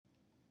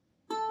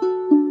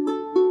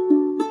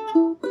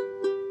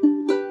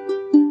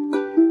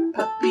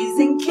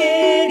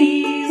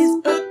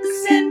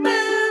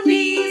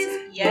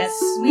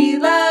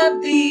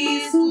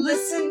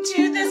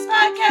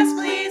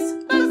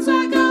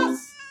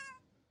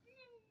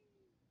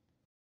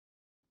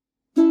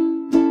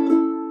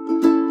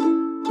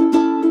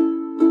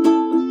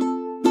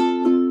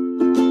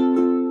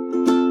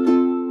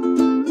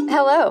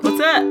Hello.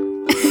 What's up?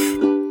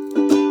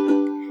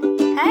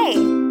 Hey.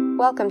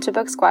 Welcome to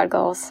Book Squad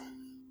Goals.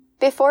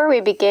 Before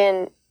we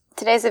begin,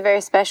 today's a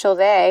very special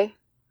day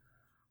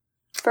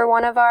for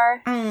one of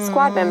our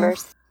squad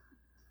members.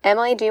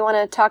 Emily, do you want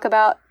to talk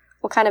about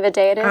what kind of a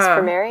day it is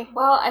for Mary?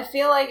 Well, I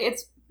feel like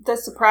the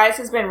surprise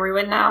has been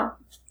ruined now.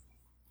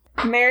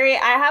 Mary,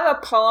 I have a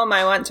poem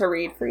I want to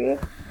read for you.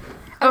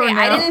 Okay,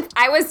 no.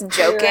 I was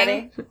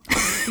joking.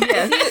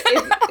 Yes.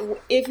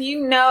 If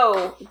you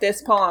know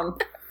this poem,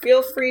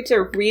 feel free to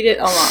read it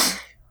along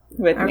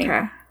with me.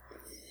 Okay.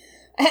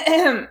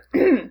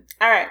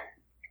 All right.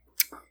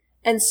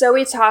 And so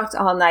we talked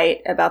all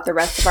night about the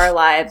rest of our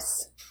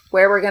lives,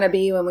 where we're going to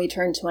be when we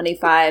turn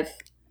 25.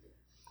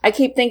 I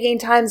keep thinking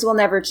times will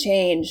never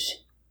change.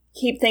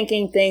 Keep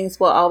thinking things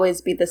will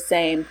always be the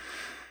same.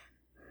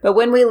 But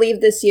when we leave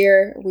this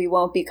year, we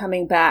won't be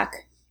coming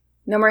back.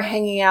 No more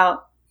hanging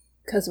out,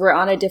 because we're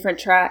on a different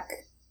track.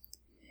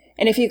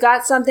 And if you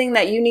got something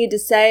that you need to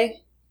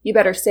say, you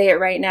better say it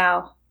right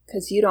now,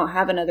 because you don't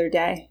have another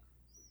day.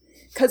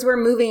 Because we're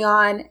moving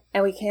on,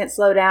 and we can't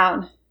slow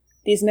down.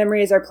 These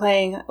memories are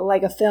playing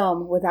like a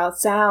film without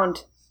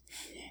sound.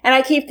 And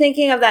I keep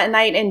thinking of that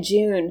night in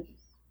June.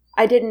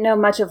 I didn't know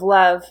much of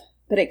love,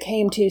 but it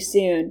came too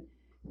soon.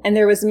 And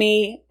there was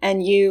me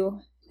and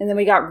you, and then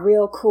we got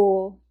real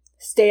cool.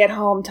 Stay at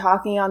home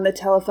talking on the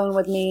telephone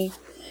with me.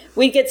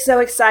 We'd get so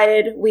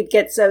excited, we'd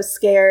get so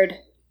scared,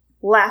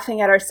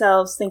 laughing at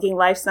ourselves, thinking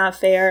life's not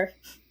fair.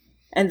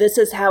 And this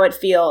is how it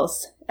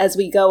feels. As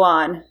we go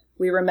on,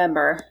 we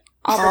remember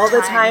all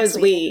the times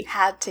we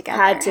had together.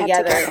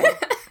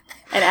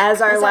 And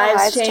as our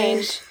lives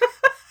change,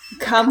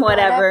 come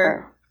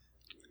whatever,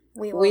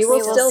 we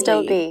will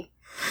still be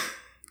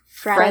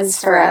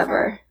friends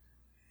forever.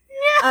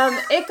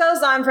 It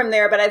goes on from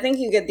there, but I think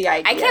you get the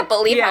idea. I can't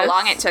believe how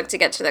long it took to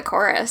get to the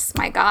chorus.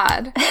 My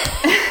God. Me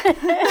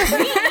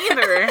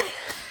either.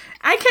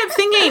 I kept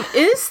thinking,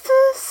 is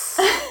this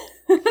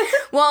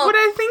well, what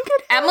I think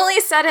it is? Emily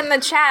said in the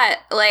chat,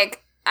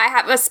 like, I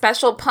have a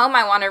special poem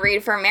I want to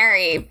read for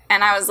Mary.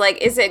 And I was like,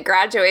 is it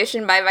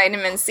Graduation by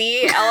Vitamin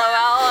C?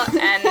 LOL.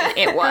 And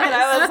it was. And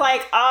I was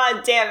like,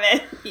 oh, damn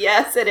it.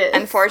 Yes, it is.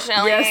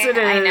 Unfortunately, yes, it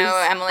is. I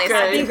know Emily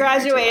said happy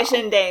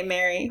graduation day,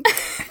 Mary.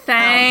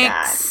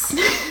 Thanks.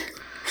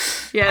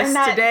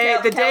 Yes, today,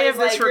 the day of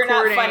this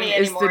recording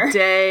is the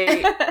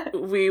day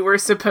we were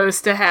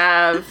supposed to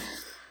have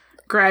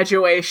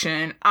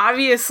graduation.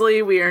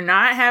 Obviously, we are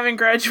not having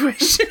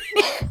graduation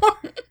anymore.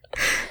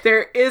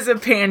 There is a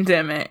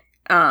pandemic.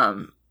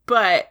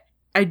 But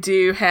I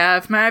do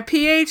have my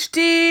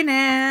PhD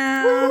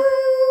now.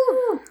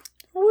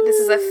 Woo! This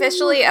is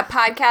officially a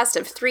podcast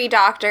of 3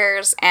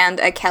 doctors and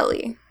a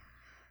Kelly.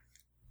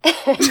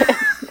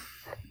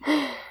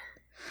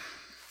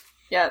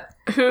 Yep.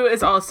 Who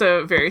is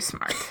also very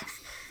smart.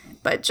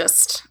 But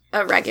just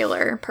a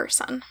regular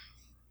person.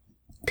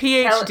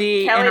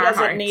 PhD Kelly in our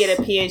doesn't hearts. need a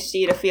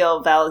PhD to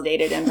feel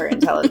validated in her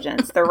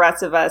intelligence. The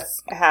rest of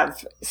us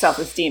have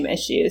self-esteem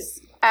issues.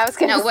 I was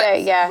going to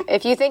say, yeah,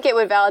 if you think it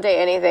would validate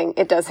anything,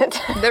 it doesn't.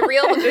 The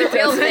real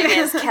thing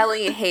is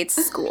Kelly hates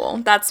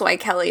school. That's why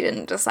Kelly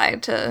didn't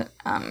decide to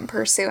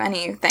pursue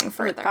anything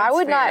further. I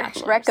would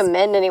not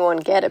recommend anyone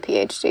get a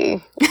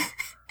PhD.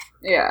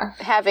 Yeah.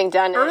 Having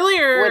done it,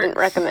 wouldn't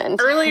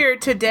recommend. Earlier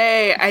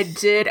today, I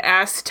did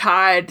ask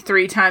Todd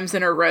 3 times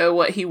in a row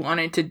what he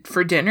wanted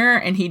for dinner,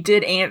 and he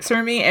did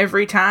answer me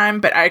every time,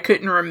 but I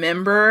couldn't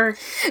remember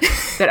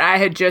that I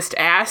had just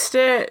asked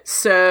it,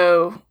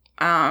 so,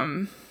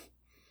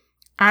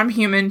 I'm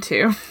human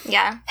too.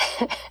 Yeah.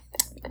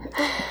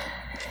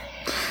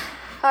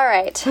 All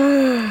right.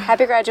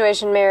 Happy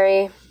graduation,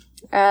 Mary.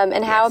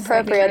 And how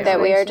appropriate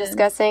that we are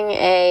discussing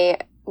a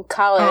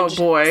college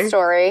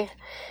story.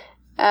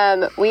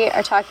 We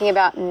are talking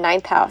about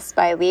Ninth House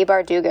by Leigh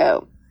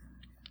Bardugo.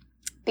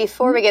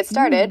 Before we get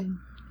started,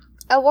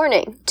 a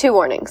warning. 2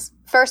 warnings.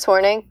 First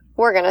warning,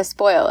 we're going to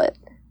spoil it.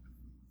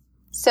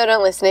 So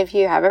don't listen if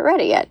you haven't read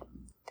it yet.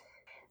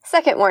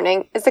 Second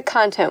warning is a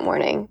content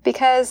warning,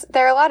 because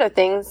there are a lot of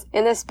things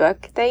in this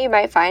book that you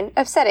might find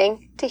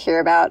upsetting to hear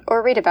about,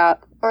 or read about,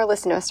 or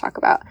listen to us talk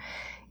about,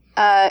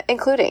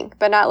 including,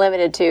 but not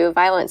limited to,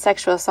 violent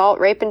sexual assault,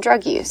 rape, and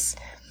drug use.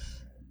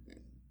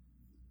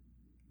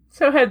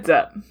 So heads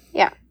up.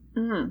 Yeah.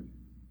 Mm-hmm.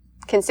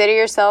 Consider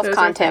yourself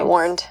content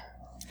warned.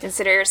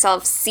 Consider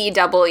yourself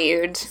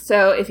CW'd.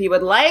 So if you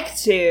would like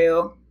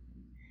to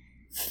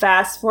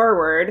fast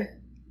forward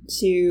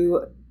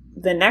to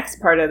the next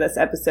part of this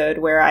episode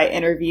where I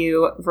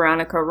interview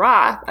Veronica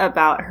Roth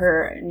about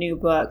her new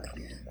book,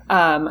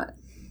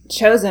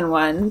 Chosen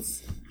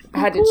Ones. I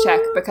had to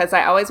check because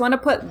I always want to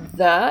put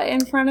the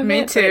in front of it.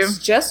 Me too. But it's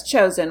just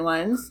Chosen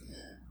Ones.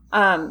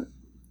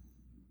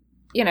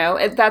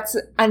 That's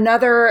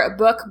another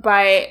book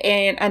by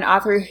an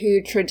author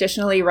who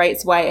traditionally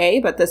writes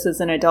YA, but this is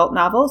an adult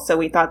novel, so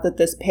we thought that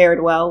this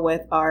paired well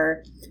with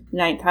our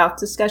Ninth House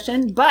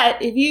discussion.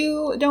 But if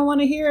you don't want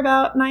to hear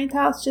about Ninth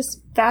House,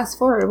 just fast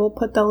forward. We'll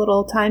put the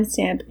little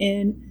timestamp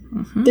in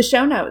the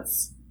show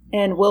notes,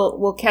 and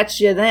we'll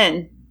catch you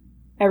then.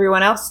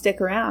 Everyone else,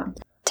 stick around.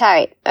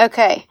 Tight.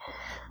 Okay.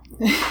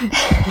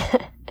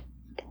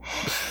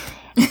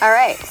 All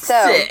right,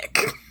 so sick.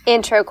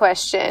 Intro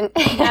question.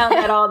 Now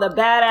that all the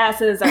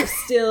badasses are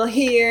still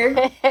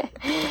here,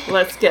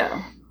 let's go.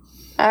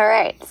 All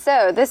right,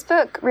 so this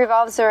book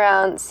revolves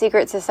around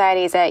secret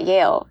societies at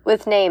Yale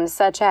with names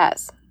such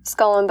as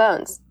Skull and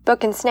Bones,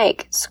 Book and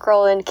Snake,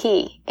 Scroll and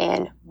Key,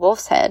 and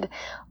Wolf's Head,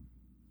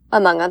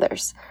 among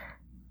others.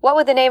 What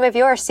would the name of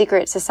your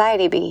secret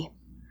society be?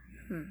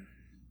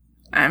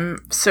 I'm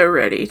so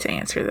ready to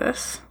answer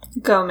this.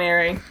 Go,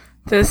 Mary.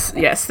 This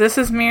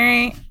is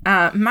Mary.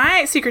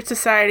 My secret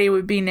society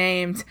would be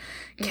named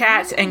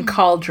Cat and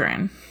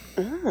Cauldron.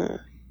 I'm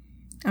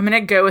going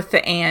to go with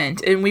the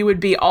and we would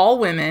be all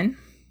women.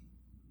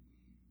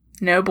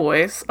 No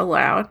boys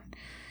allowed.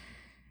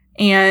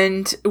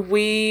 And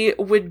we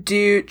would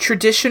do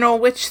traditional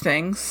witch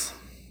things.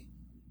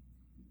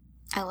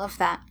 I love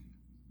that.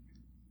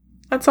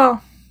 That's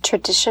all.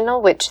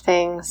 Traditional witch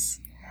things.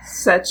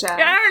 Such as...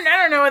 Yeah, I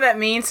don't know what that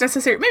means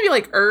necessarily. Maybe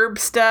like herb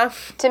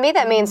stuff. To me,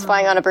 that means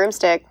flying on a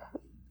broomstick.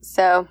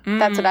 So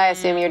that's what I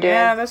assume you're doing.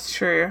 Yeah, that's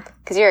true.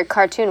 Because you're a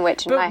cartoon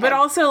witch in my head. But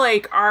also,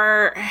 like,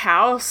 our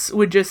house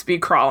would just be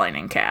crawling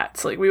in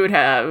cats. Like, we would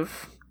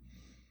have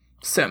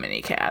so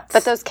many cats.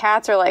 But those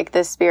cats are like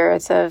the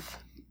spirits of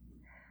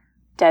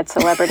dead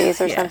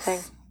celebrities or something.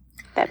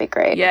 That'd be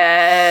great.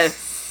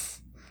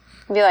 Yes.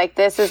 Be like,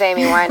 this is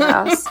Amy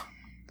Winehouse.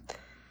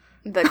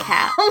 The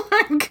cat. Oh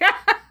my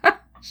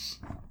gosh.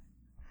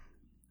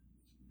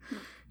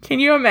 Can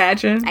you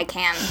imagine? I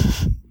can.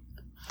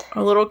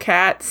 A little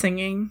cat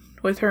singing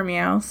with her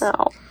meows.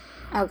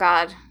 Oh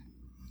God.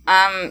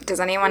 Does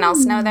anyone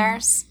else know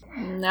theirs?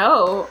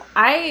 No.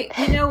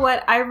 You know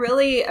what? I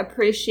really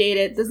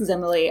appreciated, this is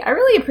Emily, I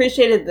really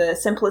appreciated the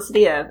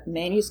simplicity of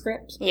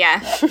manuscript.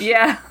 Yeah.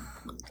 Yeah.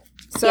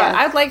 So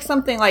I'd like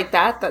something like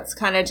that that's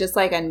kind of just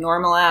like a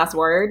normal ass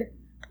word.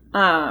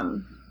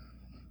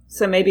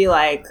 So maybe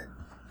like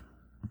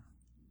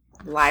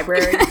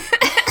library.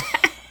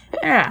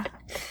 Yeah.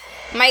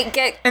 Might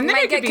get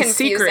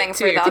confusing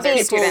for the other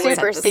students.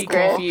 Super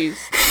secret.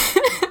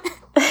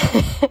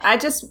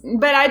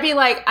 But I'd be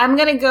like, I'm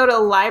gonna go to the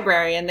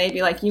library, and they'd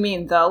be like, you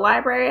mean the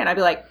library? And I'd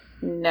be like,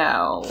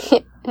 no.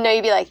 No,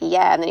 you'd be like,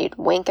 yeah, and then you'd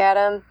wink at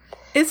them.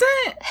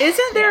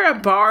 Isn't there a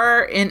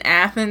bar in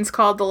Athens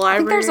called the library? I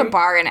think there's a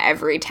bar in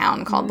every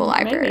town called the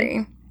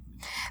library.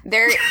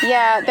 There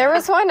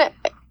was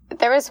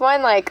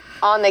one like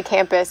on the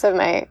campus of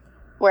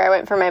where I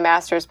went for my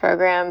master's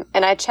program,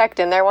 and I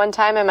checked in there one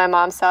time, and my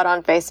mom saw it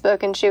on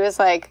Facebook, and she was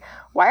like,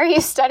 why are you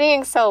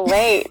studying so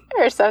late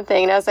or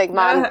something? And I was like,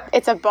 Mom,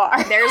 it's a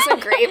bar. There's a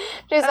great...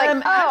 She's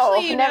like,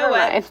 actually, never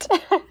mind.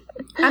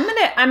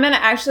 I'm gonna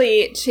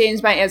actually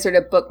change my answer to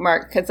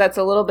bookmark, because that's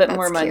a little bit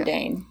more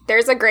mundane. Cute.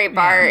 There's a great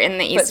bar in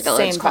the East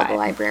Village called the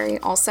Library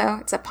also.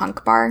 It's a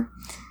punk bar.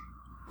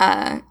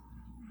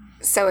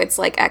 So it's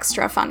like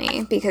extra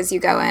funny because you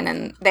go in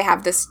and they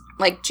have this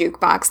like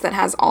jukebox that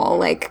has all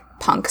like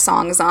punk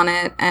songs on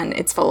it, and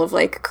it's full of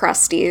like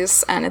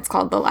crusties, and it's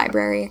called the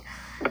Library.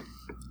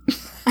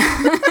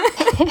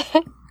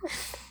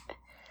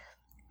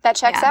 That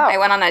checks out. I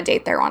went on a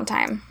date there one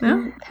time.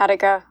 Yeah. How'd it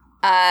go?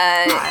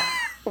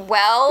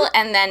 Well,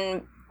 and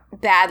then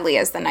badly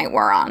as the night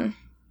wore on.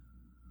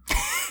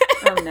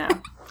 Oh no.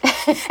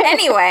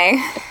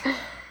 Anyway.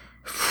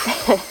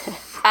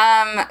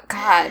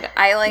 God,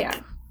 I like...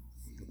 Yeah.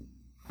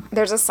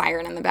 There's a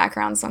siren in the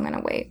background, so I'm going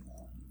to wait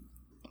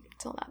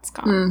till that's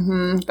gone.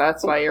 Mm-hmm.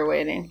 That's why you're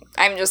waiting.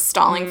 I'm just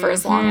stalling for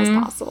as long as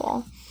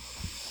possible.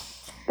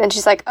 Then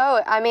she's like,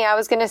 I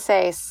was going to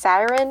say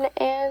siren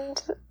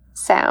and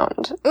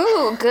sound.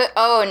 Ooh, good.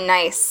 Oh,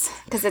 nice.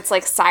 Because it's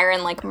like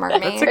siren, like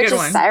mermaid. That's a good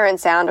one. Siren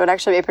sound would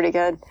actually be pretty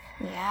good.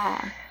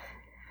 Yeah.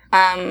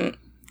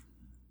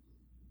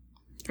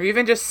 Or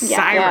even just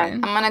siren.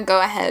 Yeah. I'm going to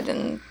go ahead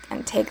and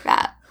take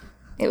that.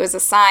 It was a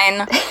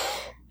sign.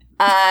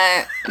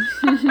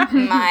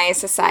 My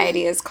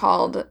society is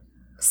called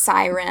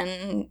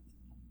Sirens.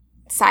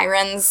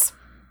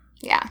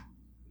 Yeah.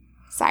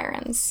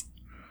 Sirens.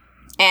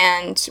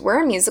 And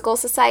we're a musical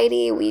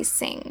society. We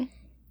sing.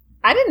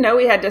 I didn't know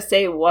we had to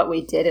say what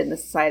we did in the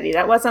society.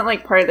 That wasn't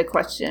like part of the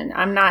question.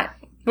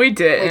 We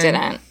didn't. We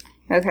didn't.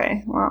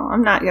 Okay. Well,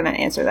 I'm not going to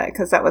answer that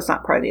because that was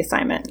not part of the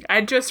assignment.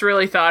 I just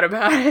really thought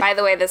about it. By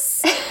the way,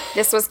 this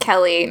was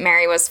Kelly.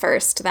 Mary was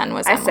first, then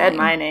was Emily. I said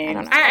my name. I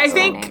don't know I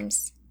think...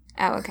 names.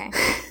 Oh, okay.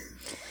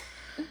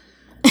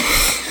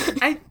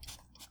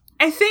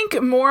 I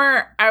think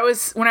more,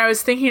 when I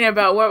was thinking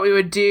about what we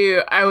would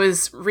do, I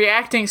was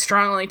reacting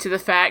strongly to the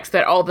fact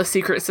that all the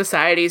secret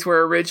societies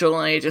were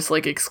originally just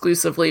like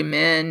exclusively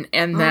men,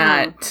 and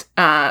that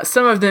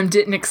some of them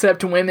didn't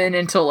accept women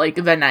until like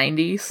the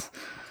 90s.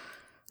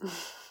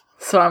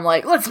 So I'm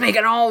like, let's make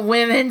an all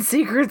women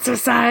secret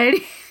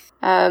society.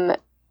 I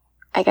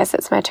guess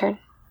it's my turn.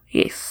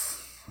 Yes.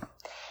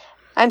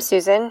 I'm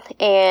Susan,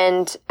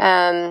 and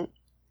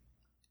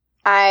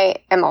I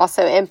am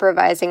also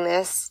improvising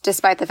this,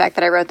 despite the fact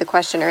that I wrote the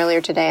question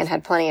earlier today and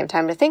had plenty of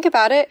time to think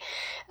about it.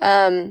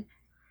 I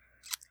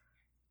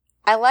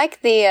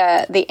like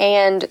the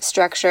and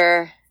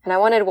structure And I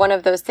wanted one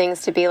of those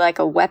things to be like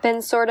a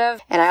weapon, sort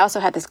of. And I also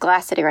had this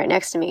glass sitting right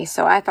next to me.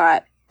 So I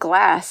thought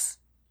glass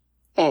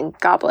and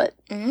goblet.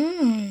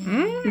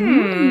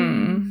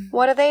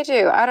 What do they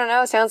do? I don't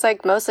know. It sounds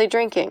like mostly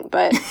drinking,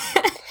 but...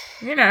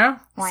 you know.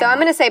 So I'm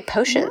going to say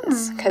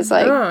potions. Because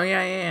like... Oh,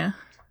 yeah.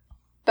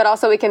 But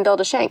also we can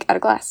build a shank out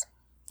of glass.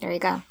 There you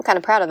go. I'm kind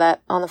of proud of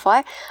that on the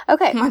fly.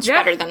 Okay. Much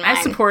better than mine.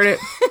 I support it.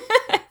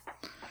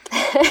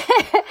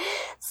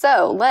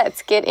 So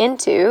let's get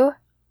into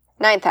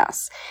ninth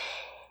house.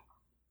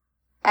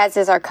 As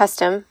is our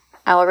custom,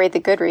 I will read the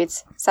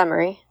Goodreads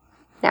summary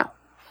now.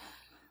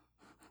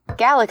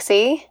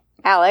 Galaxy,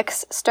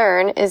 Alex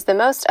Stern, is the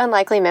most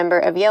unlikely member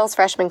of Yale's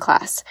freshman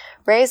class.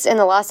 Raised in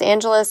the Los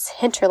Angeles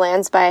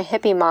hinterlands by a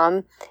hippie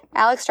mom,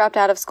 Alex dropped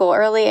out of school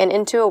early and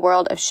into a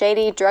world of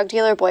shady drug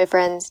dealer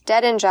boyfriends,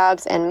 dead-end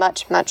jobs, and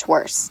much, much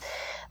worse.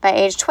 By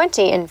age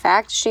 20, in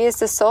fact, she is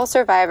the sole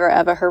survivor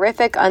of a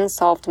horrific,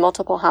 unsolved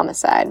multiple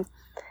homicide.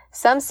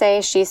 Some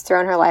say she's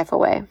thrown her life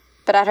away.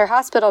 But at her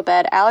hospital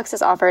bed, Alex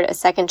is offered a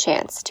second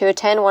chance to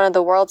attend one of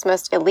the world's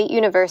most elite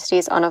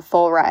universities on a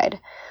full ride.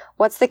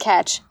 What's the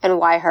catch, and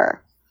why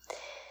her?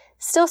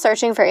 Still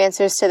searching for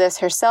answers to this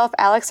herself,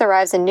 Alex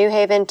arrives in New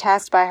Haven,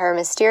 tasked by her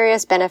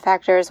mysterious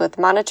benefactors with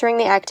monitoring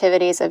the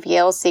activities of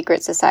Yale's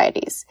secret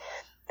societies.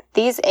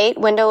 These 8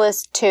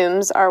 windowless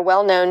tombs are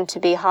well known to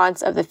be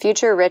haunts of the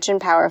future rich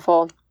and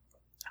powerful,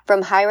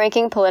 from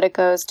high-ranking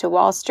politicos to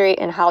Wall Street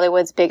and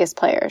Hollywood's biggest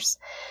players.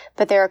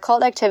 But their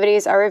occult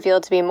activities are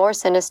revealed to be more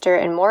sinister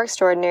and more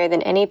extraordinary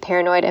than any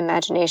paranoid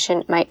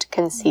imagination might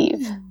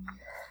conceive.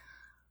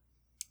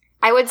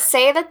 I would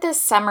say that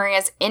this summary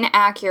is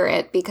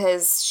inaccurate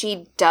because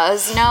she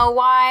does know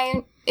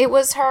why it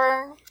was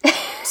her.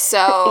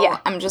 So yeah.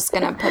 I'm just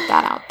going to put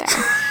that out there.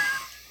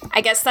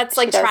 I guess that's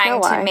like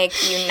trying to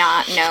make you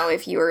not know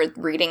if you were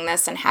reading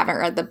this and haven't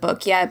read the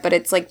book yet, but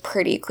it's like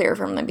pretty clear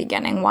from the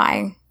beginning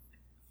why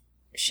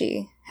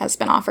she has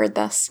been offered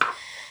this.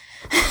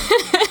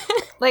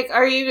 Like,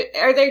 are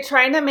they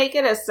trying to make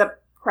it a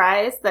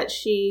surprise that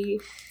she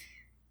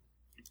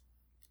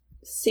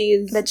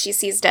sees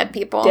dead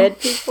people? I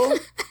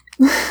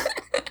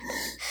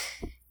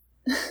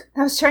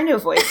was trying to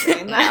avoid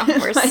saying that. No,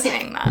 we're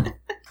saying that.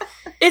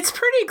 It's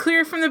pretty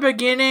clear from the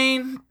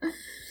beginning,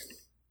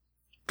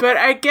 but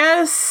I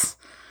guess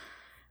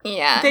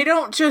they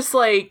don't just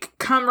like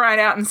come right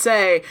out and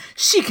say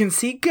she can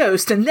see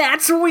ghosts and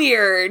that's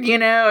weird, you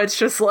know? It's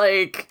just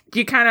like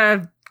you kind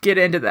of get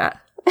into that.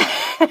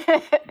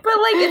 But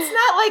like it's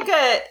not like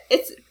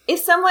if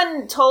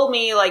someone told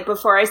me like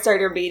before I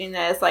started reading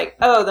this, like,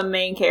 oh, the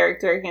main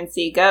character can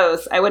see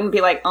ghosts, I wouldn't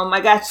be like, oh my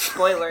gosh,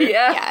 spoiler.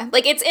 Yeah.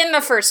 Like it's in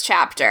the first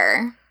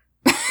chapter.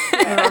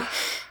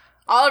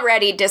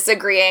 Already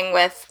disagreeing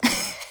with.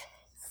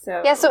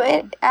 So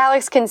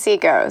Alex can see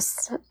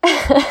ghosts.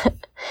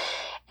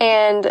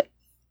 And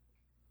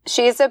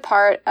she's a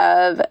part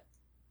of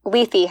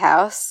Lethe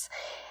House.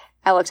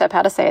 I looked up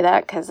how to say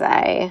that because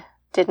I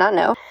did not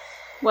know.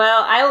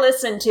 Well, I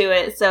listened to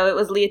it, so it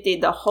was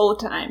Lethe the whole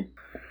time.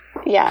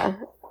 Yeah,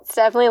 it's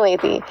definitely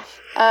Lethe.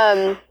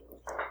 I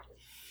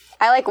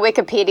like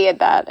Wikipedia'd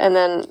that and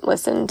then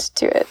listened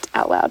to it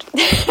out loud.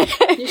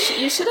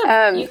 You should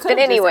have. But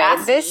anyway,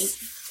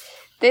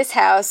 this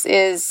house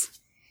is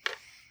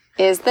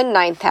the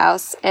ninth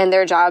house, and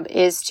their job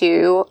is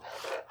to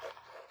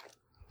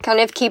kind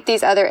of keep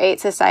these other 8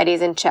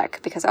 societies in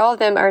check because all of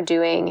them are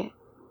doing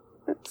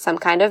some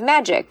kind of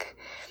magic,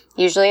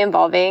 usually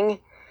involving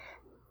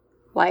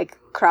like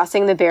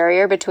crossing the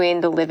barrier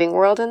between the living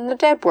world and the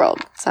dead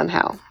world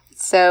somehow.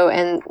 So,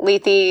 and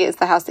Lethe is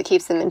the house that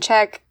keeps them in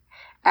check.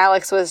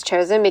 Alex was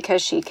chosen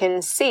because she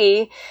can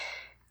see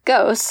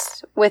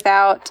ghosts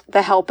without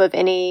the help of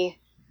any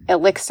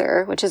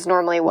elixir, which is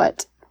normally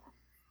what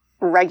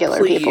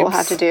regular people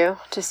have to do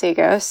to see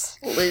ghosts.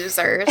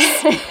 Losers.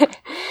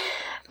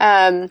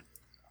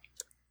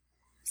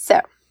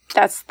 So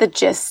that's the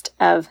gist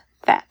of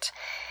that.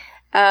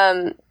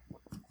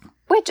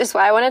 Which is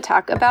why I want to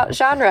talk about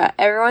genre,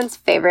 everyone's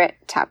favorite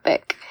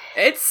topic.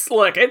 It's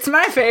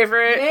my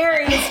favorite.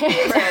 Mary's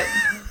favorite.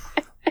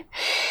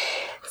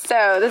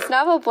 So this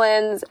novel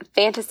blends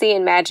fantasy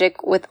and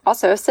magic with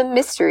also some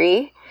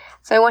mystery.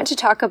 So I want to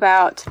talk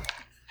about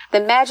the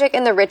magic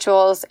and the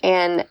rituals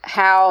and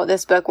how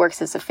this book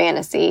works as a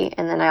fantasy.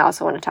 And then I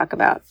also want to talk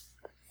about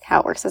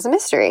how it works as a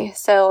mystery.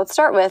 So let's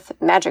start with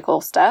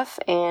magical stuff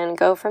and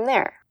go from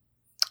there.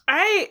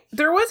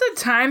 There was a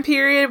time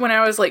period when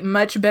I was like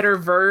much better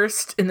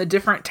versed in the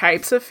different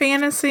types of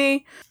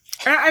fantasy.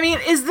 I mean,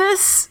 is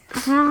this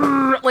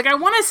like, I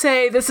want to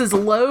say this is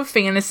low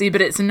fantasy,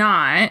 but it's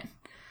not.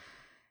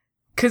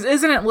 Because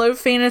isn't it low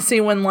fantasy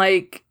when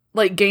like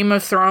Game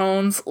of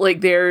Thrones,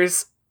 like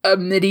there's a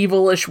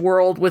medievalish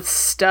world with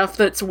stuff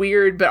that's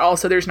weird, but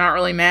also there's not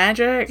really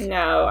magic?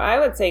 No, I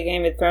would say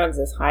Game of Thrones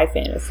is high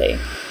fantasy.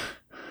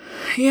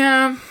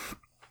 Yeah.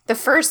 The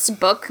first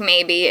book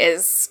maybe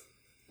is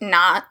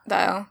not,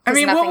 though. I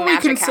mean, what would we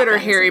consider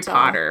Harry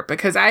Potter?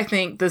 Because I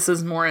think this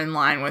is more in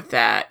line with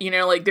that. You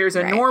know, like, there's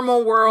a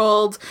normal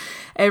world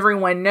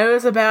everyone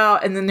knows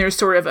about, and then there's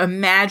sort of a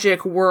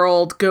magic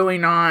world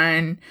going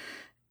on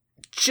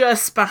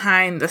just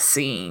behind the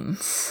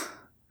scenes.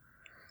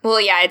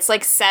 Well, yeah, it's,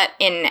 like, set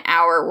in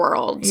our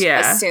world,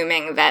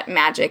 assuming that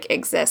magic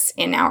exists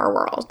in our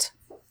world.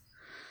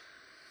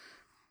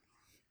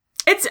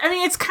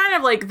 It's kind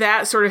of like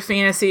that sort of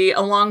fantasy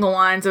along the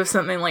lines of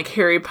something like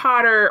Harry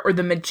Potter or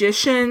The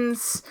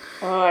Magicians.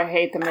 Oh, I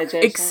hate The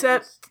Magicians.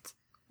 Except,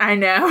 I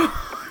know.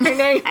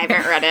 I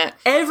haven't read it.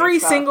 Every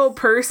single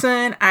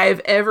person I've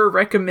ever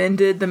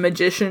recommended The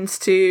Magicians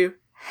to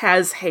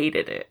has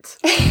hated it.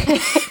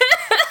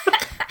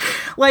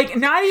 Like,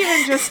 not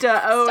even just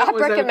Stop it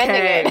was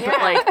okay, but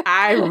like,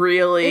 I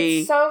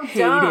really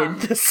hated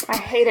this. I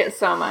hate it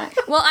so much.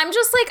 Well, I'm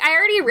just like, I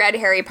already read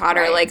Harry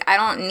Potter. Right. Like, I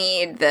don't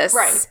need this.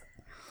 Right.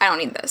 I don't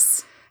need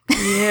this.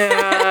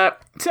 Yeah.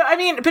 So, I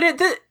mean,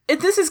 but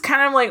this is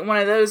kind of like one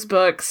of those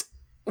books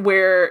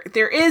where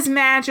there is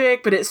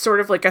magic, but it's sort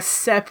of like a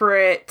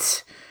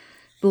separate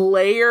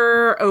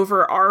layer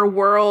over our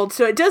world.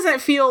 So it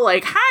doesn't feel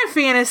like high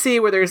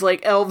fantasy where there's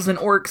like elves and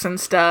orcs and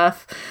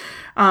stuff.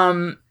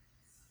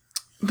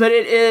 But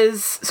it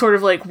is sort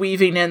of like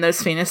weaving in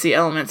those fantasy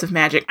elements of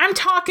magic. I'm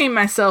talking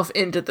myself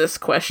into this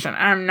question.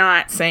 I'm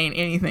not saying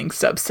anything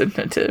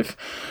substantive.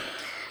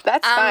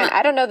 That's fine.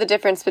 I don't know the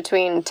difference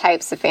between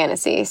types of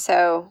fantasy.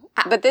 So,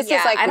 but this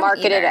is like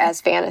marketed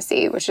as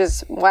fantasy, which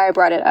is why I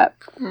brought it up.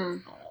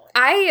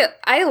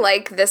 I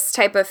like this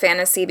type of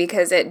fantasy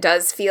because it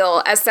does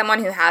feel, as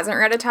someone who hasn't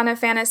read a ton of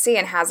fantasy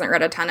and hasn't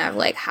read a ton of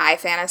like high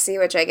fantasy,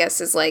 which I guess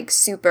is like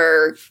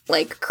super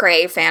like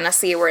cray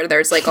fantasy where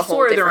there's like a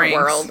whole different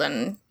world,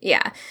 and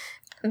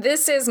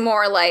this is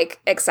more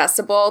like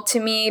accessible to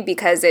me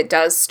because it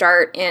does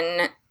start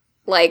in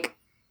like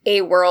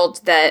a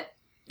world that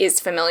is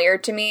familiar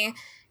to me,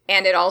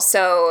 and it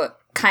also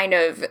kind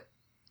of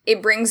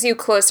it brings you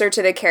closer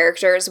to the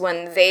characters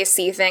when they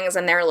see things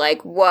and they're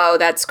like, whoa,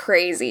 that's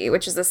crazy,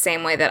 which is the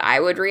same way that I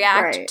would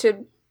react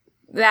to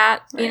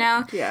that, you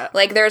know? Yeah.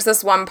 Like, there's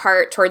this one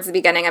part towards the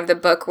beginning of the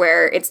book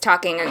where it's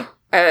talking,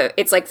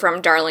 it's like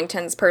from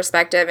Darlington's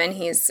perspective, and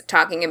he's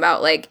talking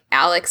about like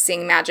Alex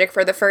seeing magic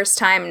for the first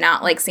time,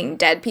 not like seeing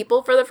dead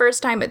people for the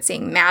first time, but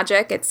seeing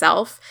magic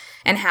itself,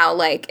 and how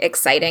like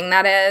exciting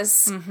that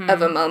is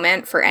of a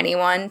moment for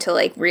anyone to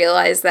like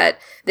realize that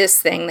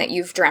this thing that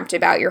you've dreamt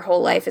about your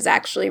whole life is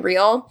actually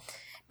real.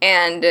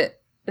 And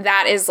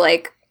that is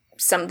like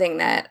something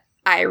that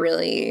I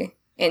really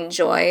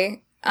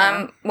enjoy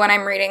when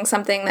I'm reading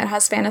something that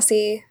has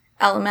fantasy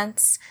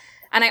elements.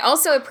 And I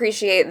also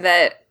appreciate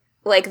that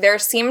like there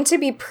seem to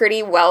be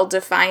pretty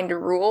well-defined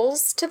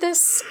rules to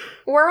this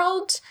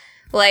world.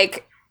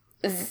 Like,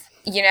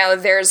 you know,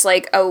 there's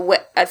like a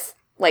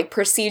like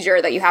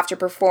procedure that you have to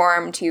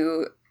perform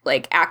to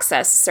like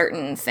access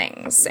certain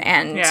things,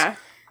 and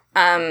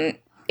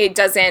it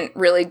doesn't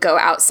really go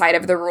outside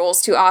of the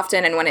rules too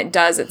often, and when it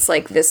does, it's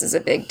like, this is a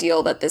big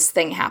deal that this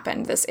thing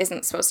happened, this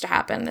isn't supposed to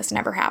happen, this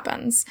never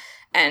happens.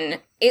 And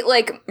it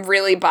like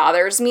really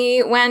bothers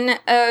me when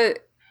a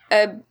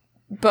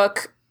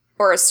book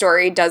or a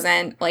story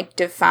doesn't like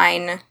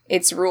define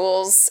its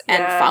rules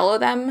and follow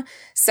them.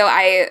 So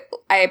I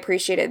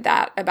appreciated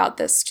that about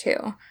this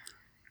too.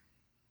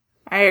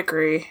 I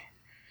agree.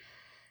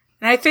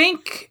 And I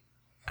think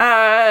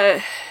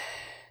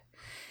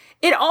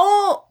it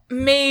all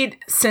made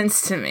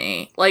sense to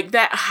me. Like,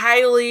 that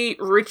highly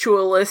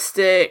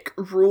ritualistic,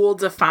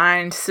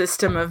 rule-defined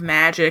system of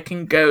magic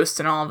and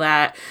ghosts and all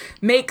that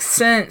makes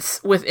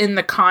sense within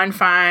the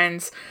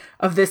confines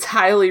of this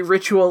highly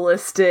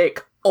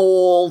ritualistic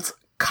old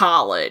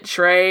college,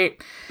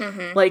 right?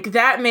 Like,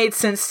 that made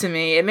sense to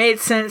me. It made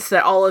sense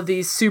that all of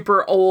these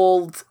super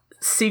old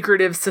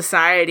secretive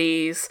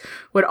societies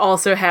would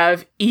also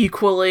have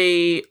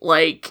equally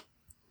like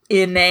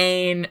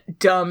inane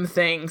dumb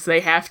things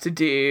they have to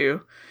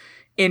do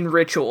in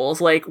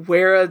rituals, like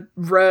wear a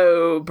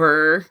robe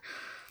or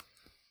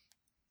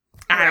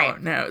I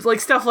don't know, like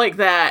stuff like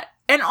that.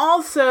 And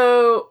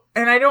also,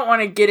 and I don't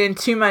want to get in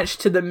too much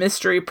to the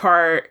mystery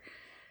part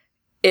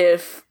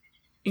if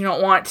you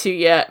don't want to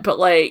yet, but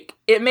like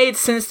it made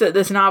sense that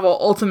this novel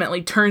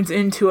ultimately turns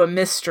into a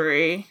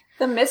mystery.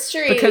 The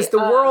mystery... Because the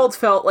world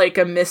felt like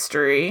a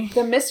mystery.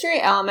 The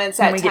mystery elements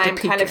at times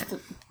kind of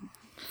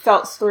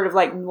felt sort of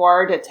like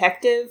noir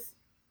detective.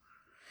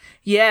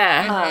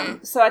 Yeah.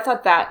 So I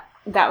thought that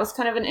was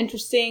kind of an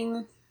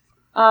interesting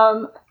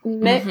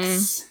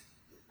mix.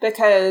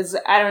 Because,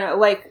 I don't know,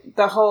 like,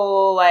 the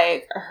whole,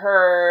 like,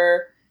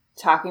 her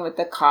talking with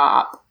the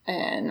cop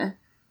and,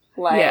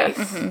 like,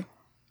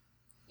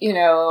 you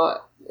know,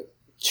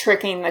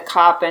 tricking the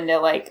cop into,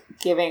 like,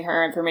 giving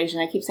her information.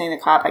 I keep saying the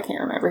cop. I can't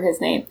remember his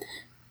name.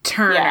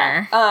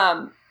 Turner.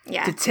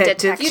 Yeah.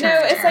 Detective You know,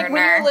 it's like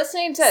when you're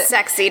listening to...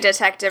 Sexy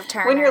Detective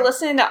Turner. When you're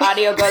listening to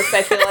audiobooks,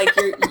 I feel like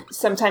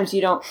sometimes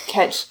you don't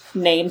catch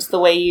names the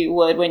way you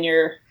would when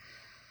you're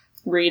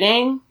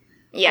reading.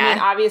 Yeah. I mean,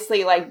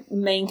 obviously, like,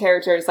 main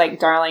characters like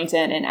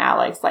Darlington and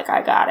Alex, like,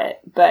 I got it.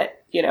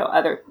 But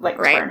other, like,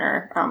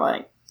 Turner. I'm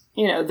like,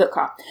 the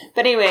cop.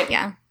 But anyway,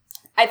 yeah.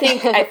 I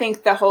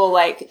think the whole,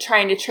 like,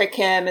 trying to trick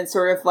him and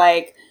sort of,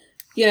 like,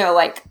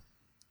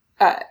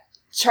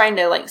 trying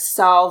to, like,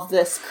 solve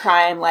this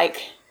crime,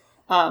 like,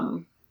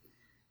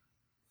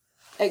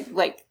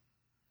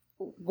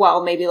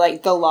 while maybe,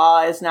 like, the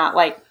law is not,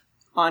 like,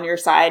 on your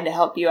side to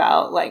help you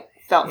out, like,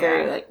 felt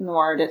very, like,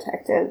 noir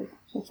detective.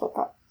 That's what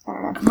that, I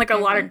don't know. Like, a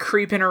lot of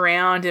creeping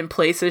around in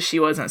places she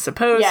wasn't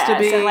supposed to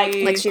be. And,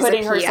 like she's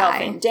putting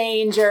herself in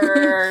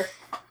danger,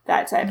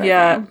 that type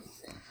of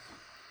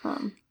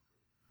thing.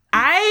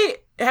 I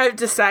have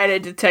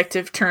decided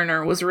Detective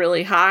Turner was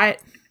really hot.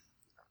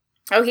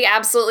 Oh, he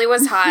absolutely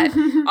was hot.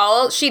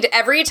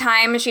 Every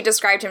time she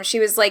described him, she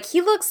was like,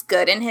 he looks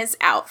good in his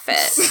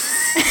outfit.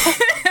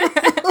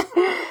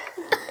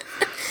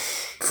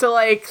 So,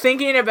 like,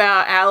 thinking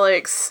about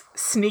Alex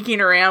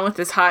sneaking around with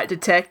this hot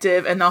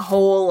detective and the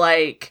whole,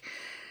 like,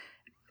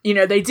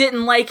 they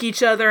didn't like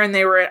each other and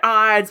they were at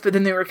odds, but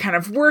then they were kind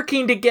of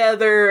working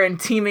together and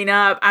teaming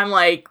up. I'm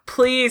like,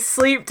 please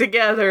sleep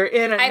together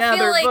in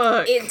another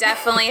book. It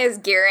definitely is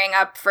gearing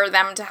up for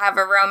them to have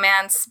a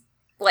romance.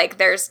 Like,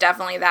 there's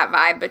definitely that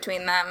vibe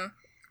between them.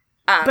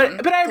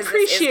 But I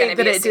appreciate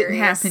that it didn't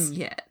happen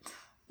yet.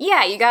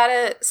 Yeah, you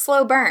gotta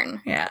slow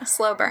burn. Yeah.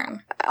 Slow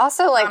burn.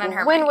 Also,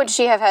 like, when would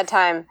she have had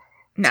time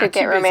to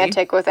get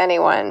romantic with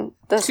anyone?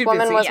 This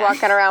woman was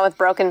walking around with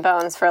broken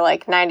bones for,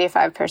 like,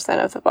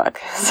 95% of the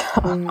book.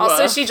 So.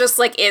 Also, she just,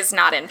 like, is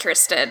not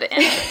interested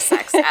in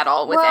sex at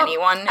all with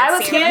anyone. I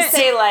was going to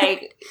say,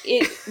 like,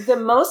 the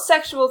most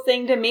sexual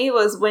thing to me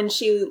was when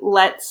she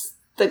lets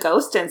the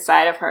ghost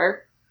inside of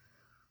her.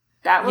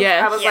 That was,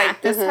 I was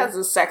like, this has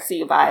a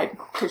sexy vibe,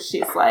 because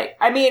she's like,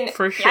 I mean,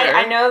 for sure.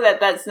 I know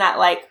that that's not,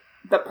 like,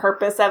 the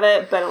purpose of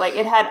it, but, like,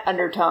 it had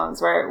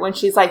undertones where when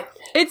she's like,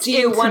 do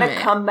you want to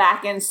come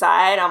back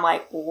inside? I'm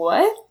like,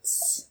 what?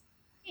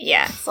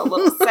 Yeah. It's a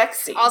little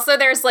sexy. Also,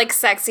 there's, like,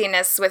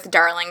 sexiness with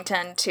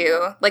Darlington,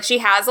 too. Like, she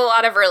has a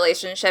lot of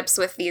relationships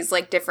with these,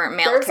 like, different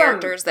male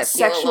characters that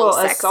feel a little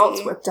sexy. Sexual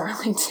assault with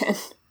Darlington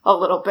a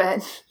little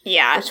bit.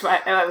 Yeah. Which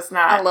was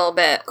not a little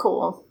bit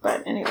cool,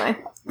 but anyway.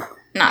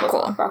 Not we'll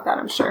cool. talk about that,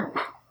 I'm sure.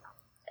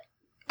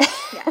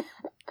 Yeah.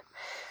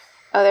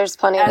 Oh, there's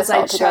plenty of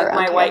assault to go around. As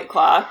I chug my White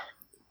Claw,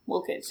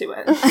 we'll get to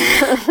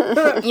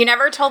it. You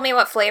never told me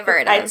what flavor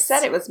it is. I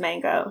said it was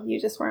mango. You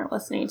just weren't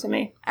listening to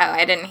me. Oh,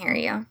 I didn't hear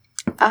you.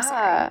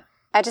 I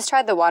just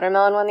tried the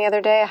watermelon one the other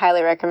day. I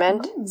highly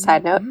recommend.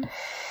 Side note.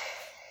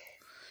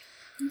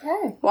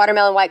 Okay.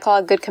 Watermelon White Claw,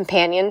 a good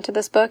companion to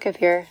this book if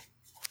you're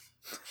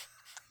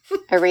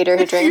a reader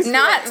who drinks.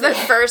 Not the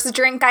first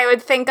drink I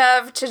would think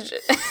of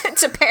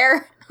to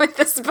pair with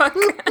this book.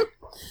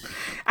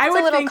 I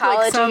would think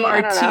like some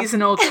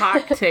artisanal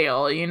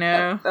cocktail,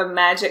 A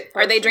magic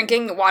potion. Are they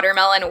drinking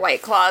watermelon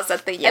White Claws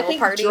at the Yale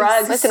parties?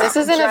 Listen, this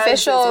is an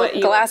official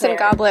glass and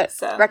goblet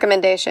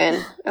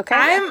recommendation.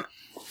 Okay?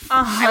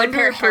 I'm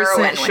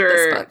 100%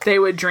 sure they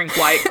would drink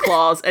White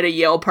Claws at a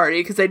Yale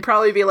party because they'd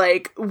probably be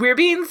like, we're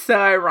being so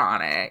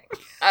ironic.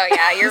 Oh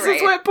yeah, you're right. This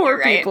is what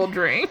poor people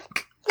drink.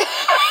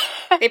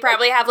 They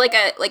probably have like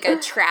a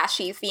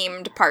trashy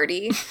themed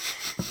party.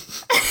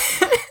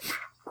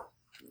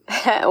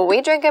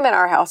 We drink them in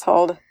our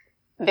household.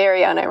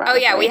 Very unironically. Oh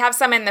yeah, we have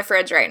some in the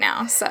fridge right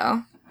now,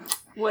 so.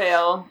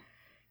 Well.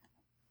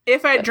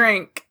 If I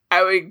drank,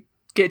 I would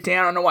get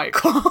down on a White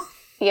Claw.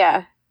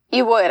 Yeah,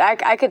 you would.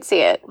 I could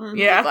see it.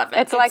 Yeah. Love it.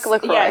 It's like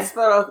LaCroix. Yeah, it's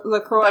the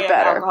LaCroix but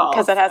better,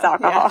 because it has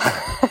alcohol.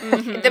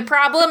 Yeah. The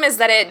problem is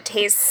that it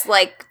tastes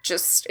like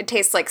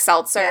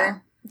seltzer. Yeah.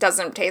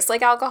 Doesn't taste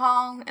like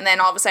alcohol, and then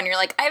all of a sudden you're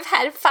like, I've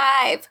had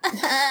 5.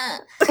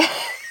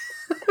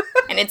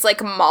 And it's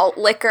like malt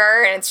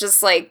liquor, and it's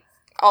just like,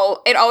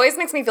 it always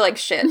makes me feel like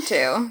shit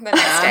too the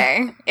next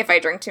day if I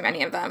drink too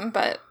many of them,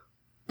 but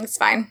it's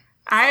fine.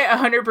 I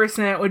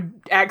 100% would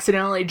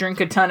accidentally drink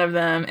a ton of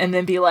them and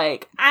then be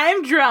like,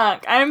 I'm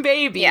drunk, I'm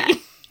baby.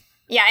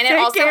 Yeah, and it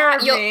also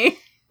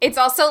it's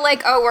also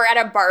like, oh, we're at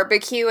a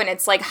barbecue and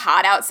it's like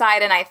hot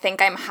outside and I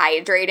think I'm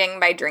hydrating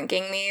by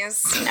drinking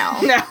these. No.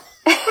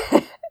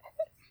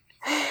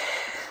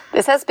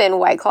 This has been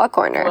White Claw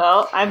Corner.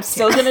 Well, I'm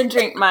still going to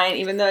drink mine,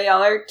 even though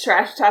y'all are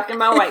trash talking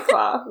my White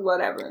Claw.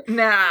 Whatever.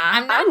 Nah.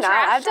 I'm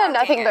not. I've done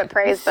nothing but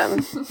praise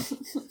them.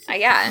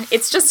 Yeah,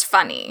 it's just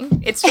funny.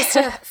 It's just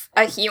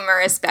a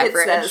humorous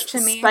beverage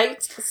to me.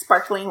 Spiked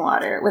sparkling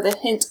water with a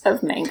hint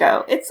of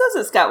mango. It says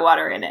it's got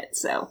water in it,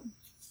 so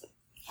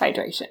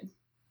hydration.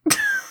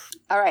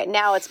 All right,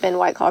 now it's been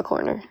White Claw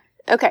Corner.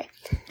 Okay.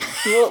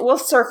 We'll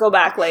circle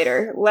back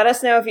later. Let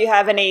us know if you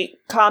have any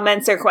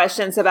comments or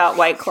questions about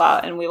White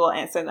Claw, and we will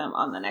answer them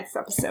on the next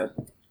episode.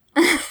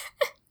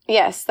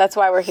 Yes, that's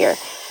why we're here.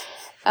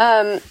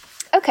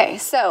 Okay,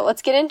 so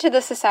let's get into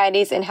the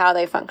societies and how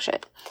they function.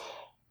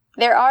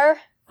 There are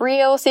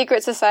real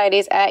secret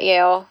societies at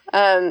Yale.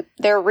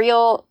 Their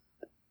real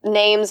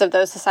names of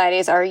those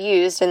societies are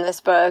used in this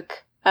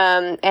book,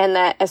 and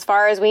that, as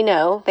far as we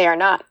know, they are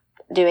not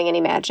doing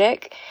any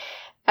magic.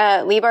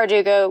 Lee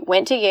Bardugo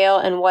went to Yale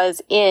and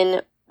was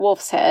in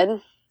Wolf's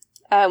Head,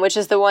 which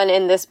is the one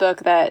in this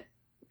book that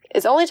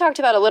is only talked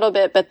about a little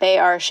bit, but they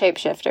are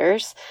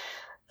shapeshifters.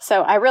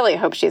 So I really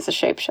hope she's a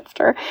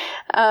shapeshifter.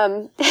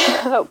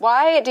 But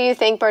why do you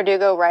think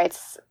Bardugo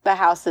writes the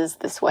houses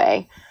this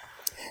way?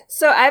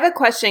 So I have a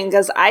question,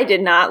 because I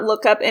did not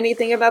look up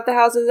anything about the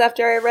houses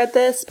after I read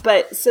this.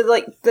 But so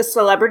like the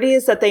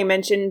celebrities that they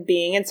mentioned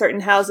being in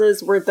certain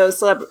houses, were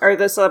those are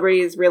those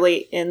celebrities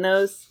really in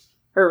those,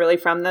 or really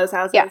from those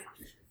houses? Yeah.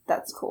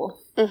 That's cool.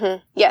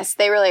 Mm-hmm. Yes,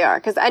 they really are.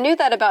 Because I knew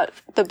that about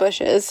the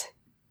Bushes,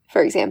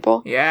 for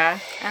example. Yeah.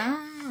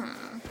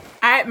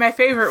 My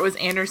favorite was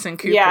Anderson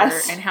Cooper,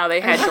 and how they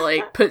had to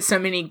like put so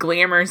many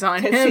glamours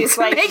on him. He's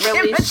like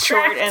really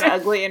short and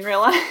ugly in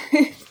real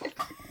life.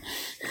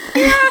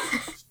 Yeah.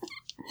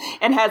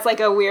 And has like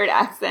a weird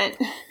accent.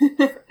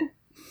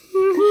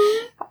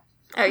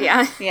 Oh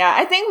yeah. Yeah,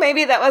 I think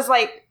maybe that was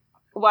like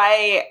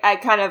why I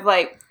kind of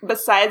like,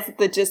 besides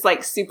the just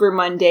like super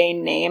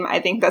mundane name, I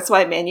think that's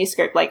why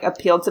Manuscript like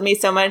appealed to me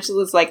so much. It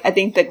was like, I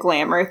think the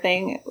glamour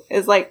thing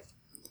is like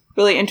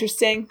really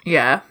interesting.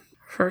 Yeah,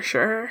 for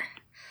sure.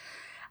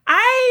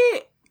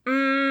 I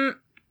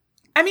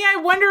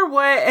wonder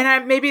what,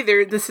 and maybe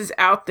this is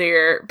out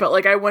there, but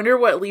like I wonder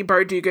what Leigh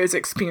Bardugo's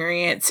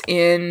experience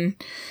in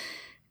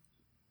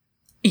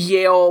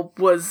Yale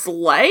was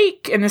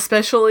like, and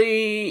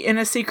especially in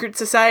a secret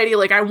society.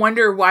 Like, I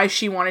wonder why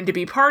she wanted to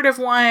be part of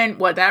one,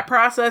 what that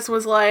process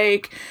was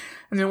like,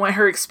 and then what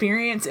her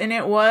experience in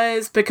it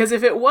was. Because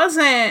if it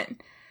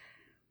wasn't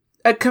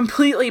a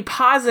completely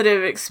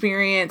positive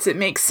experience, it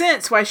makes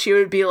sense why she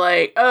would be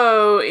like,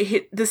 oh,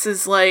 this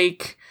is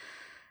like,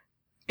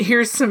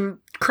 here's some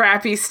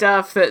crappy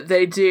stuff that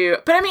they do.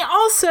 But I mean,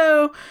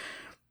 also,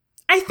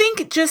 I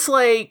think just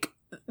like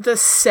the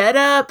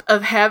setup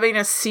of having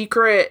a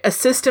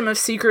system of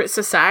secret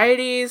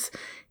societies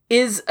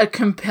is a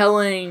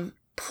compelling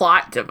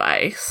plot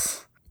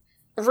device.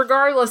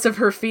 Regardless of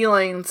her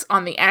feelings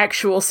on the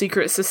actual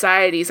secret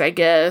societies, I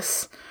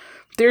guess,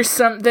 there's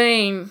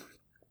something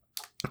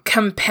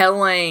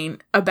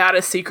compelling about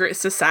a secret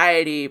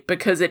society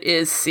because it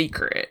is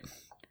secret.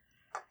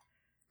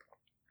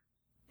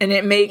 And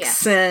it makes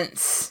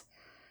sense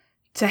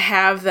to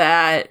have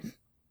that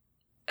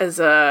as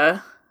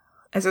a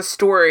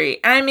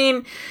story. And I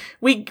mean,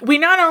 we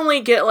not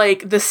only get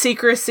like the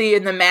secrecy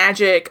and the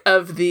magic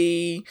of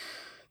the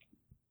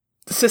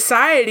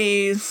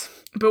societies,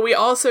 but we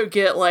also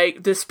get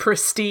like this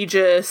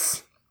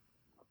prestigious,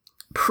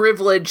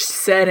 privileged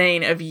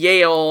setting of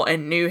Yale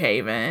and New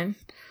Haven.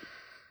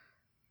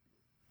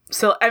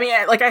 So, I mean,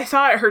 like, I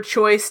thought her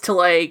choice to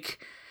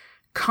like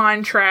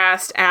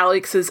contrast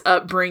Alex's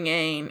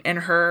upbringing and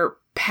her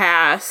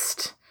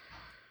past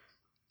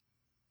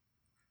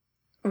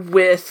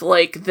with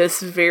like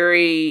this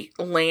very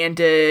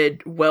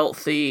landed,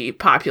 wealthy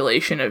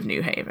population of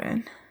New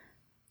Haven.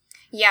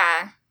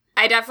 Yeah,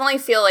 I definitely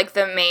feel like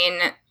the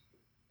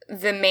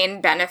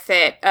main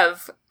benefit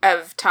of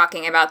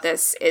talking about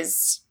this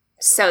is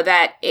so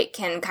that it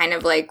can kind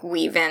of like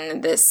weave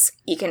in this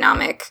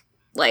economic,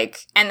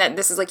 like, and that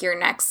this is like your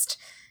next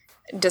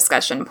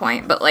discussion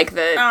point, but like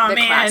the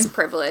class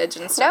privilege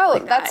and stuff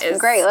like that. No,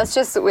 that's great.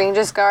 We can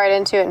just go right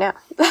into it now.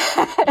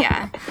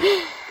 Yeah.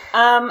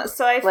 Let's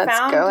go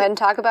ahead and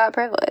talk about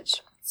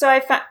privilege. So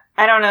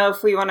I don't know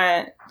if we want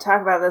to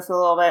talk about this a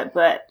little bit,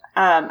 but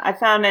I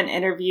found an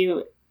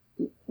interview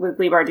with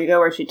Leigh Bardugo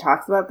where she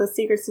talks about the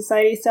secret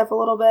society stuff a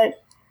little bit,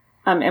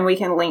 and we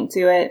can link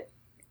to it.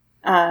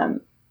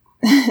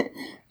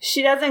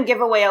 She doesn't give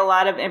away a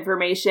lot of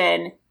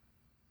information,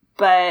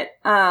 but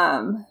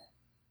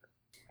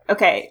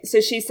okay, so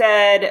she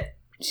said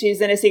she's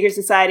in a secret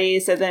society,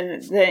 so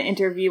then the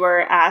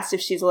interviewer asked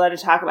if she's allowed to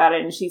talk about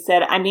it, and she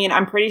said, I mean,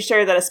 I'm pretty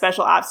sure that a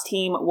special ops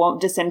team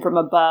won't descend from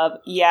above.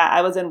 Yeah,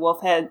 I was in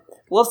Wolf's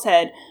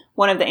Head,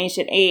 one of the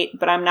Ancient Eight,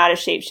 but I'm not a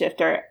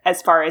shapeshifter,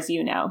 as far as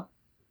you know.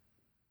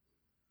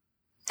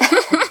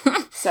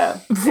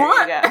 So, there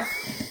you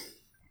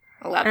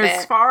go. Love it.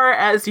 As far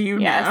as you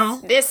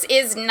know. This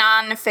is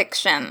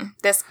nonfiction.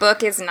 This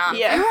book is nonfiction.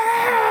 Yeah.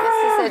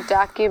 This is a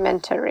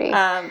documentary.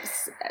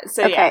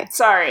 So, okay. Yeah,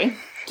 sorry.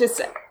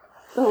 Just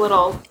a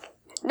little...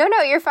 No,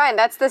 you're fine.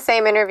 That's the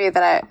same interview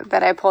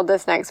that I pulled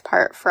this next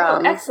part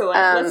from. Oh, excellent.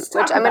 Let's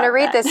talk which I'm going to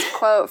read this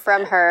quote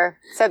from her.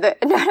 I'm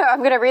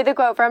going to read the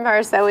quote from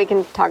her so we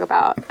can talk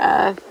about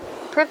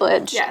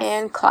privilege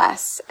and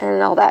class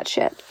and all that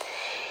shit.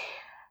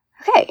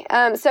 Okay.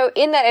 So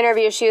in that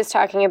interview, she was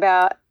talking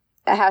about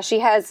how she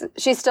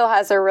still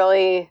feels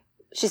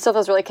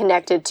really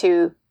connected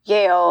to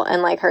Yale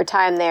and like her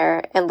time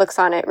there and looks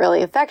on it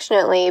really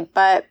affectionately.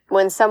 But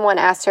when someone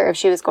asked her if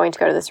she was going to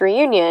go to this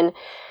reunion,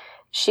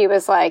 she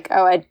was like,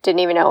 oh, I didn't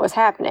even know what was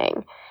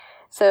happening.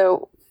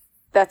 So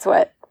that's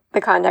what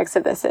the context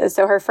of this is.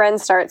 So her friend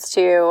starts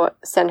to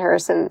send her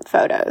some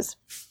photos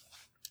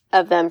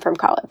of them from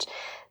college.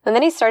 And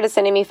then he started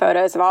sending me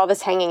photos of all of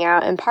us hanging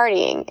out and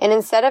partying. And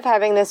instead of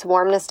having this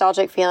warm,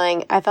 nostalgic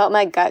feeling, I felt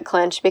my gut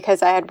clench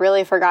because I had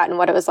really forgotten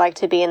what it was like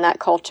to be in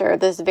that culture,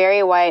 this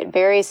very white,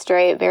 very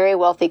straight, very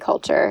wealthy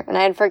culture. And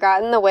I had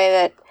forgotten the way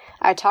that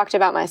I talked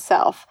about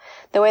myself,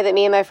 the way that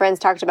me and my friends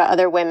talked about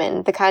other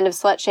women, the kind of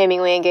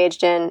slut-shaming we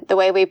engaged in, the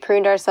way we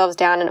pruned ourselves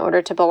down in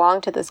order to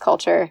belong to this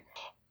culture,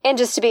 and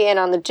just to be in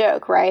on the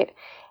joke, right?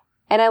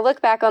 And I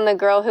look back on the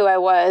girl who I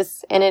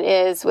was, and it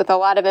is with a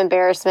lot of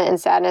embarrassment and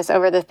sadness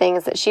over the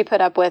things that she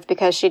put up with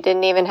because she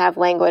didn't even have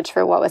language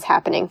for what was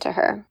happening to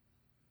her.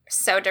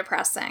 So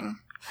depressing.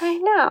 I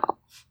know.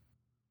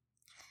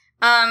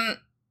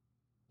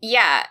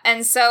 Yeah,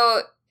 and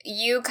so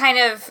you kind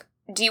of,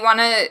 do you want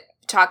to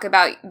talk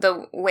about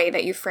the way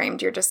that you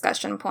framed your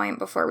discussion point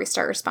before we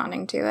start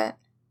responding to it?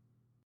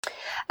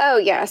 Oh,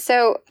 yeah.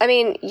 So, I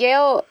mean,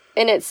 Yale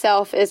in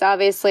itself is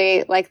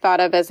obviously, like,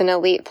 thought of as an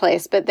elite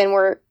place, but then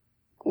we're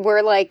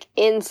like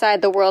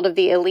inside the world of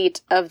the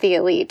elite of the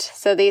elite.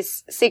 So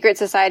these secret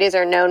societies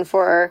are known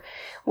for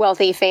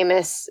wealthy,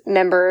 famous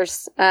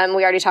members. We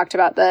already talked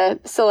about the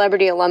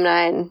celebrity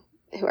alumni and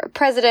who are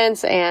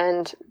presidents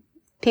and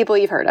people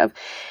you've heard of.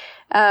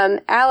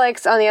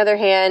 Alex, on the other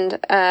hand,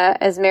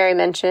 as Mary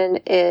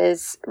mentioned,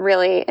 is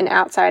really an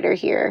outsider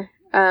here.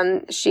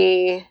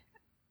 She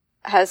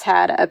has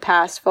had a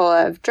past full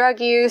of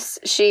drug use.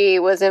 She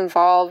was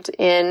involved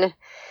in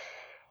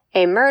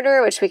a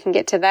murder, which we can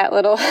get to that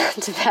little,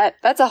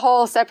 that's a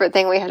whole separate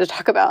thing we have to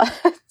talk about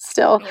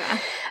still.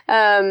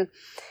 Yeah.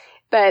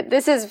 But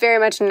this is very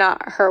much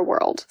not her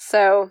world.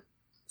 So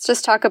let's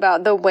just talk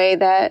about the way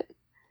that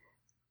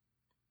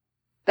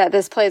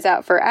this plays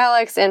out for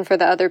Alex and for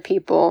the other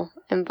people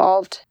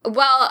involved.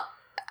 Well,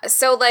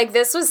 so like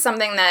this was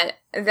something that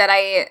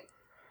I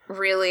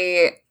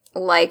really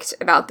liked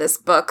about this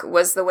book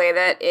was the way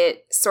that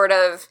it sort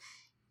of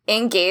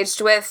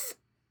engaged with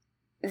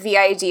the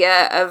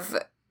idea of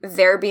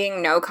there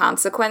being no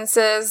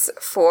consequences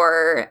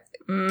for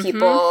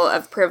people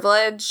of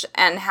privilege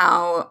and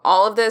how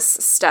all of this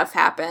stuff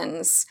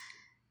happens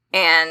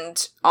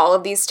and all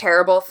of these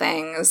terrible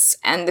things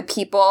and the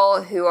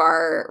people who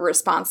are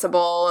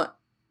responsible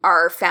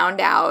are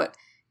found out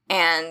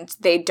and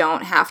they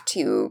don't have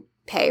to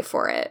pay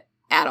for it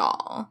at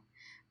all.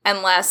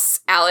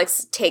 Unless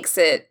Alex takes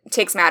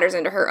matters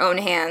into her own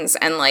hands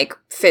and like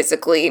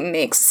physically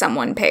makes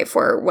someone pay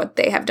for what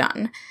they have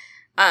done.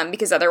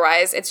 Because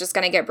otherwise it's just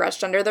going to get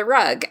brushed under the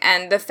rug.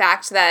 And the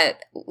fact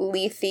that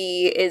Lethe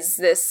is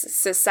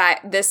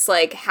this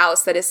like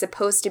house that is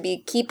supposed to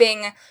be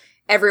keeping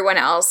everyone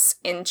else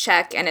in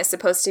check and is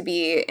supposed to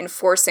be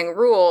enforcing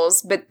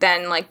rules, but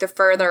then like the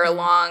further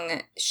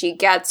along she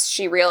gets,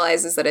 she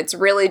realizes that it's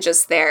really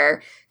just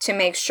there to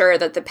make sure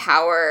that the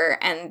power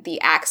and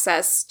the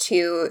access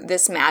to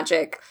this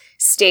magic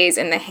stays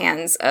in the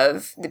hands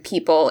of the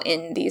people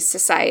in these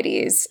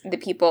societies, the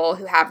people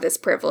who have this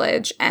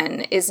privilege,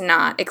 and is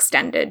not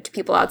extended to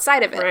people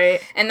outside of it. Right.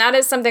 And that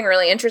is something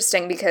really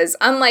interesting because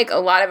unlike a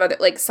lot of other,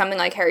 like something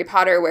like Harry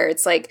Potter, where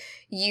it's like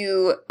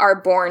you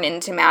are born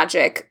into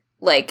magic,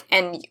 like,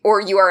 or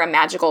you are a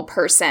magical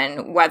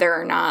person, whether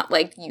or not,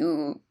 like,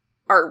 you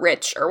are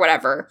rich or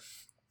whatever.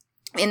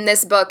 In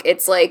this book,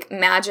 it's like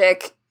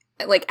magic,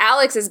 like,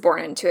 Alex is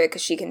born into it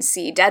because she can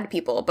see dead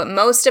people, but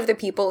most of the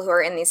people who are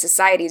in these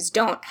societies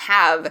don't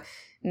have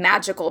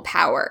magical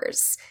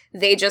powers.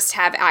 They just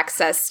have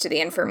access to the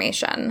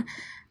information.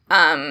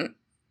 And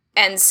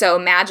so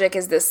magic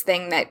is this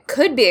thing that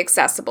could be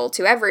accessible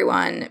to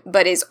everyone,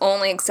 but is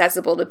only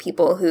accessible to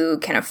people who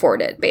can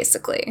afford it,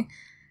 basically.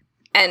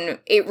 And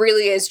it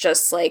really is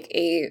just, like,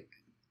 a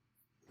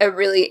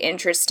really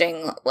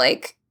interesting,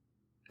 like,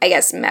 I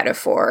guess,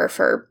 metaphor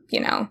for, you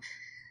know,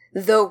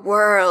 the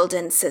world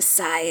and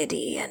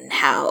society and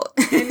how...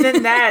 And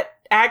then that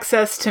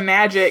access to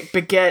magic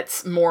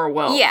begets more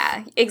wealth.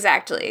 Yeah,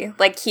 exactly.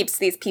 Like, keeps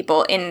these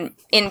people in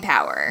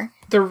power.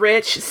 The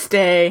rich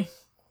stay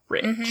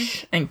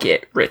rich and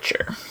get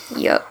richer.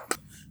 Yep.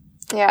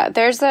 Yeah,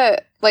 there's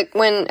like,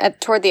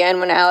 toward the end,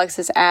 when Alex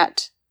is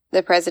at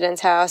the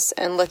president's house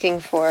and looking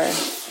for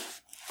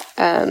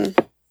the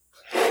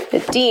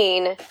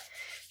dean,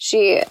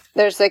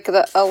 there's like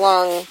a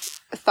long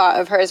thought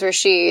of hers where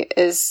she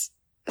is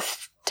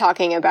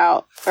thinking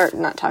about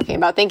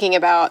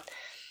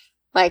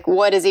like,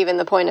 what is even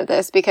the point of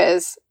this,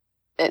 because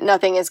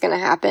nothing is going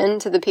to happen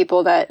to the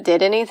people that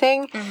did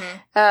anything.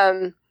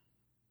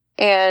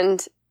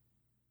 And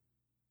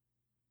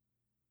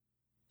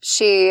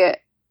she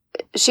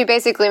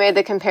basically made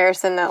the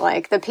comparison that,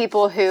 like, the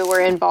people who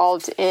were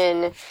involved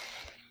in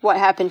what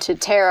happened to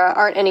Tara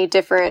aren't any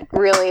different,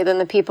 really, than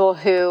the people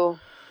who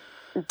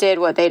did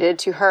what they did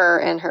to her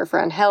and her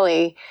friend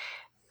Helly,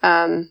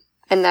 and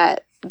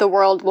that the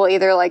world will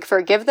either, like,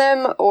 forgive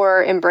them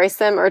or embrace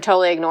them or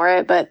totally ignore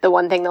it, but the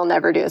one thing they'll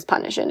never do is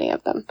punish any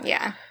of them.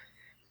 Yeah.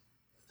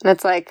 And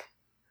it's like,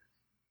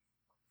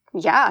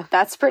 yeah,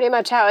 that's pretty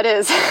much how it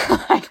is.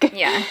 Like,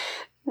 yeah.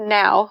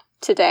 Now,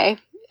 today,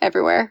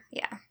 everywhere.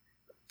 Yeah.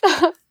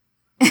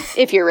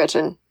 If you're rich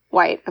and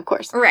white, of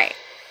course. Right.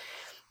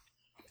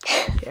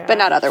 Yeah. But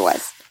not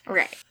otherwise.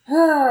 Right.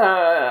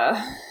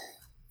 Well,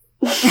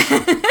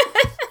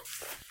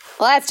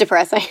 that's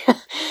depressing.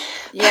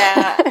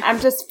 Yeah, I'm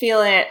just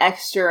feeling it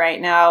extra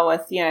right now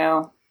with, you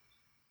know,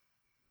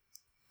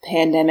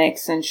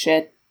 pandemics and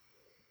shit.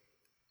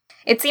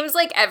 It seems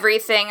like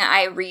everything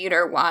I read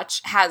or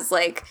watch has,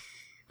 like,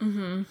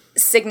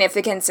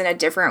 significance in a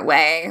different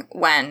way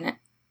when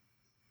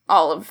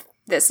all of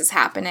this is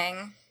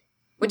happening.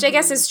 Which I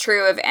guess is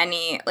true of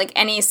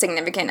any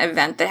significant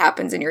event that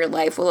happens in your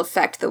life will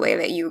affect the way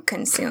that you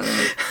consume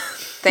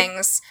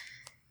things.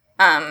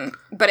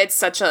 But it's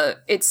such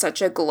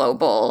a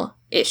global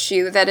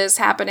issue that is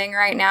happening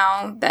right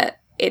now that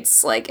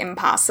it's, like,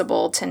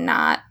 impossible to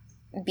not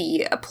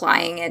be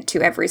applying it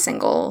to every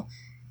single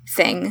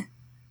thing.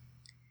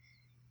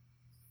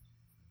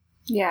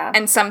 Yeah.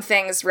 And some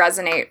things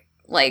resonate,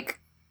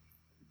 like,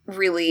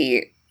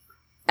 really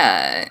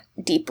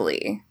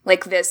deeply.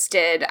 Like this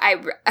did.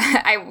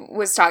 I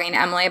was talking to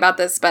Emily about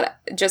this, but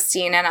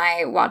Justine and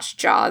I watched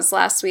Jaws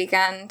last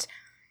weekend.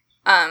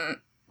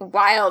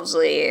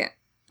 Wildly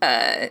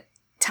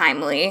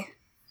timely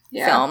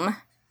film.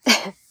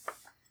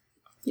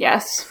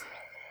 Yes.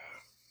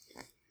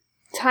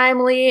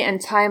 Timely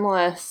and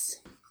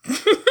timeless.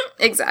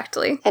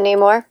 Exactly. Any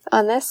more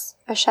on this,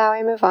 or shall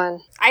we move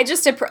on? I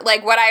just,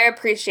 like, what I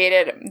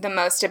appreciated the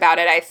most about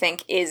it, I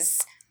think,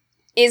 is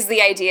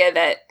the idea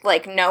that,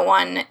 like, no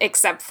one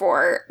except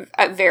for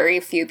a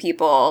very few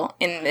people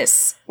in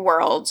this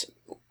world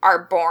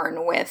are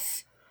born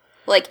with,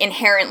 like,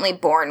 inherently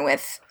born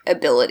with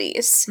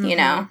abilities, you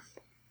know?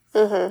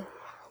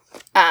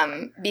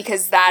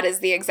 Because that is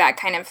the exact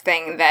kind of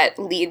thing that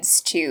leads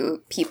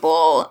to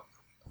people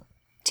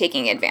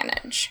taking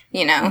advantage,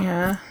 you know?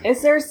 Yeah.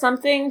 Is there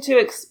something to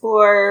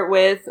explore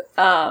with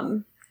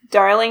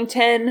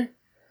Darlington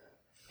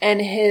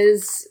and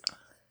his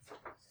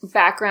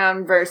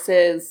background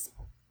versus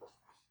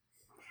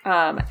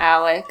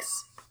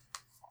Alex,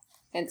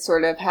 and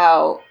sort of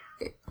how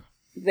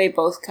they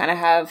both kind of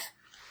have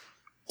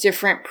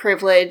different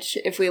privilege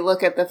if we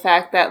look at the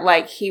fact that,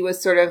 like, he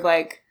was sort of,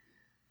 like,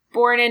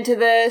 born into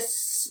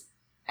this,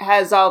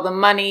 has all the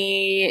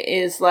money,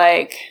 is,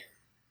 like,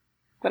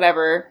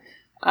 whatever,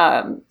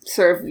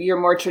 sort of your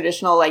more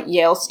traditional, like,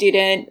 Yale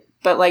student,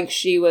 but, like,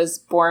 she was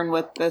born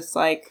with this,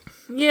 like...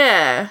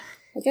 Yeah.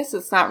 I guess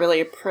it's not really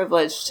a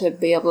privilege to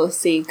be able to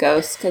see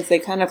ghosts, because they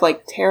kind of,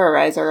 like,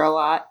 terrorize her a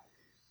lot.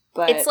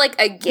 But it's like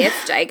a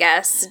gift, I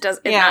guess. It's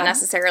not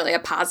necessarily a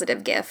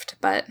positive gift,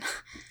 but...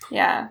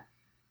 Yeah.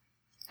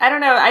 I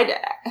don't know.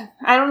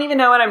 I don't even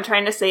know what I'm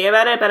trying to say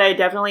about it, but I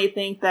definitely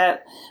think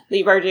that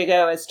Lee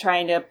Bardugo is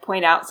trying to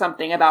point out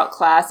something about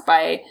class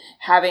by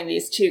having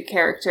these two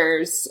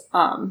characters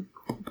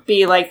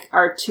be, like,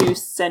 our two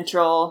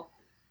central...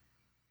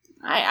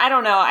 I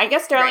don't know. I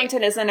guess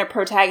Darlington isn't a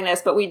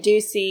protagonist, but we do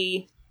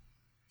see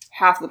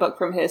half the book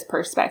from his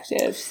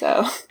perspective,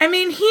 so... I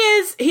mean,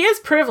 he has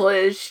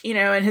privilege, you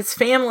know, and his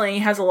family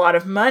has a lot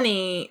of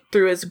money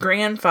through his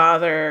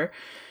grandfather,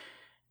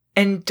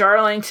 and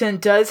Darlington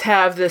does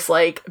have this,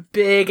 like,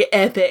 big,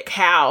 epic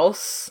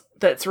house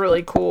that's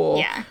really cool.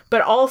 Yeah.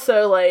 But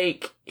also,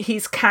 like,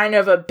 he's kind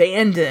of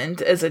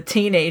abandoned as a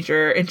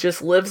teenager and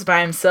just lives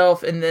by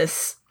himself in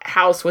this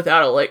house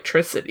without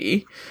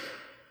electricity.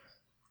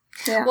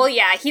 Yeah. Well,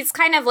 yeah, he's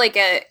kind of like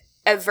a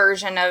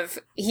version of,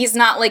 he's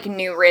not like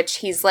new rich,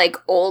 he's like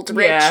old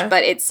rich,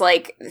 but it's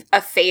like a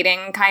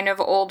fading kind of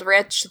old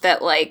rich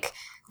that, like,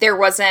 there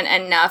wasn't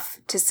enough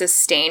to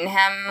sustain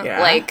him. Yeah.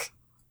 Like,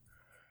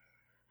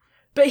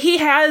 but he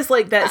has,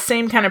 like, that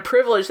same kind of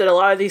privilege that a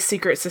lot of these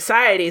secret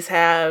societies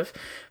have,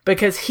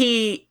 because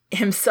he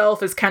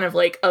himself is kind of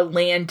like a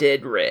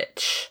landed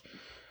rich.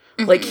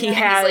 Like, he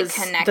has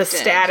like the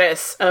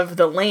status of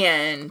the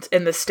land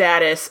and the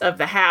status of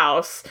the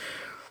house,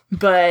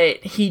 but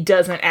he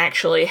doesn't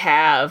actually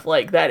have,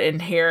 like, that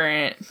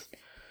inherent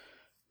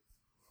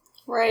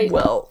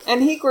wealth.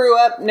 And he grew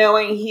up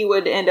knowing he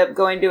would end up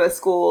going to a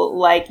school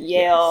like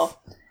Yale,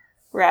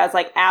 whereas,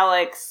 like,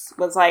 Alex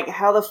was like,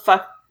 how the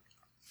fuck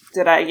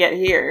did I get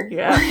here?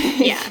 Yeah.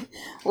 Yeah.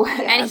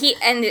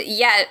 And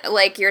yet,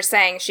 like you're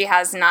saying, she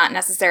has not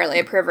necessarily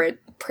a privilege.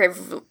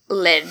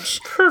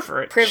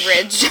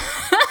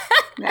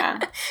 Yeah.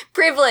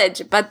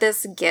 Privilege, but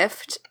this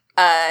gift.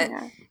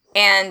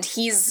 And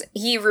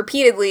he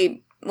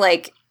repeatedly,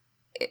 like,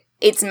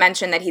 it's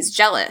mentioned that he's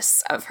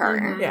jealous of her.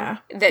 Mm-hmm. Yeah.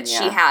 That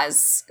she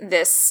has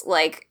this,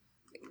 like,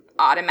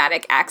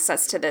 automatic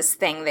access to this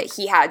thing that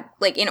he had,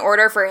 like, in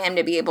order for him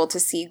to be able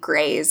to see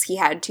grays, he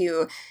had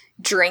to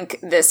drink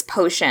this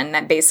potion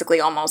that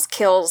basically almost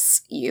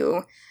kills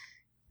you,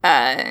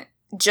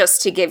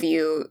 just to give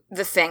you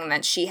the thing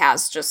that she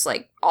has just,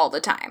 like, all the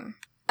time.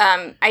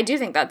 I do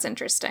think that's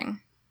interesting.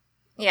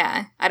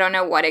 Yeah. I don't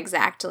know what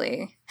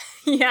exactly.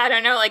 Yeah, I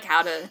don't know, like,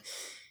 how to...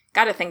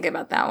 Gotta think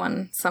about that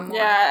one some more.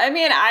 Yeah, I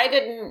mean, I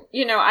didn't...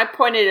 You know, I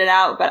pointed it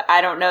out, but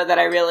I don't know that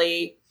I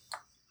really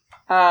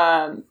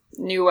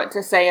knew what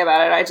to say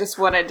about it. I just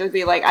wanted to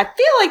be like, I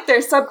feel like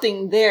there's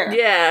something there.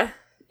 Yeah.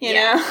 You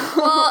know?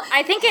 Well,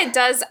 I think it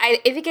does... I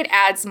think it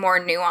adds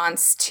more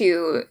nuance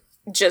to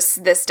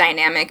just this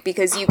dynamic,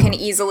 because you can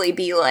easily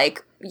be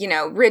like, you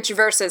know, rich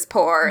versus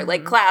poor,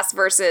 like, class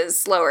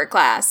versus lower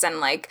class, and,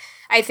 like,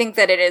 I think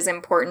that it is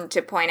important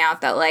to point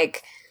out that,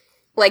 like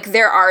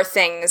there are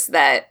things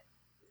that,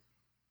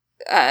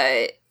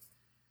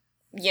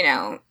 you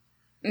know,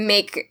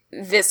 make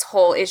this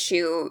whole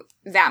issue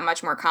that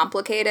much more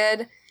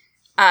complicated.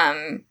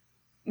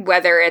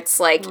 Whether it's,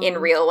 like, in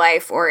real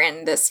life or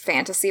in this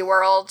fantasy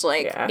world.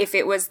 Like, if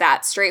it was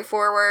that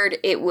straightforward,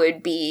 it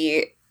would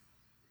be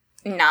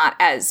not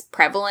as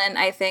prevalent,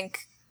 I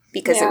think,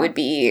 because it would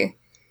be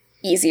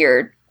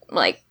easier,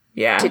 like,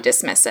 to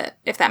dismiss it,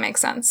 if that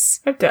makes sense.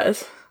 It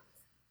does.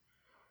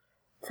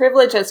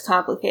 Privilege is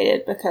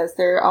complicated because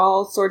there are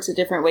all sorts of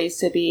different ways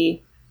to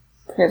be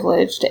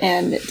privileged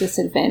and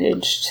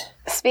disadvantaged.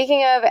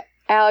 Speaking of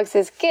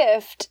Alex's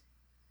gift,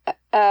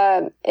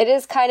 it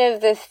is kind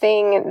of the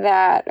thing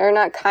that, or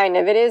not kind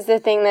of, it is the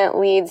thing that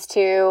leads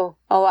to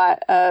a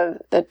lot of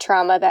the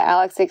trauma that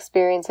Alex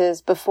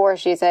experiences before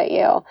she's at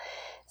Yale.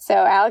 So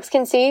Alex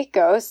can see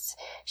ghosts.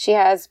 She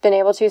has been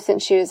able to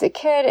since she was a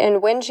kid,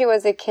 and when she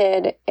was a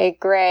kid, a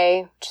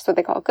gray, which is what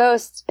they call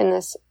ghosts in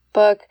this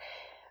book,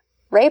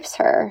 rapes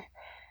her.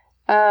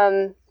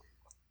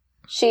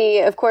 She,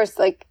 of course,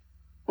 like,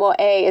 well,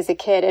 A, is a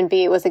kid, and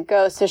B, was a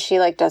ghost, so she,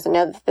 like, doesn't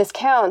know that this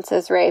counts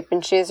as rape,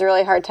 and she has a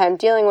really hard time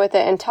dealing with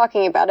it and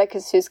talking about it,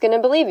 because who's going to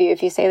believe you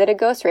if you say that a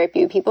ghost raped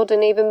you? People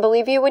didn't even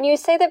believe you when you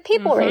say that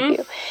people rape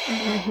you.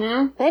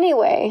 Mm-hmm.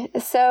 Anyway,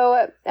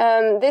 so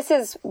this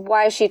is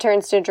why she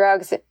turns to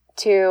drugs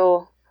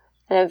to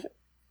kind of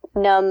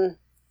numb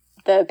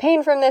the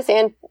pain from this,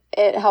 and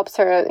it helps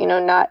her, you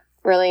know, not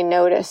really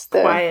notice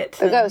the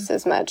ghosts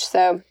as much.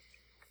 So,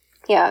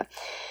 yeah.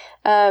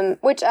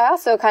 Which I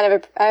also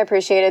I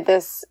appreciated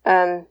this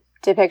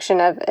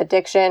depiction of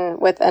addiction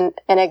with an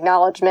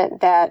acknowledgement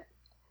that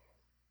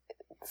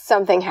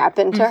something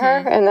happened to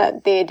her and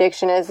that the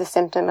addiction is a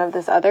symptom of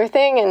this other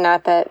thing and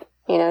not that,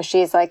 you know,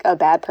 she's like a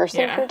bad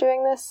person for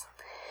doing this.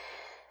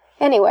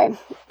 Anyway,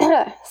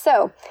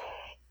 so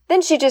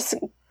then she just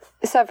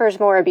suffers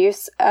more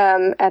abuse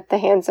at the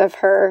hands of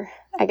her,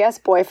 I guess,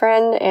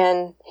 boyfriend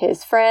and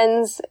his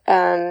friends.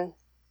 Her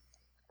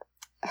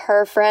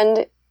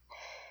friend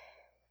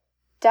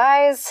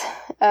dies.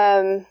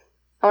 I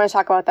want to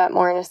talk about that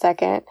more in a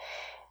second.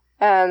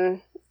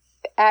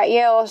 At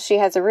Yale, she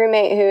has a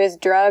roommate who is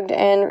drugged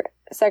and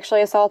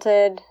sexually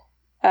assaulted.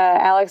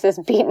 Alex is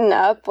beaten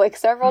up like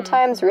several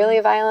times, really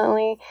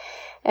violently.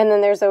 And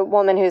then there's a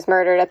woman who's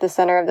murdered at the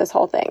center of this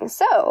whole thing.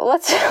 So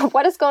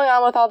what is going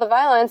on with all the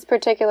violence,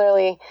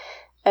 particularly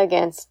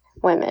against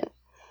women?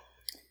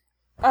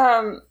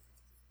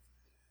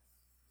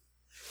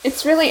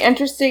 It's really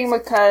interesting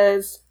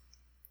because,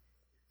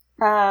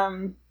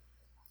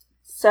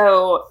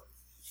 so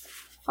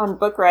on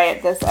Book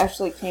Riot, this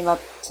actually came up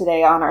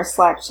today on our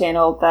Slack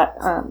channel that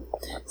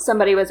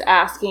somebody was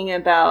asking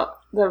about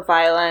the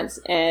violence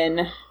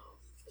in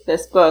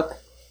this book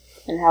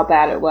and how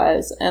bad it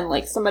was. And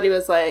like somebody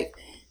was like,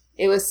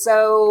 it was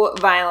so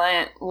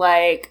violent,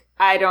 like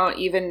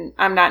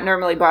I'm not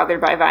normally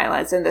bothered by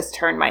violence, and this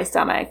turned my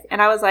stomach.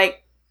 And I was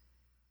like,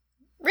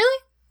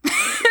 really?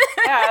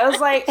 Yeah, I was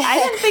like, I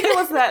didn't think it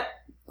was that.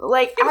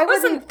 Like, it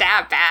wasn't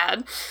that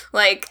bad.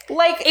 Like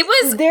it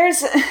was.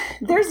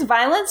 There's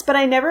violence, but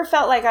I never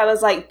felt like I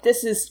was like,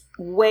 this is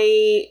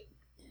way.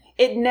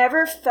 It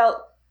never felt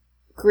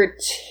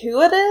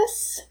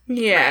gratuitous.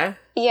 Yeah.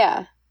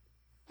 Yeah.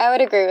 I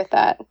would agree with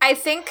that. I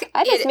think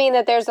I just mean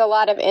that there's a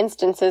lot of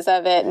instances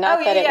of it,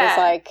 not that it was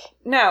like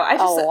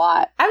a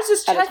lot. I was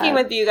just checking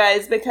with you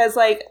guys because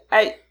like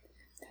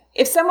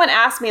if someone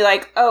asked me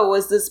like, oh,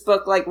 was this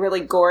book like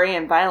really gory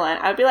and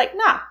violent? I'd be like,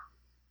 nah.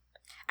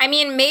 I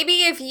mean,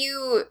 maybe if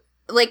you,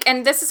 like,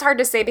 and this is hard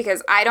to say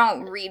because I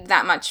don't read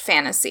that much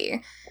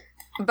fantasy,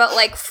 but,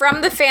 like,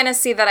 from the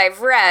fantasy that I've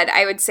read,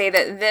 I would say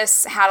that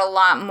this had a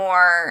lot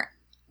more,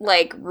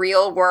 like,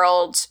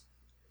 real-world,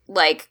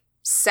 like,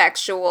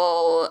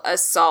 sexual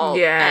assault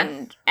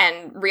and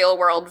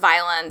real-world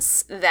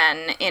violence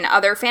than in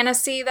other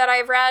fantasy that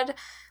I've read,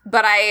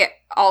 but I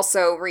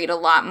also read a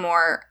lot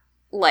more,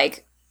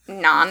 like,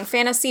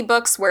 non-fantasy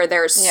books where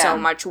there's so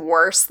much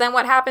worse than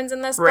what happens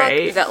in this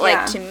book that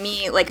like to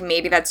me like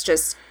maybe that's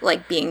just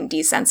like being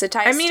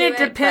desensitized. I mean, it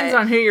depends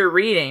on who you're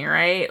reading,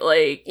 right?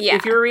 Like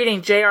if you're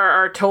reading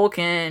J.R.R.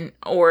 Tolkien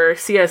or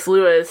C.S.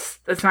 Lewis,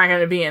 that's not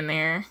going to be in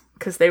there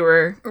because they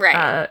were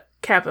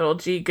capital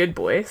G good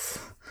boys.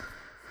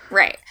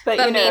 Right. But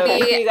you know,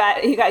 maybe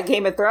you got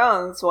Game of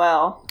Thrones,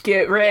 well,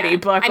 get ready,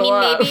 buckle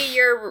up. Maybe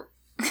you're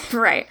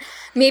right.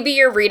 Maybe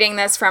you're reading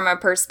this from a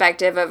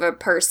perspective of a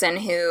person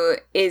who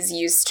is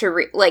used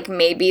to, like,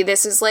 maybe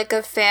this is, like,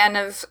 a fan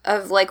of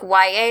like,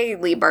 YA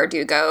Leigh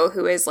Bardugo,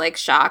 who is, like,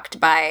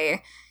 shocked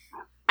by,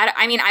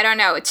 I mean, I don't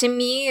know. To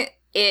me,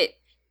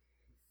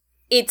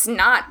 it's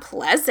not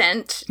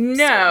pleasant.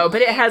 No, certainly.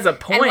 But it has a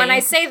point. And when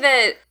I say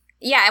that,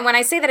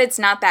 it's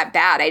not that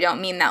bad, I don't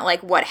mean that,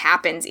 like, what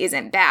happens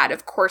isn't bad.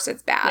 Of course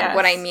it's bad. Yes.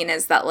 What I mean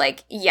is that,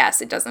 like,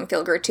 yes, it doesn't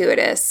feel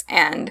gratuitous,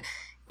 and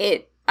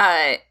it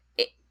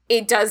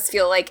does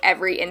feel like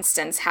every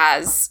instance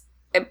has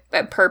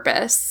a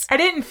purpose. I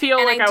didn't feel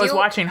like I was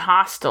watching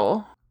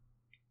Hostel.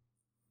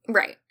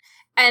 Right.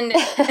 And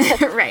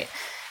right.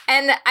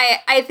 And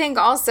I think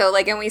also,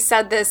 like, and we've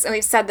said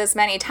this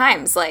many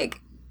times, like,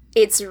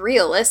 it's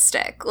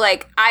realistic.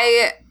 Like,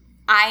 I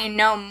I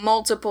know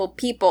multiple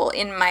people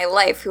in my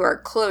life who are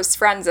close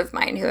friends of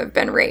mine who have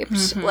been raped.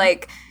 Mm-hmm.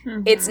 Like,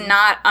 it's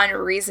not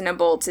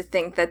unreasonable to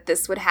think that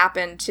this would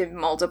happen to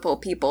multiple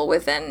people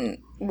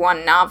within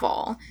one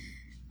novel.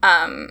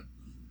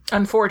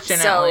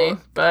 Unfortunately,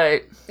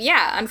 but...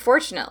 Yeah,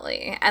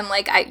 unfortunately. And,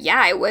 like,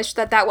 I wish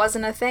that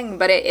wasn't a thing,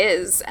 but it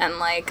is. And,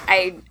 like,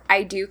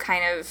 I do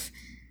kind of...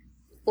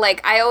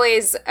 Like, I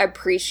always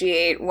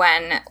appreciate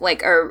when,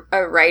 like,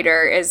 a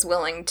writer is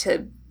willing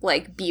to,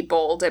 like, be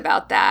bold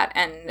about that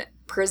and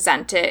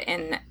present it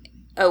in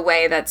a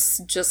way that's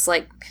just,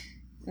 like,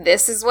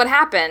 this is what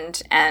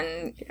happened,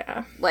 and,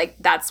 like,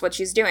 that's what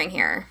she's doing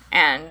here.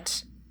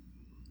 And,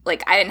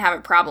 like, I didn't have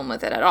a problem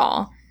with it at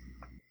all.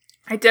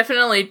 I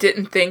definitely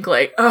didn't think,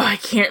 like, oh, I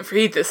can't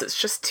read this, it's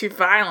just too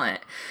violent.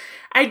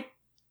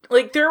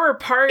 Like, there were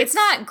parts... It's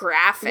not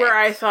graphic. Where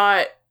I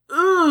thought,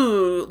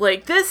 ooh,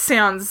 like, this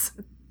sounds...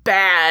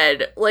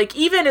 bad. Like,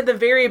 even at the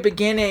very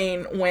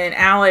beginning when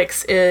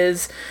Alex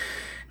is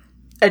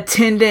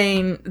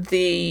attending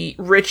the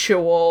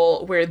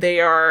ritual where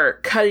they are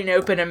cutting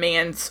open a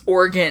man's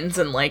organs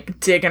and, like,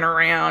 digging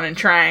around and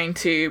trying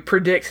to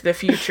predict the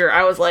future,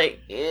 I was like,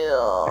 ew,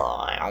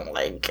 I don't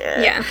like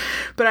it. Yeah.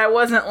 But I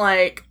wasn't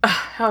like,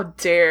 how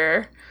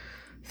dare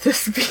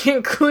this be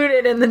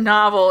included in the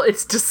novel?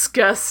 It's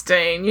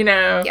disgusting, you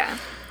know? Yeah.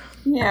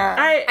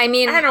 Yeah. I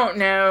mean, I don't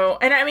know.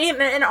 And I mean,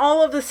 and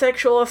all of the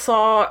sexual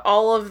assault,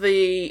 all of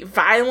the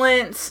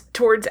violence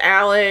towards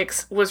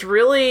Alex was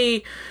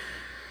really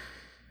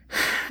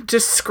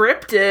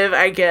descriptive,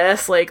 I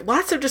guess. Like,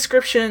 lots of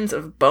descriptions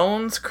of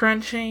bones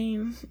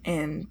crunching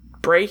and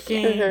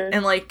breaking. Mm-hmm.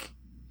 And, like,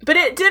 but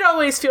it did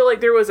always feel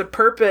like there was a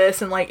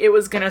purpose and, like, it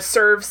was going to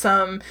serve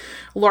some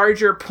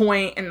larger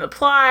point in the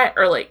plot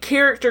or, like,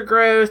 character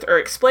growth or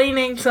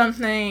explaining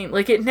something.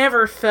 Like, it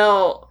never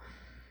felt...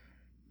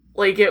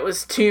 like it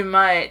was too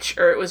much,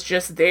 or it was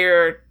just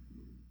there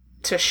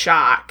to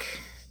shock,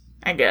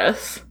 I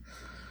guess.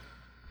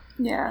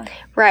 Yeah.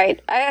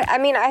 Right. I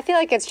mean, I feel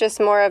like it's just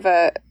more of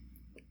an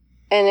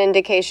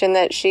indication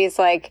that she's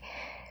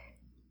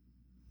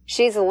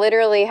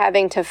literally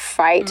having to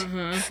fight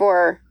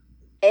for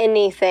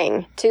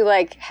anything to,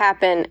 like,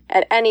 happen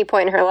at any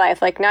point in her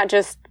life. Like, not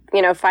just,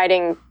 you know,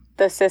 fighting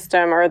the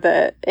system or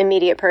the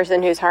immediate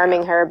person who's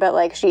harming her, but,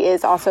 like, she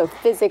is also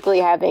physically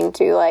having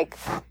to, like...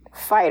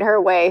 fight her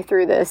way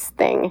through this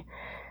thing,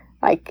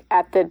 like,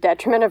 at the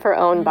detriment of her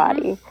own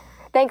body.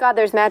 Thank God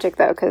there's magic,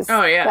 though, because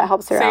that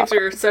helps her out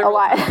a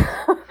lot.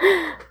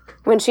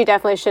 When she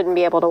definitely shouldn't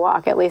be able to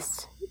walk, at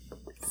least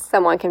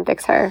someone can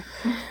fix her.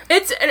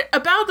 It's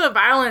about the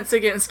violence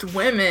against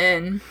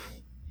women.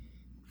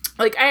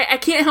 Like, I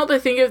can't help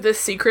but think of this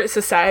secret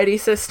society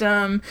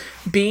system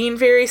being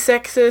very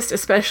sexist,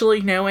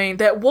 especially knowing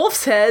that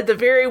Wolf's Head, the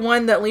very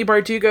one that Leigh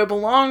Bardugo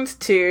belonged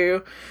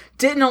to,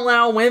 didn't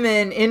allow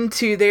women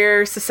into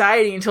their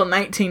society until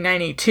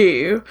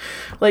 1992.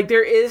 Like,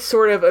 there is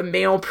sort of a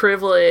male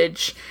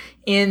privilege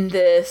in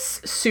this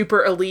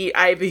super elite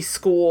Ivy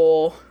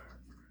school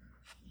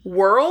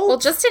world. Well,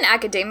 just in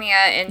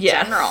academia in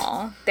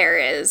general, there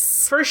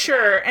is. For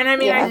sure. And I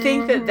mean, I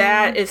think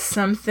that is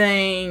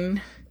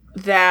something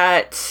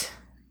that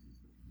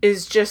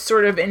is just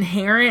sort of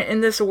inherent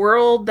in this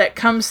world that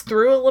comes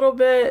through a little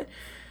bit.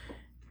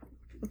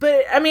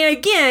 But, I mean,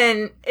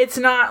 again, it's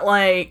not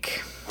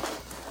like...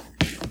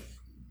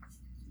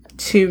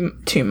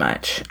 too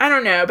much. I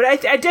don't know, but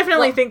I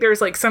definitely think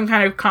there's, like, some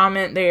kind of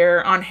comment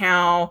there on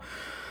how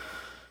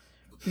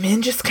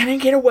men just kind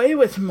of get away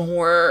with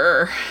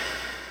more.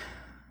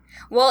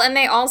 Well, and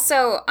they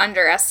also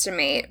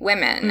underestimate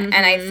women,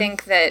 and I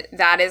think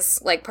that is,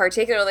 like,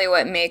 particularly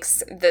what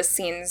makes the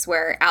scenes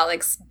where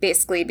Alex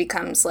basically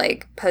becomes,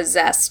 like,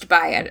 possessed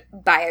by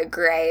a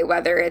Grey,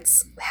 whether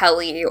it's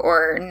Helly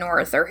or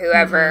North or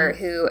whoever,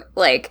 who,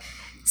 like...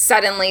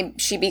 suddenly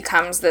she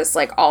becomes this,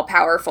 like,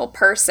 all-powerful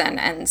person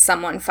and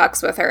someone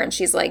fucks with her and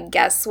she's like,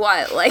 guess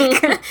what?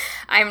 Like,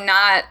 I'm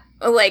not,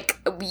 like,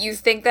 you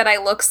think that I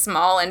look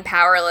small and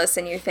powerless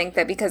and you think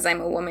that because I'm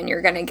a woman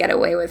you're gonna get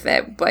away with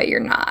it, but you're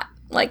not.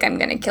 Like, I'm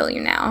gonna kill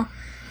you now.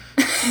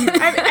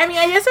 I mean,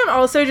 I guess I'm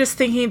also just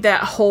thinking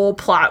that whole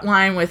plot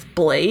line with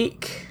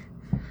Blake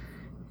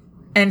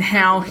and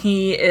how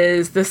he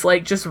is this,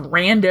 like, just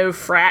rando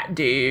frat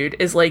dude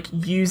is, like,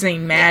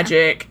 using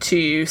magic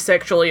to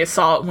sexually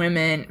assault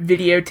women,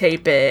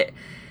 videotape it,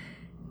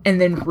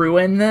 and then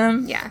ruin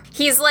them. Yeah.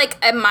 He's, like,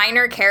 a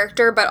minor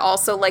character, but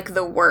also, like,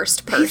 the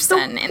worst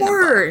person in the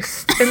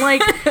book. And,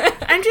 like,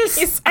 I just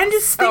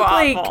think,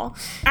 awful. Like,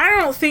 I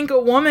don't think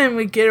a woman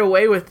would get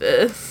away with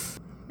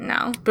this.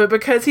 No. But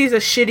because he's a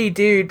shitty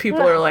dude,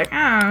 people are like,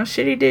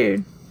 shitty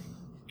dude.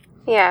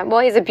 Yeah,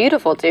 well, he's a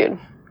beautiful dude.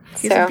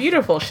 He's a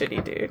beautiful,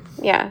 shitty dude.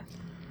 Yeah.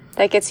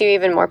 That gets you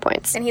even more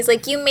points. And he's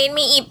like, you made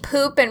me eat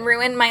poop and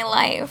ruined my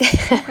life.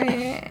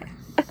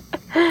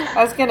 I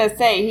was going to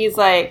say, he's,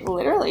 like,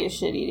 literally a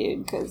shitty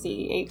dude because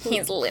he ate poop.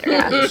 He's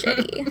literally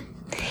shitty.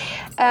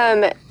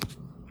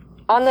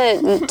 On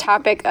the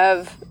topic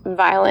of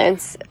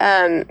violence,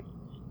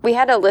 we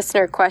had a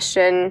listener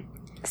question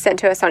sent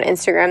to us on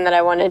Instagram that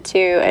I wanted to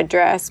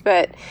address,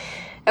 but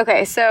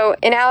Okay, so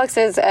in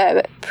Alex's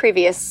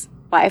previous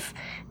life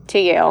to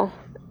Yale,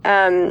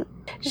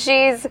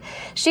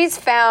 she's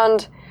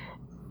found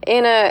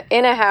in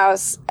a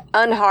house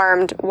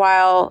unharmed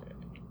while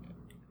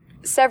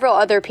several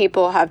other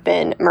people have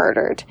been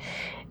murdered,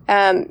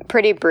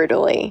 pretty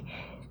brutally.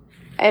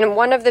 And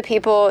one of the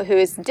people who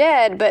is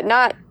dead but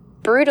not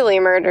brutally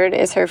murdered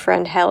is her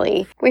friend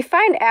Helly. We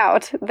find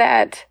out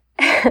that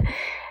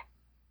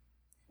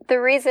the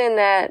reason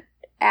that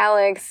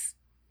Alex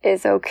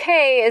is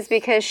okay is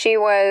because she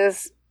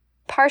was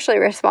partially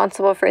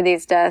responsible for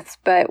these deaths,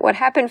 but what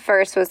happened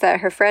first was that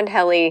her friend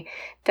Helly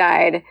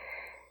died,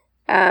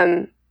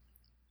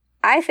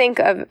 I think,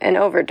 of an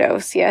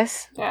overdose,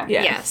 yes? Yeah.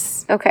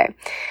 Yes. Okay.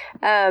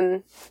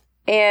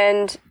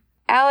 And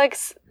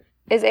Alex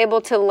is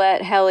able to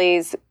let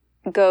Helly's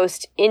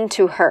ghost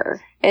into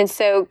her. And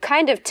so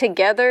kind of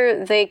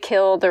together they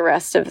kill the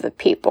rest of the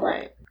people.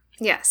 Right.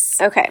 Yes.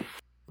 Okay.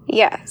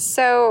 Yeah.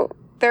 So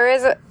there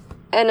is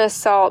an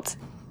assault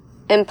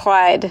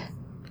implied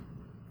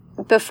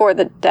before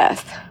the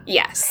death.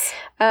 Yes.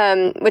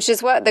 Which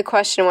is what the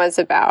question was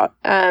about.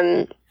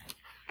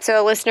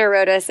 So a listener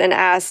wrote us and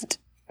asked,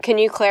 can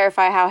you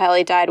clarify how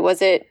Helly died?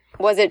 Was it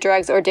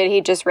drugs, or did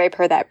he just rape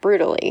her that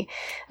brutally?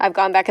 I've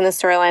gone back in the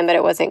storyline, but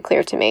it wasn't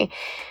clear to me.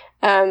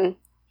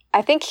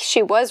 I think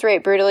she was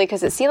raped brutally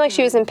because it seemed like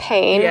she was in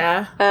pain.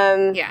 Yeah.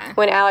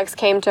 When Alex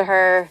came to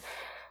her.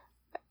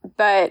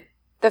 But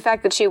the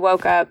fact that she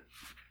woke up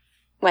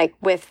like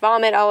with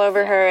vomit all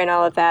over her and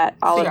all of that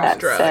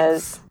drugs.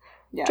 says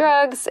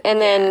drugs.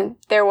 And then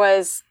there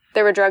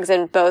were drugs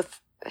in both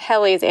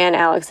Helly's and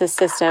Alex's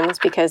systems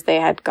because they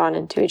had gone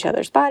into each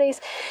other's bodies.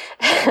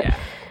 Yeah.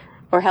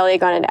 Or Helly had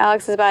gone into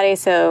Alex's body,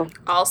 so...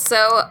 Also,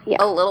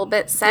 a little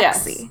bit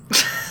sexy.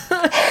 Yes.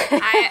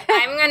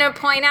 I'm going to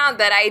point out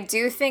that I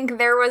do think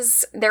there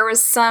was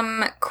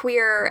some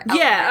queer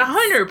elements. Yeah,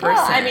 100%.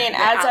 Well, I mean,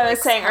 as I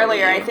was saying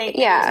earlier, I think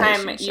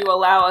anytime you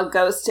allow a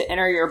ghost to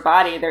enter your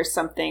body, there's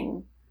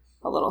something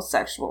a little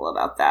sexual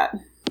about that.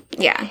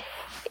 Yeah.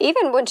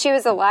 Even when she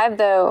was alive,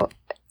 though,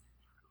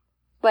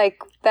 like,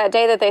 that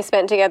day that they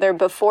spent together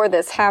before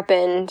this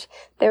happened,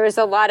 there was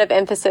a lot of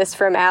emphasis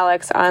from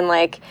Alex on,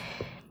 like,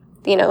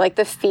 you know, like,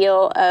 the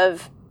feel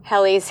of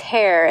Helly's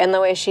hair and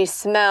the way she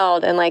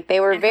smelled, and, like, they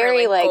were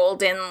very, her, like...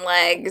 golden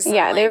legs.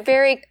 Yeah, they were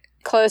very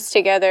close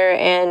together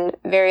and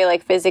very,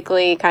 like,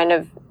 physically kind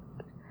of...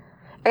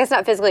 I guess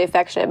not physically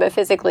affectionate, but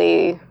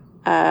physically...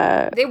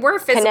 they were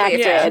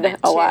physically connected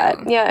a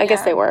lot. Yeah, I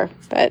guess they were,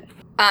 but...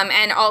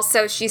 And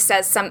also she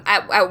says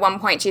at one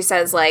point she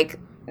says, like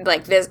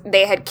this,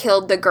 they had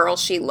killed the girl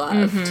she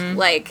loved,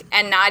 like,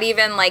 and not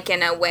even like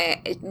in a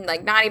way,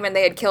 like not even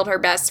they had killed her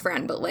best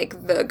friend, but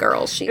like the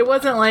girl she It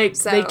wasn't like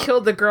so, they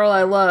killed the girl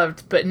I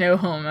loved, but no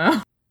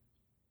homo.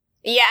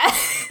 Yeah.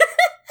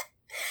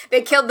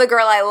 They killed the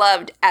girl I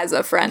loved as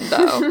a friend,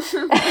 though.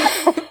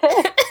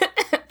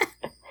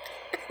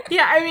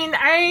 Yeah, I mean,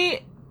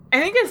 I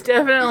think it's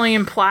definitely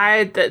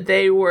implied that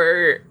they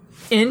were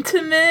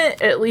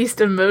intimate, at least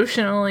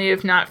emotionally,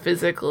 if not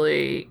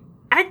physically.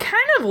 I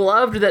kind of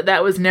loved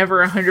that was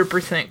never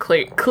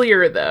 100%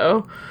 clear,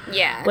 though.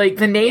 Yeah. Like,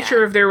 the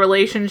nature of their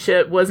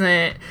relationship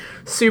wasn't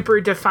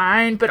super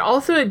defined, but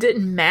also it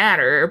didn't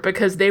matter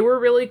because they were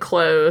really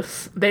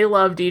close. They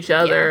loved each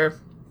other.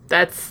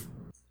 That's...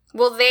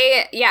 Well,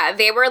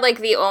 they were, like,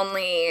 the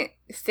only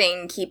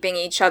thing keeping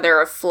each other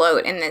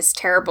afloat in this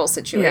terrible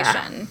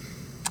situation.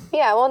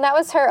 Yeah, well, and that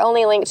was her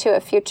only link to a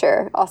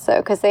future, also,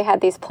 because they had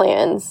these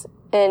plans.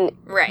 And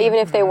even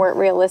if they weren't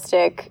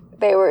realistic,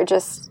 they were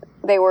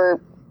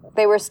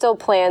still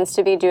plans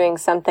to be doing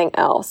something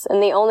else.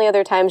 And the only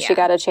other time she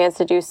got a chance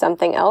to do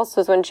something else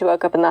was when she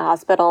woke up in the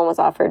hospital and was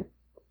offered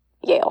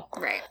Yale.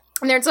 Right.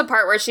 And there's a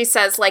part where she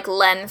says, like,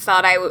 Len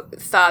thought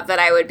that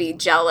I would be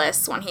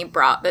jealous when he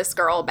brought this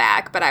girl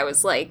back, but I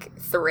was, like,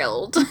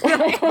 thrilled.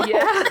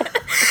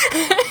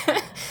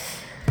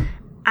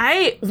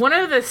 One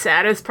of the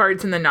saddest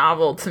parts in the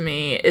novel to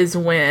me is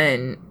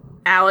when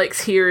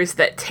Alex hears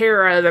that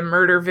Tara, the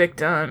murder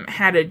victim,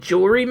 had a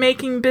jewelry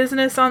making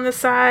business on the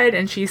side,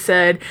 and she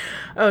said,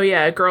 oh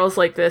yeah, girls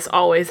like this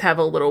always have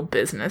a little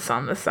business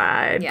on the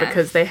side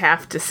because they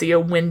have to see a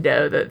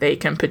window that they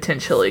can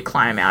potentially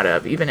climb out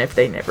of, even if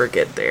they never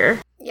get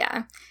there.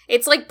 Yeah.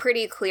 It's, like,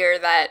 pretty clear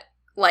that,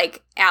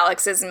 like,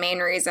 Alex's main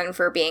reason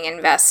for being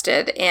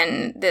invested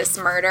in this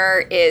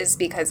murder is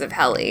because of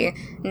Helly,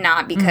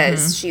 not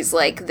because she's,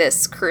 like,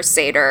 this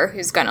crusader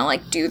who's gonna,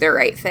 like, do the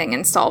right thing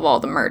and solve all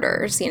the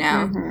murders, you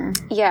know?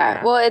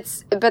 Yeah, well,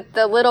 but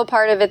the little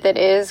part of it that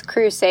is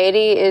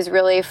crusade-y is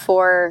really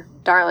for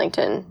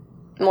Darlington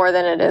more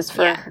than it is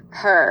for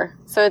her.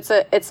 So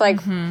it's like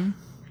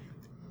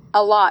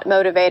a lot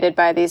motivated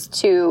by these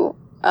two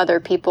other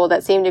people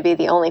that seem to be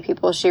the only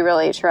people she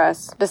really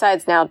trusts,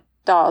 besides now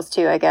dolls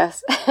too, I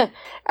guess.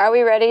 Are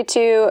we ready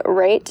to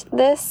rate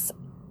this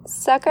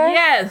sucker?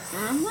 Yes.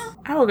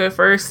 I will go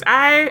first.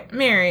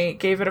 Mary,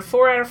 gave it a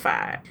 4 out of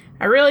 5.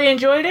 I really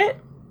enjoyed it.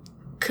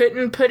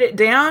 Couldn't put it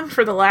down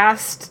for the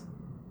last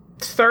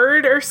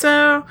third or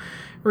so,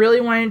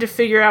 really wanted to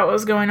figure out what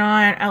was going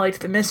on. I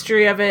liked the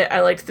mystery of it.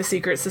 I liked the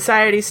secret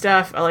society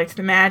stuff. I liked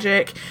the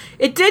magic.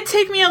 It did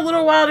take me a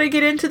little while to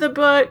get into the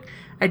book.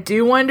 I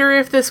do wonder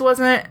if this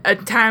wasn't a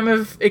time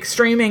of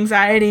extreme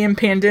anxiety and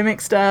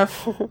pandemic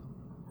stuff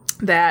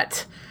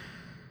that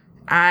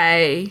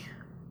I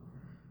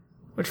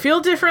would feel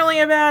differently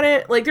about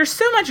it. Like, there's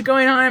so much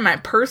going on in my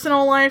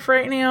personal life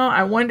right now.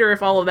 I wonder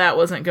if all of that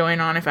wasn't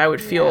going on, if I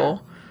would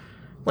feel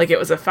like it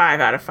was a 5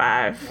 out of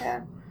 5.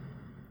 Yeah.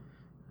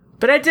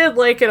 But I did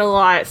like it a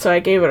lot, so I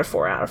gave it a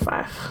 4 out of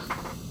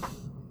 5.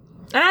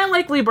 And I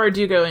like Leigh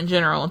Bardugo in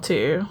general,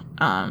 too.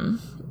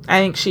 I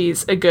think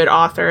she's a good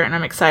author, and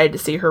I'm excited to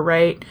see her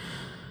write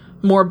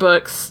more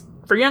books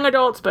for young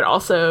adults, but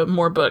also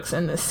more books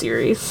in this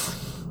series.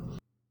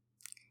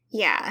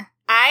 Yeah.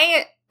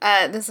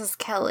 This is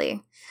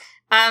Kelly.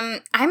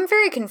 I'm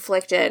very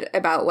conflicted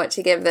about what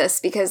to give this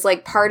because,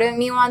 like, part of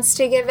me wants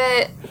to give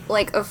it,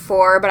 like, a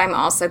 4, but I'm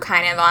also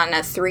kind of on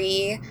a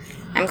 3.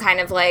 I'm kind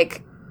of,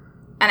 like,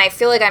 and I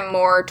feel like I'm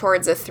more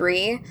towards a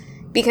 3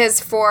 because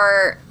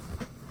for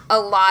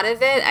a lot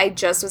of it, I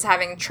just was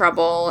having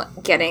trouble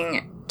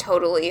getting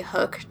totally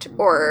hooked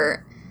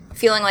or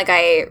feeling like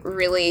I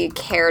really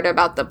cared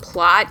about the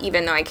plot,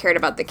 even though I cared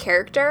about the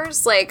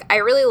characters. Like, I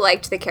really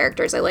liked the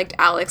characters. I liked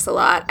Alex a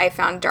lot. I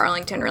found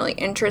Darlington really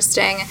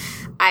interesting.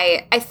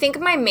 I think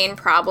my main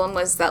problem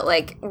was that,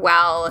 like,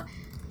 while,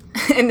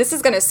 and this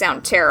is going to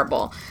sound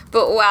terrible,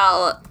 but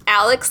while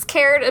Alex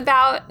cared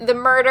about the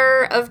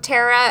murder of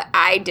Tara,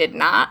 I did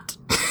not.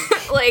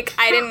 Like,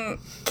 I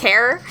didn't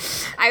care.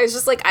 I was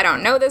just like, I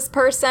don't know this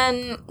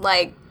person.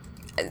 Like,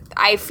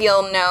 I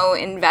feel no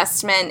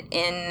investment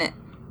in,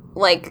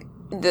 like,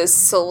 the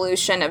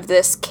solution of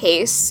this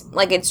case.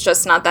 Like, it's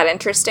just not that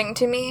interesting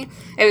to me.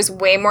 I was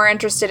way more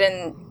interested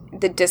in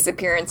the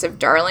disappearance of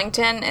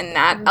Darlington and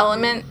that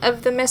element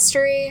of the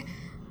mystery.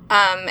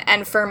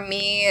 And for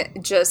me,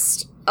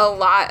 just a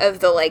lot of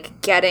the,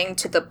 like, getting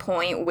to the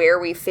point where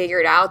we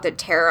figured out that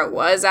Tara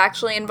was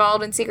actually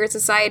involved in secret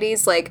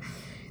societies, like,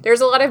 there's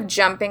a lot of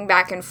jumping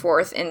back and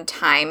forth in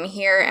time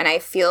here, and I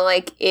feel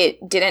like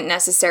it didn't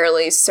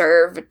necessarily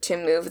serve to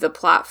move the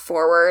plot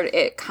forward.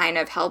 It kind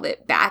of held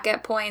it back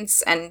at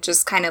points and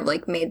just kind of,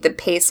 like, made the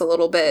pace a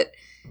little bit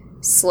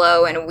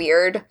slow and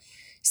weird.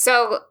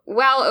 So,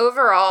 while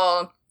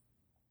overall,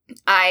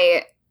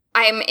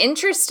 I'm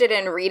interested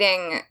in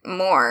reading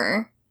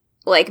more,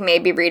 like,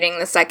 maybe reading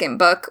the second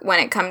book when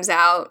it comes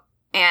out,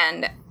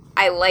 and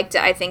I liked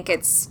it. I think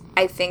it's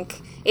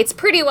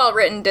pretty well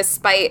written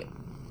despite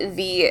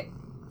the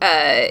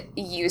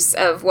use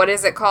of, what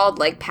is it called,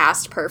 like,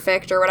 past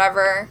perfect or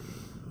whatever.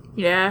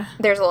 Yeah.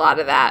 There's a lot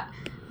of that.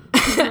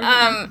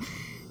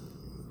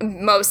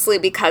 Mostly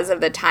because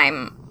of the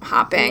time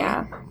hopping.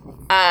 Yeah.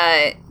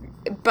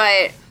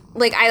 But,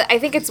 like, I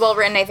think it's well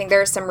written. I think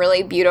there are some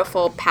really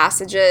beautiful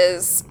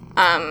passages.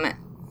 And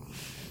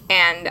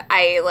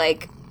I,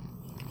 like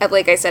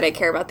I said, I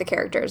care about the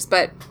characters,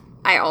 but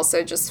I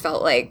also just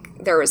felt like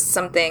there was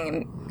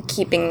something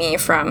keeping me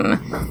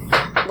from,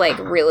 like,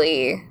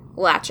 really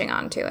latching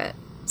onto it.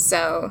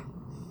 So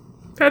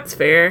that's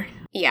fair.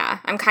 Yeah,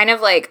 I'm kind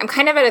of at a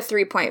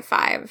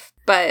 3.5,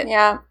 but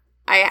yeah,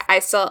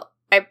 I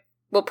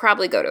will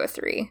probably go to a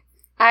 3.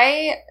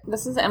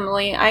 This is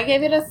Emily. I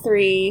gave it a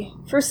 3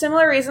 for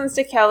similar reasons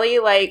to Kelly.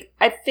 Like,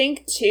 I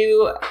think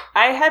too,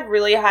 I had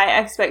really high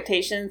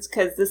expectations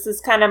because this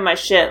is kind of my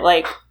shit.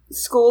 Like,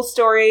 school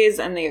stories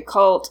and the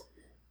occult,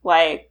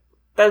 like,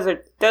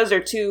 those are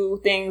two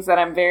things that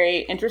I'm very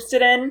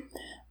interested in.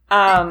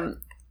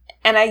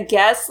 And I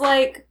guess,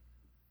 like,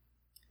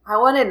 I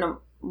wanted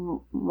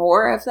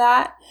more of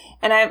that.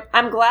 And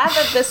I'm glad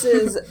that this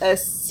is a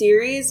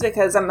series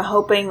because I'm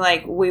hoping,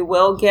 like, we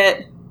will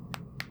get,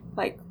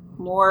 like,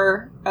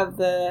 more of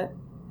the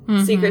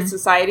secret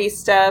society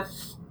stuff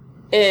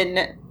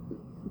in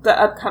the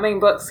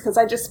upcoming books. Because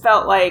I just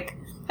felt like,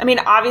 I mean,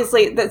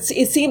 obviously, it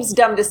seems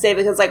dumb to say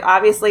because, like,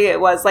 obviously it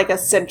was, like, a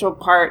central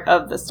part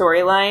of the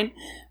storyline.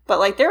 But,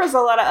 like, there was a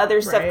lot of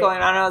other stuff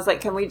going on. I was like,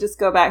 can we just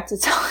go back to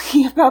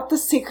talking about the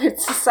secret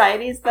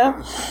society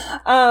stuff?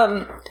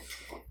 And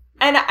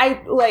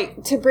I,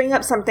 like, to bring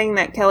up something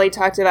that Kelly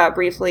talked about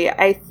briefly,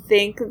 I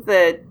think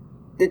the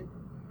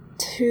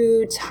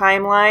two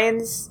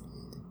timelines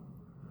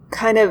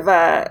kind of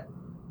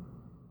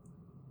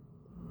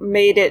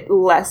made it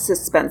less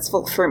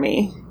suspenseful for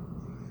me.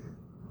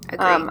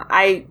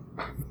 I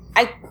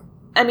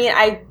mean,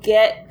 I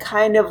get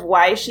kind of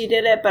why she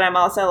did it, but I'm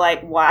also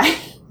like, why?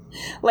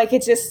 Like,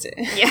 it just,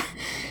 yeah,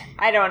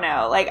 I don't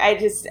know. Like,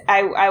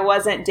 I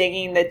wasn't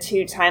digging the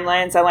two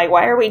timelines. I'm like,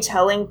 why are we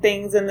telling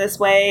things in this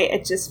way?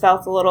 It just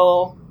felt a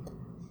little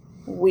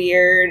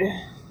weird.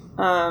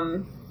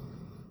 I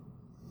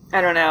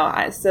don't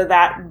know. So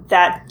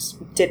that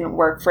didn't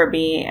work for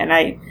me. And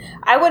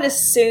I would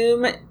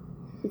assume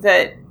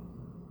that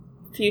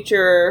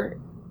future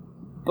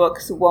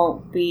books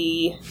won't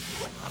be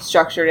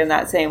structured in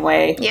that same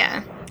way.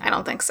 Yeah, I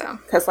don't think so.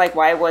 Because, like,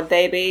 why would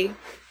they be?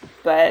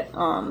 But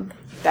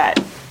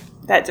that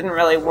that didn't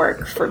really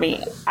work for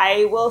me.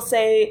 I will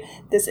say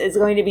this is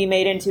going to be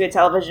made into a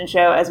television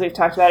show, as we've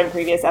talked about in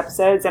previous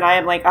episodes, and I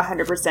am like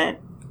 100%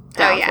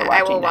 down Oh yeah,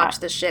 I will watch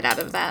the shit out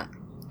of that.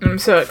 I'm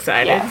so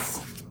excited.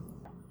 Yes.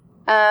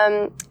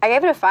 I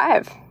gave it a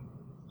 5.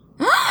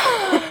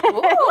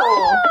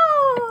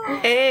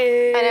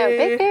 Hey. I know,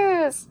 big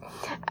news.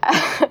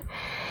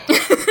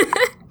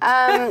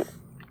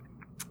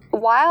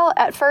 While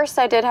at first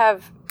I did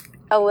have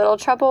a little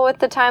trouble with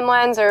the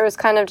timelines, or it was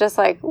kind of just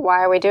like, why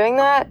are we doing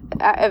that?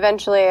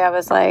 Eventually I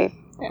was like,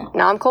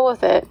 no, I'm cool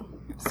with it.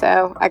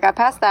 So I got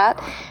past that.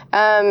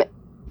 And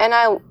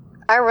I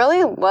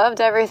really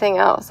loved everything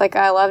else. Like,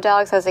 I loved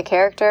Alex as a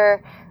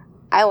character.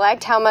 I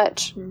liked how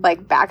much,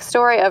 like,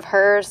 backstory of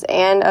hers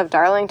and of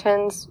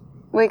Darlington's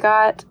we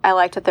got. I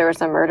liked that there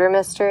was a murder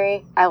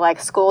mystery. I like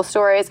school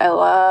stories. I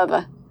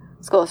love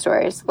school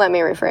stories. Let me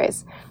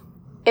rephrase.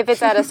 If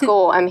it's at a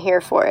school, I'm here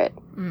for it.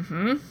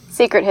 Mm-hmm.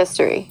 Secret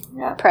history.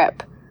 Yeah.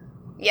 Prep.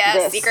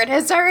 Yes, secret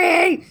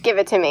history! Give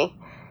it to me.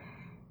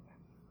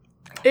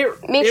 Me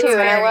too,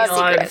 and I love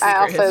secret. I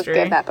also history.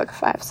 Gave that book a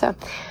 5, so...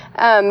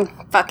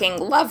 fucking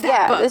love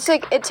that book. It's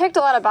like, it ticked a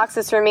lot of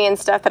boxes for me and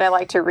stuff that I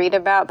like to read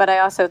about, but I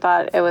also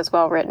thought it was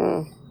well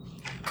written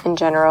in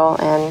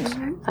general,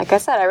 and like I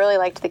said, I really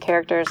liked the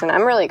characters, and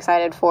I'm really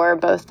excited for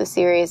both the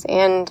series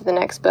and the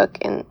next book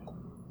in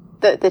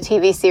the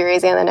TV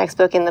series and the next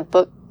book in the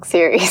book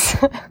series.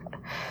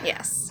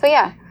 Yes. So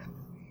yeah,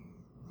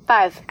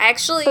 5. I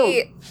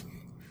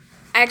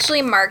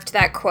actually marked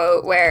that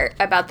quote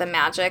about the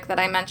magic that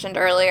I mentioned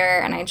earlier,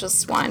 and I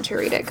just wanted to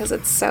read it because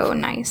it's so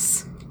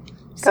nice.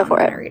 Go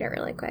for it. I'm going to read it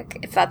really quick,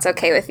 if that's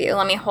okay with you.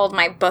 Let me hold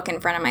my book in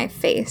front of my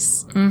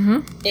face. Mm-hmm.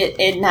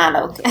 It not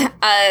okay.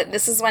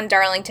 This is when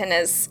Darlington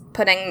is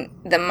putting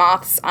the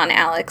moths on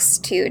Alex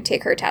to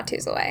take her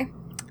tattoos away.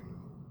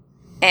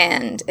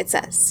 And it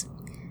says,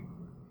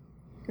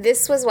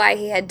 "This was why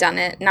he had done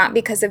it, not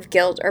because of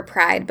guilt or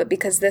pride, but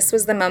because this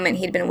was the moment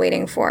he'd been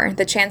waiting for,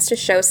 the chance to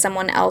show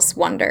someone else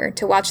wonder,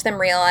 to watch them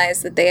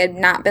realize that they had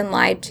not been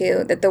lied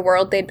to, that the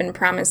world they'd been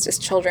promised as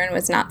children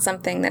was not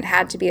something that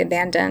had to be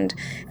abandoned,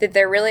 that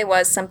there really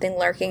was something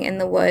lurking in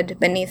the wood,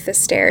 beneath the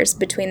stairs,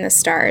 between the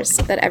stars,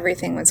 that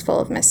everything was full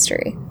of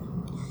mystery."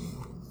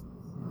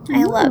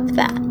 I love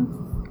that.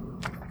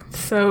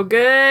 So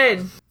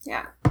good.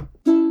 Yeah.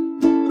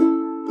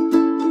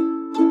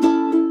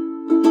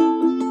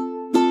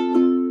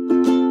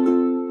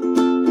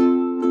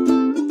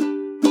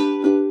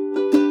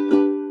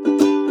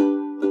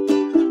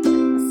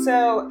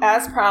 So,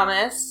 as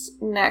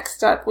promised,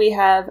 next up we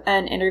have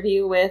an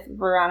interview with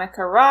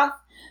Veronica Roth,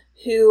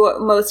 who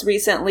most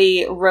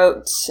recently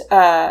wrote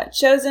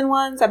Chosen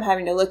Ones. I'm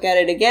having to look at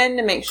it again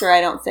to make sure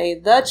I don't say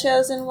The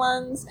Chosen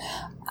Ones.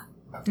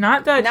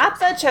 Not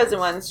the Chosen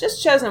Ones,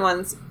 just Chosen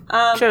Ones.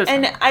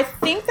 And I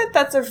think that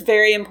that's a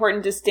very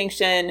important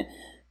distinction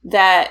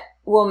that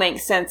will make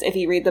sense if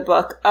you read the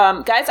book.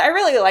 Guys, I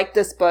really like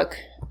this book.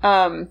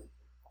 And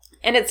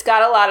it's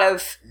got a lot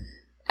of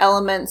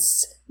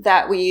elements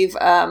that we've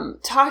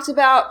talked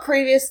about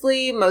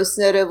previously, most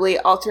notably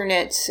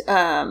alternate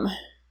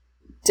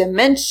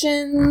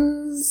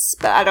dimensions,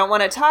 but I don't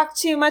want to talk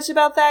too much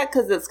about that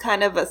because it's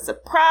kind of a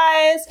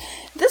surprise.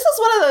 This is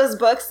one of those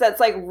books that's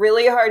like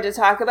really hard to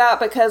talk about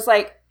because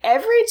like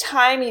every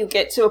time you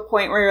get to a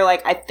point where you're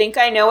like, I think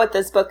I know what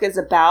this book is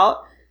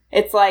about,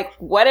 it's like,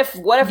 what if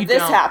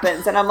this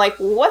happens? And I'm like,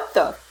 what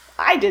the?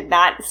 I did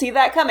not see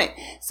that coming.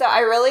 So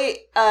I really,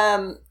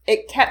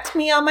 it kept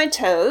me on my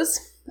toes.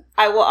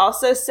 I will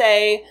also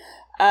say,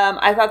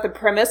 I thought the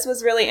premise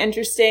was really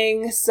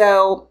interesting.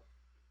 So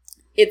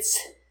it's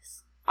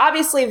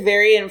obviously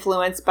very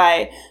influenced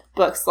by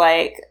books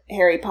like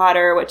Harry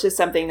Potter, which is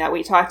something that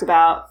we talked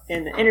about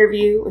in the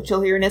interview, which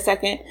you'll hear in a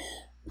second.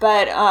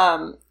 But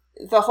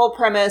the whole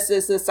premise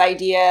is this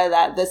idea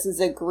that this is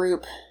a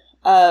group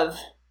of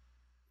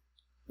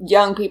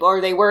young people,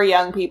 or they were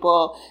young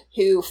people,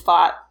 who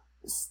fought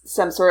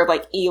some sort of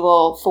like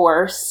evil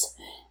force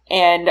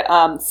and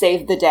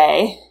saved the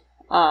day.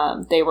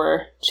 They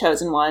were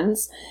chosen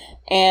ones.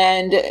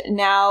 And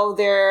now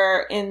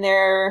they're in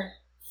their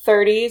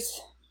 30s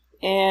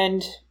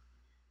and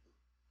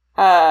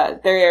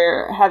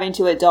they're having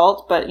to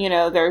adult, but you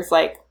know, there's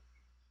like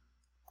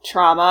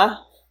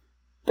trauma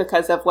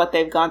because of what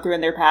they've gone through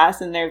in their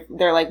past, and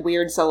they're like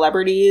weird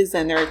celebrities,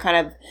 and they're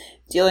kind of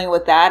dealing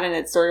with that. And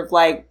it's sort of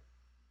like,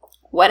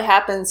 what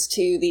happens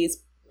to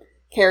these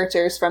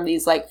characters from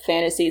these like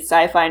fantasy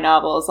sci-fi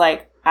novels,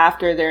 like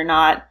after they're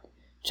not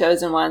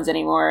chosen ones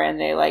anymore and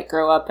they like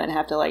grow up and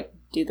have to like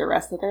do the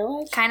rest of their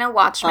life? Kind of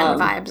Watchmen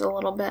vibes a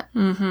little bit.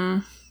 Mm-hmm.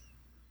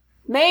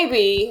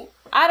 Maybe.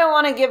 I don't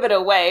want to give it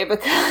away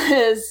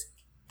because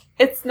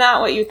it's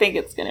not what you think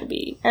it's going to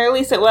be. Or at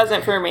least it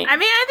wasn't for me. I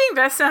mean, I think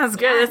that sounds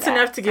good. That's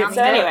enough to give me.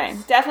 So anyway,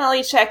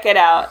 definitely check it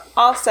out.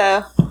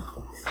 Also,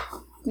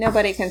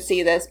 nobody can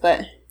see this, but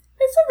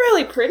it's a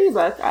really pretty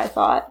book, I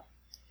thought.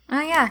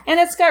 Oh, yeah. And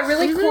it's got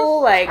really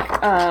cool, like,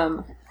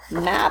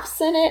 maps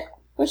in it,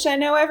 which I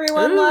know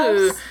everyone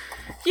loves.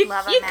 You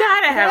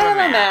gotta have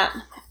a map.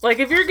 Like,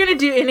 if you're going to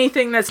do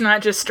anything that's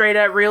not just straight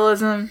up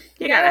realism,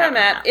 you gotta have a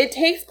map. It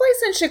takes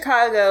place in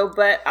Chicago,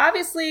 but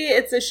obviously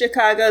it's a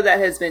Chicago that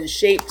has been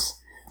shaped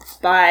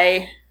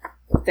by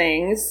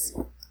things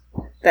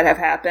that have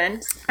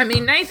happened. I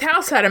mean, Ninth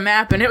House had a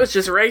map, and it was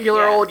just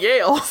regular old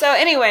Yale. So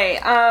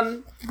anyway,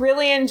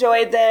 really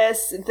enjoyed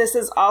this. This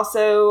is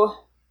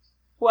also,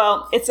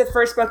 well, it's the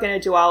first book in a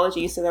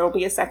duology, so there will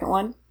be a second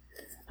one.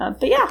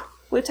 But yeah.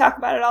 We talk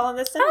about it all in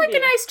this interview. I like a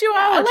nice duology.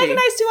 Yeah, I like a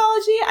nice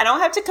duology. I don't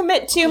have to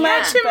commit too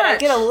much, but I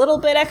get a little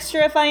bit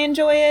extra if I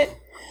enjoy it.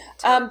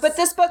 But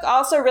this book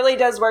also really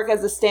does work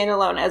as a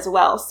standalone as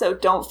well. So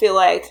don't feel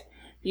like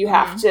you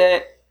have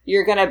to,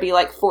 you're going to be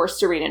like forced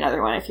to read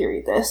another one if you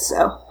read this.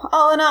 So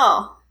all in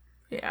all,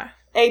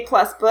 A+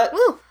 book.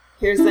 Woo.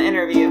 Here's the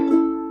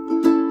interview.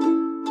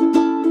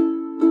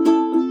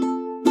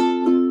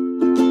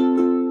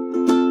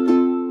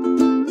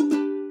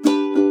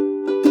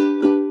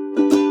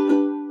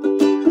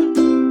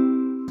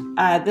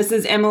 This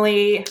is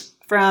Emily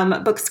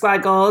from Book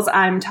Squad Goals.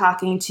 I'm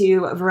talking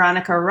to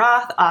Veronica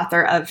Roth,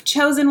 author of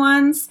Chosen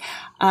Ones.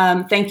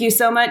 Thank you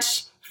so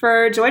much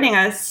for joining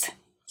us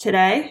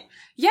today.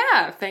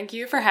 Yeah, thank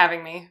you for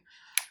having me.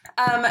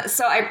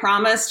 So I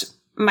promised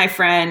my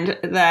friend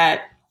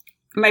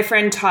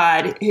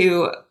Todd,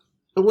 who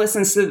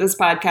listens to this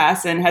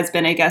podcast and has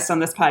been a guest on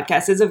this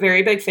podcast, is a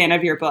very big fan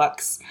of your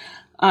books.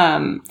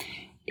 And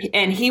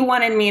he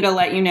wanted me to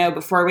let you know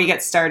before we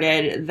get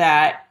started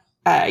that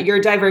your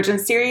Divergent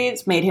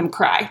series made him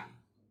cry.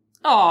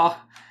 Oh,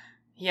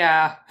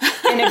 yeah.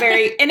 in a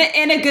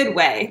good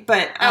way,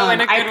 but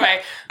in a good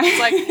way. It's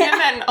like him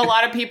and a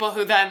lot of people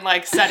who then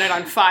like set it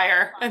on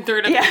fire and threw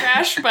it in the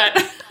trash. But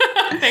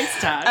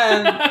thanks, Todd.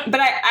 But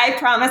I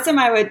promised him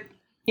I would,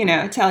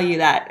 tell you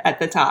that at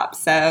the top.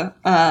 So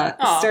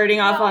starting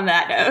off on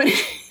that note,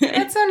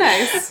 that's so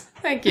nice.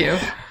 Thank you.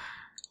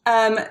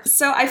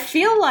 So I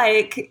feel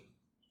like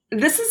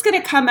this is going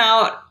to come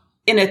out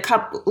in a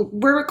couple.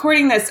 We're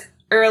recording this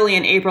early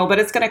in April, but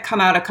it's going to come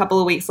out a couple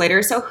of weeks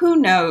later. So who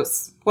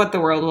knows what the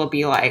world will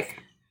be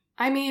like?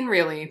 I mean,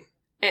 really,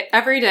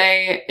 every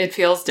day it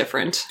feels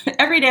different.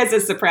 Every day is a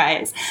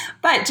surprise.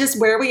 But just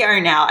where we are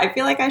now, I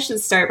feel like I should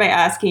start by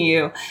asking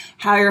you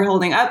how you're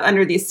holding up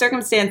under these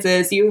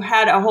circumstances. You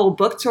had a whole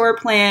book tour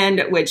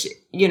planned, which,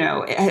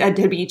 it had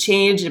to be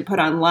changed and put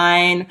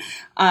online.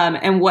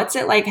 And what's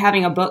it like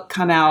having a book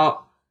come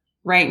out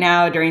right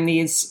now during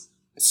these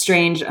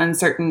strange,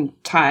 uncertain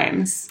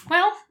times?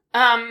 Well,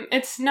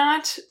 it's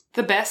not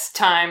the best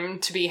time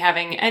to be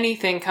having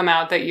anything come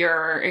out that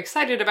you're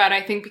excited about,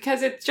 I think,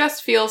 because it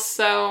just feels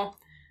so,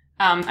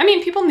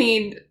 people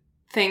need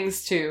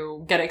things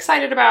to get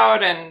excited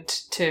about and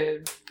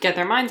to get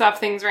their minds off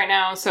things right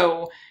now.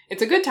 So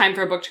it's a good time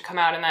for a book to come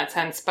out in that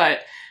sense.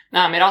 But,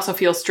 it also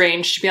feels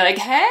strange to be like,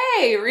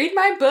 hey, read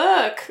my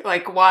book,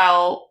 like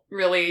while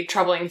really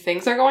troubling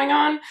things are going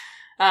on.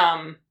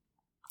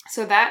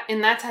 So that, in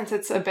that sense,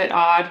 it's a bit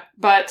odd.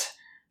 But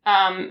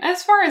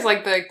as far as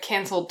like the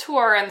canceled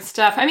tour and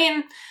stuff,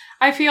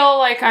 I feel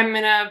like I'm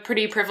in a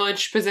pretty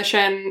privileged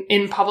position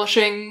in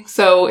publishing.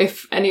 So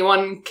if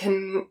anyone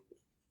can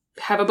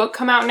have a book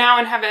come out now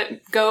and have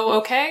it go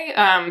okay,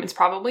 it's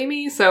probably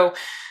me. So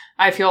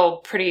I feel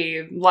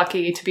pretty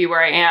lucky to be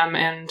where I am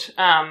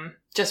and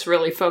just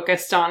really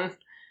focused on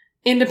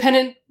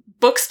independent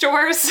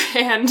bookstores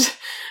and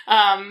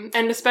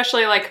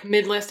especially like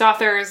mid-list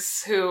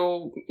authors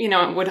who,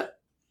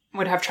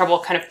 would have trouble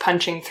kind of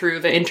punching through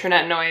the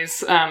internet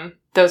noise.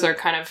 Those are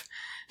kind of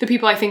the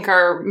people I think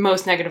are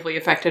most negatively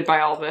affected by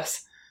all of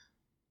this.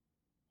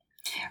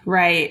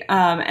 Right.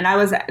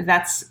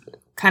 That's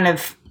kind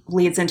of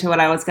leads into what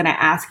I was going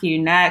to ask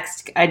you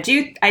next. I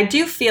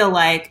do feel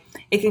like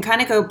it can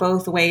kind of go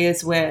both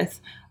ways with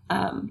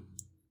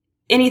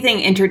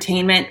anything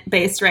entertainment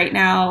based right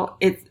now.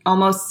 It's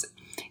almost,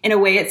 in a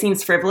way, it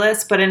seems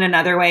frivolous, but in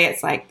another way,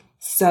 it's like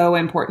so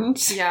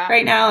important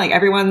right now. Like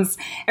everyone's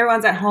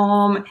at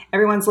home,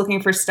 everyone's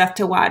looking for stuff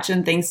to watch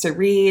and things to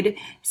read.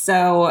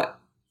 So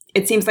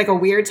it seems like a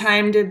weird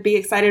time to be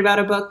excited about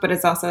a book, but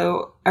it's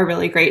also a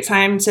really great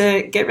time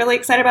to get really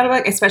excited about a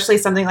book, especially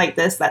something like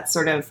this that's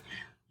sort of,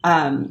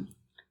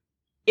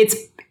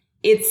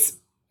 it's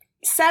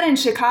set in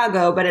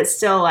Chicago, but it's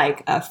still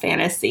like a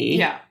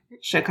fantasy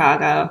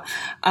Chicago.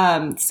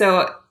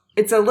 So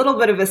it's a little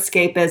bit of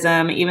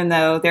escapism, even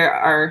though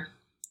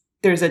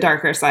there's a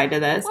darker side to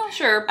this. Well,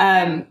 sure.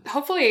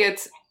 Hopefully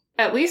it's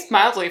at least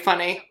mildly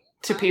funny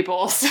to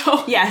people.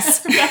 So yes,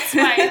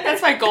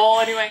 that's my goal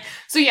anyway.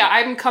 So yeah,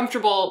 I'm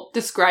comfortable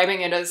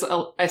describing it as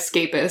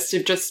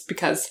escapist, just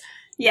because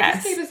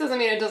escapist doesn't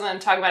mean it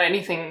doesn't talk about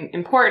anything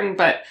important,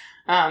 but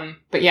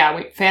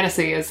yeah,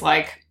 fantasy is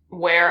like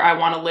where I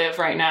want to live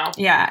right now.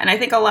 Yeah, and I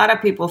think a lot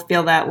of people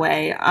feel that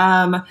way.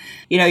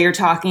 You're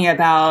talking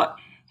about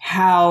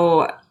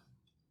how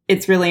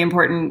it's really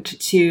important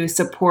to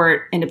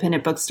support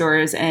independent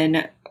bookstores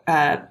and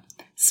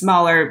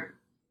smaller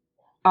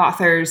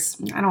authors.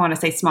 I don't want to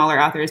say smaller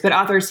authors, but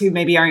authors who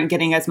maybe aren't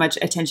getting as much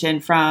attention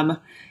from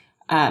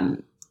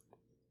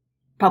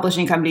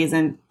publishing companies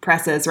and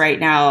presses right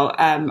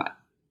now.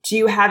 do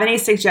you have any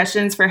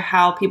suggestions for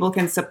how people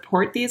can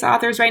support these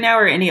authors right now,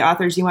 or any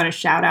authors you want to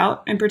shout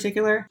out in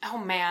particular? Oh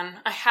man,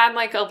 I had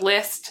like a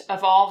list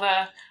of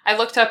I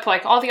looked up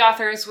like all the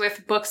authors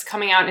with books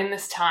coming out in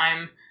this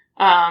time.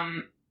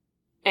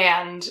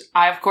 And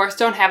I of course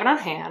don't have it on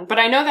hand, but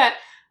I know that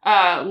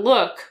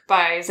Look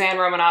by Zan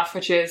Romanoff,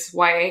 which is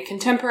YA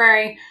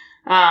contemporary,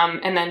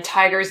 and then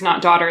Tigers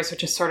Not Daughters,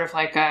 which is sort of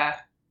like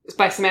it's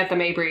by Samantha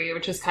Mabry,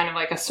 which is kind of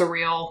like a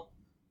surreal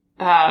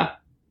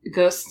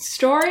ghost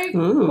story?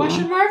 Ooh.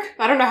 Question mark?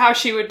 I don't know how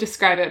she would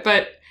describe it,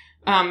 but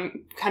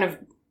kind of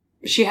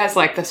she has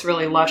like this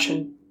really lush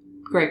and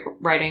great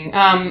writing.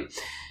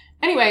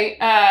 Anyway,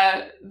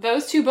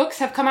 those two books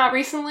have come out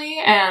recently,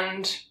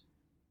 and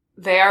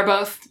they are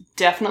both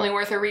definitely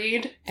worth a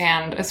read.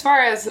 And as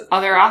far as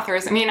other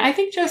authors, I mean, I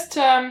think just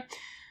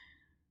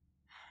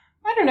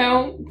I don't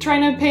know,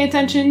 trying to pay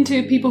attention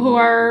to people who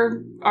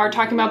are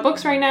talking about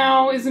books right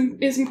now is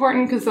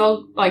important, because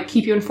they'll like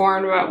keep you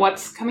informed about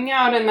what's coming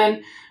out. And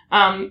then,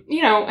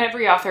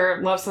 every author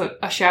loves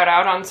a shout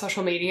out on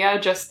social media.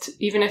 Just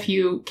even if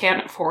you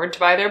can't afford to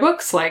buy their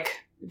books,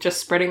 like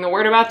just spreading the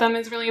word about them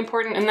is really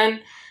important. And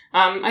then,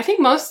 I think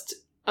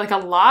a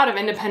lot of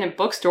independent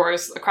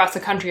bookstores across the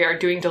country are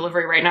doing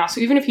delivery right now.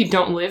 So even if you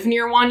don't live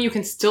near one, you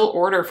can still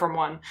order from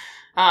one.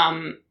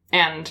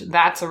 And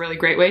that's a really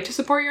great way to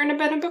support your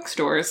independent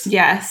bookstores.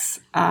 Yes.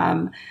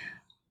 And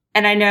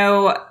I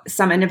know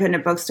some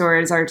independent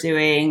bookstores are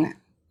doing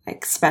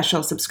like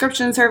special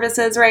subscription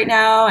services right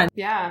now. And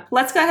yeah.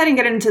 Let's go ahead and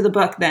get into the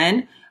book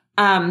then.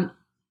 I'm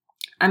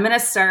going to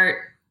start.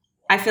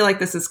 I feel like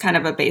this is kind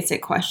of a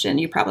basic question.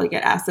 You probably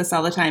get asked this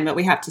all the time, but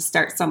we have to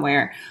start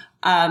somewhere.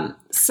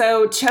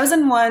 So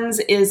Chosen Ones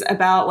is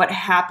about what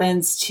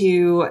happens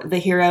to the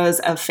heroes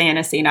of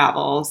fantasy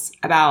novels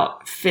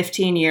about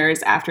 15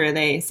 years after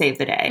they save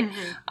the day.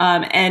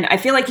 Mm-hmm. And I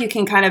feel like you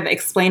can kind of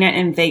explain it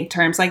in vague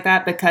terms like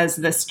that, because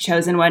this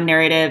Chosen One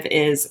narrative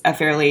is a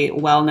fairly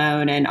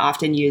well-known and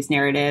often used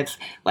narrative.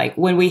 Like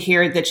when we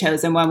hear the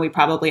Chosen One, we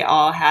probably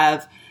all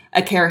have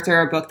a character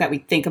or book that we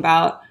think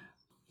about.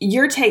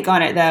 Your take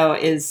on it, though,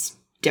 is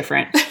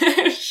different.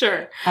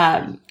 Sure.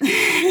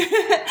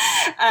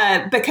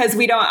 Because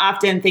we don't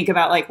often think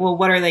about like, well,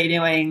 what are they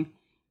doing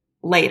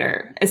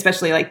later,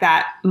 especially like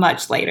that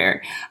much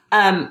later.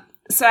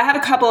 So I have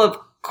a couple of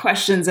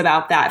questions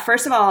about that.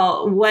 First of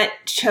all, what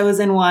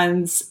Chosen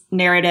Ones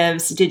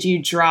narratives did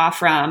you draw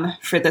from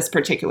for this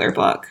particular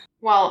book?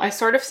 Well, I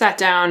sort of sat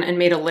down and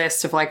made a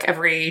list of like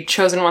every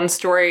Chosen One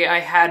story I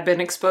had been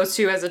exposed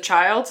to as a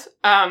child,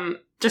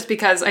 just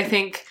because I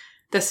think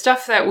the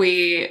stuff that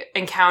we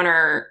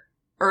encounter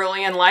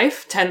early in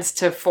life tends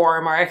to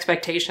form our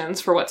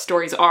expectations for what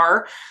stories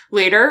are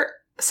later.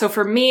 So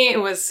for me, it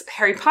was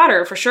Harry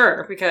Potter for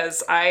sure,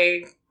 because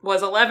I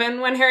was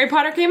 11 when Harry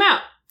Potter came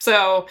out.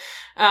 So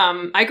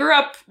I grew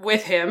up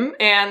with him,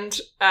 and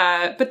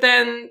but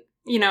then,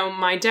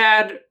 my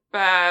dad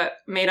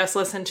made us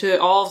listen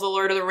to all of the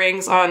Lord of the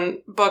Rings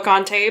on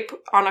tape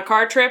on a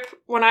car trip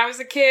when I was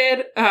a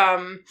kid.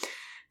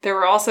 There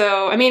were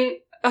also,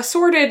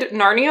 assorted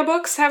Narnia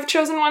books have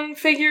Chosen One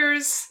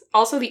figures.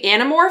 Also the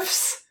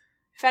Animorphs.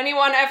 If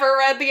anyone ever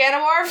read the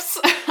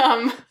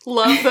Animorphs,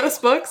 love those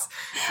books.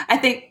 I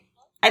think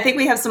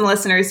we have some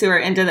listeners who are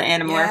into the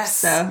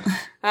Animorphs, yes.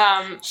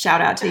 So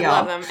shout out to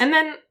y'all. Love them. And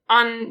then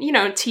on,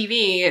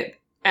 TV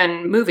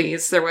and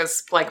movies, there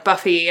was like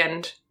Buffy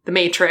and The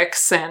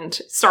Matrix and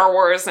Star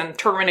Wars and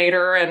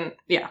Terminator, and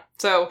yeah.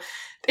 So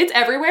it's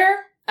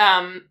everywhere.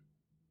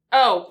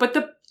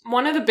 But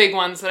one of the big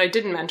ones that I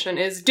didn't mention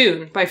is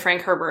Dune by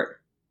Frank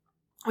Herbert,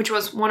 which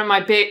was one of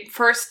my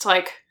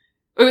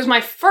it was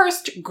my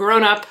first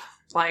grown-up,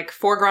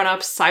 for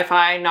grown-ups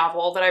sci-fi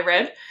novel that I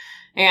read.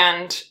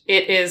 And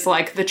it is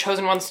like the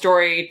Chosen One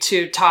story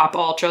to top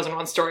all Chosen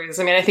One stories.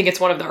 I think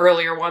it's one of the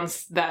earlier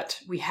ones that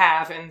we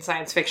have in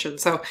science fiction.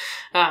 So,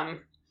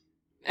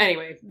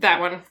 anyway, that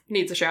one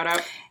needs a shout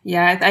out.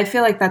 Yeah, I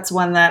feel like that's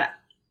one that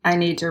I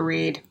need to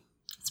read.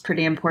 It's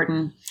pretty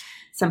important.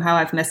 Somehow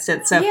I've missed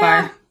it so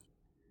far.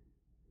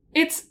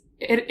 It's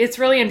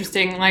really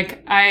interesting.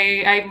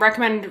 I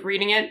recommend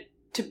reading it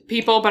to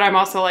people, but I'm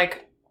also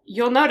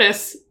you'll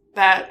notice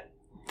that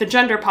the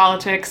gender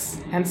politics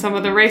and some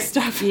of the race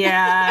stuff, is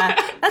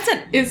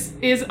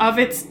of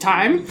its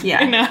time,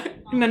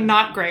 in a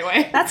not great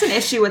way. That's an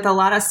issue with a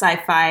lot of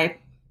sci-fi.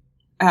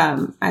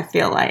 I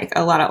feel like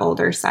a lot of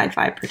older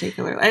sci-fi,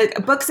 particularly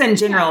books in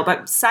general,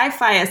 but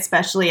sci-fi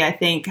especially, I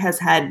think, has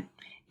had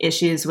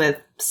issues with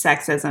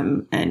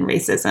sexism and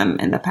racism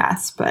in the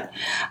past, but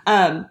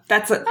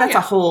that's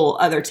a whole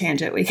other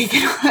tangent we could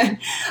get on.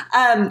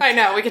 I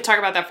know, we could talk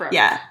about that forever.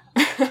 Yeah.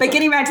 But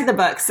getting back to the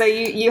book, so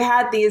you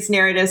had these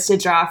narratives to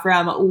draw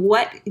from.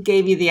 What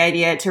gave you the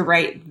idea to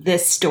write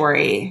this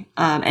story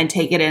and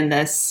take it in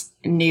this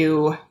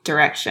new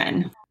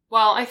direction?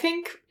 Well, I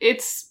think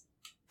it's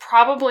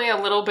probably a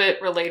little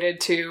bit related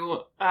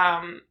to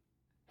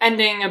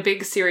ending a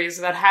big series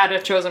that had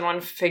a Chosen One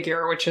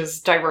figure, which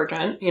is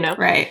Divergent,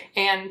 Right.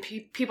 And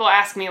people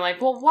ask me,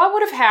 well, what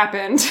would have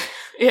happened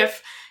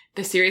if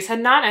the series had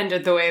not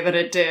ended the way that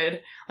it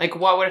did, like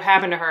what would have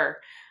happened to her?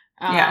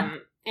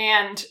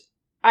 And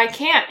I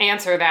can't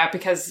answer that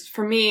because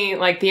for me,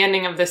 like the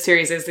ending of this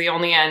series is the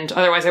only end.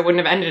 Otherwise, I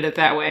wouldn't have ended it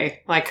that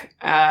way. Like,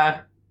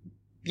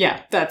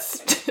 yeah,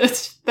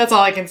 that's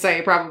all I can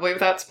say probably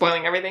without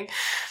spoiling everything.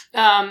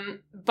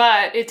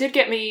 But it did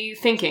get me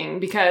thinking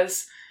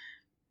because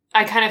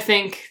I kind of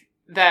think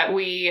that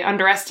we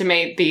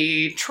underestimate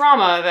the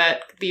trauma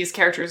that these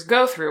characters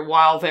go through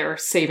while they're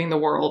saving the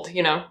world,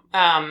 you know?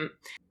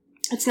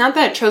 It's not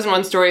that Chosen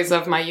One stories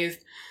of my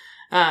youth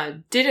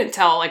didn't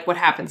tell, like, what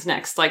happens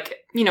next. Like,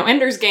 you know,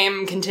 Ender's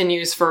Game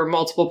continues for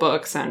multiple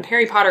books, and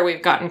Harry Potter,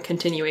 we've gotten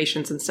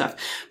continuations and stuff.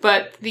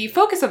 But the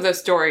focus of those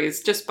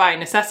stories, just by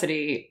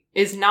necessity,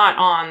 is not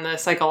on the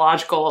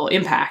psychological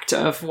impact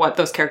of what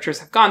those characters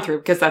have gone through,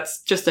 because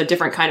that's just a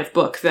different kind of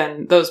book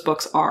than those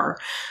books are.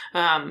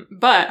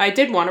 But I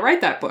did want to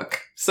write that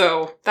book,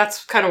 so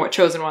that's kind of what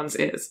Chosen Ones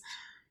is.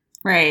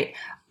 Right.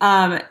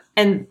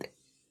 And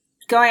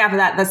going off of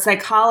that, the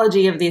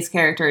psychology of these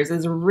characters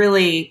is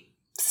really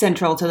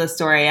central to the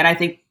story. And I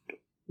think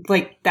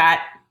like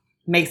that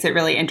makes it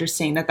really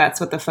interesting that that's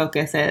what the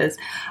focus is.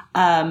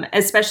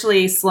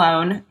 Especially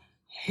Sloane,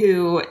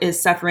 who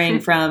is suffering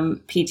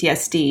from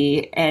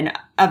PTSD and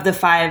of the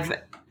 5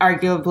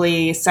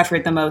 arguably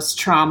suffered the most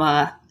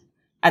trauma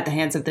at the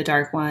hands of the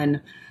Dark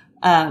One.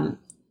 And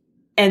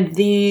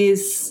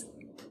these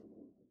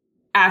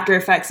after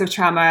effects of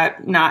trauma,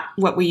 not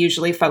what we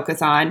usually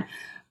focus on.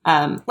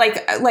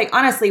 Like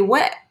honestly,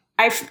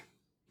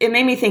 it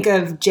made me think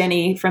of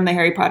Jenny from the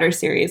Harry Potter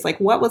series. Like,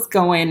 what was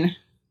going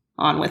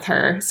on with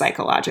her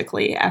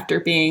psychologically after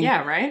being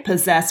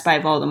possessed by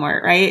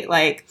Voldemort, right?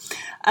 Like,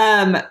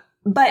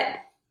 but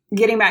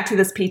getting back to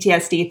this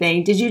PTSD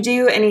thing, did you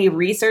do any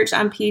research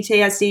on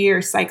PTSD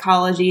or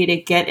psychology to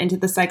get into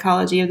the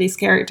psychology of these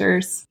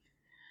characters?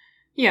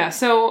 Yeah,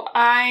 so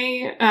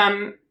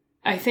I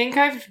think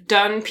I've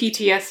done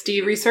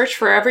PTSD research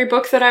for every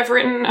book that I've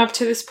written up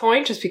to this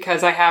point, just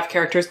because I have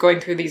characters going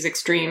through these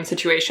extreme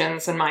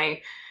situations, and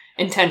my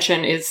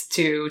intention is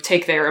to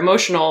take their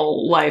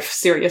emotional life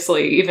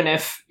seriously, even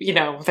if, you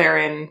know, they're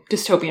in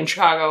dystopian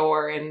Chicago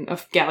or in a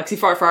galaxy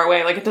far, far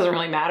away. Like, it doesn't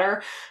really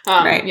matter. You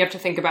have to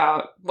think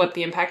about what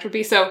the impact would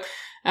be. So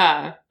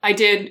I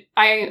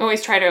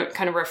always try to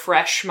kind of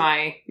refresh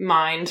my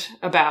mind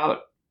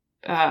about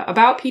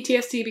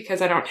PTSD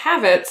because I don't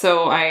have it.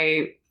 So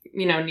I,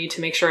 you know, need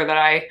to make sure that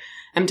I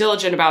am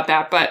diligent about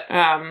that. But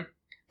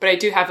I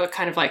do have a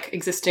kind of like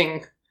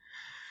existing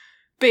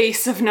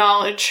base of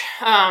knowledge,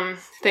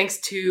 thanks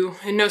to,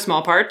 in no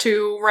small part,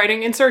 to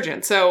writing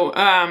Insurgent. So,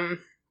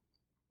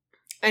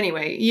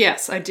 anyway,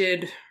 yes, I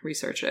did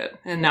research it,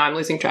 and now I'm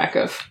losing track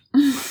of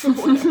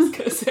what I was going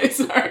to say.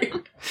 Sorry.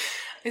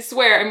 I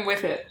swear I'm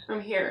with it.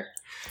 I'm here.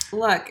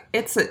 Look,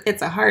 it's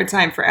a hard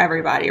time for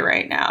everybody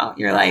right now.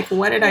 You're like,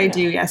 what did I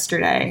do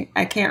yesterday?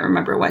 I can't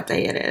remember what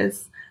day it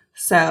is.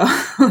 So,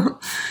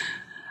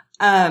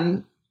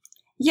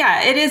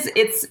 yeah, it is.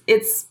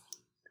 It's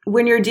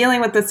when you're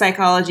dealing with the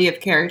psychology of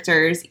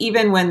characters,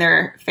 even when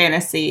they're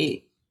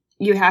fantasy,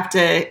 you have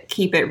to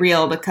keep it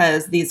real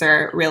because these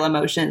are real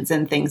emotions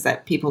and things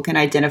that people can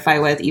identify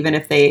with, even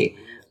if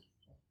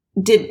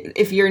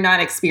if you're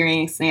not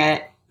experiencing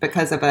it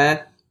because of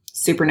a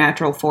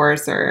supernatural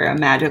force or a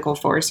magical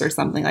force or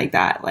something like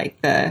that.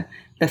 Like the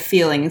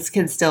feelings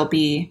can still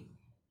be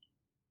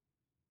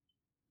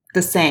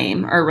the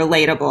same or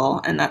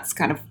relatable. And that's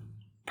kind of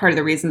part of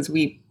the reasons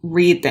we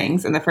read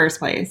things in the first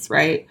place,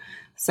 right?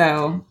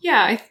 So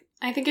yeah,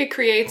 I think it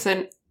creates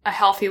a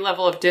healthy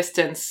level of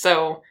distance.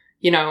 So,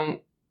 you know,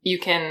 you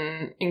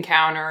can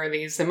encounter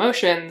these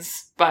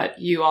emotions, but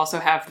you also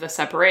have the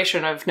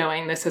separation of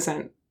knowing this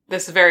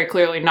is very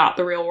clearly not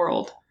the real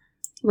world.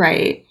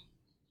 Right.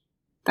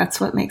 That's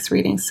what makes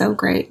reading so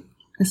great,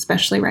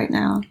 especially right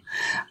now.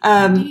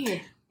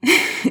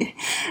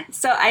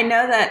 So I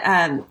know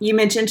that you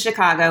mentioned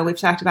Chicago. We've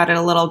talked about it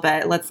a little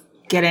bit. Let's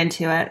get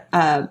into it.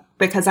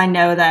 Because I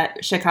know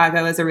that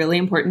Chicago is a really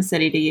important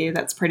city to you.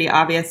 That's pretty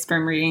obvious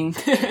from reading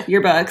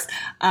your books.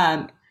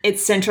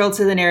 It's central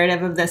to the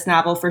narrative of this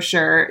novel for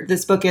sure.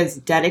 This book is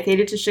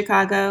dedicated to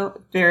Chicago.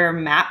 There are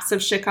maps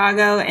of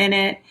Chicago in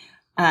it.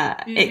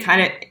 It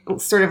kind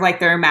of sort of like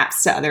there are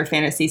maps to other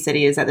fantasy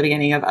cities at the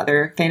beginning of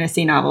other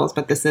fantasy novels,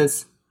 but this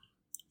is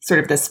sort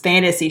of this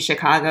fantasy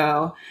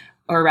Chicago,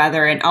 or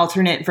rather an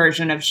alternate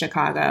version of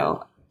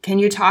Chicago. Can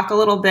you talk a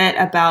little bit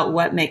about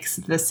what makes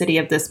the city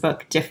of this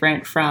book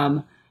different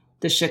from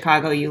the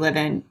Chicago you live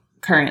in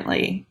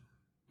currently,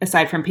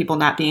 aside from people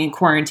not being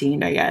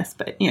quarantined, I guess,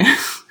 but you know.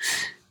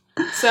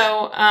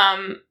 So,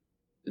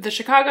 the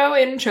Chicago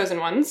in Chosen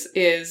Ones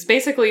is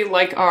basically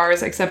like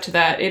ours, except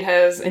that it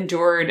has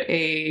endured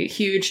a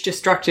huge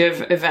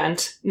destructive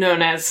event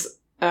known as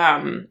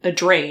a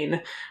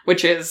drain,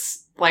 which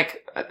is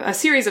like a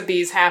series of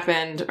these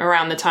happened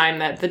around the time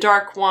that the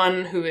Dark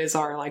One, who is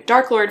our like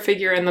Dark Lord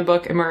figure in the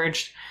book,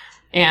 emerged.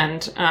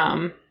 And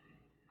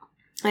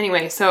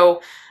anyway,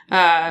 so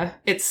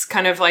it's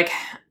kind of like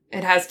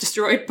it has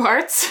destroyed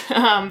parts.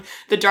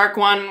 The Dark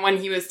One, when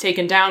he was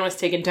taken down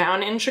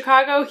in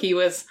Chicago. He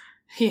was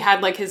he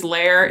had like his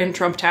lair in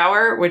Trump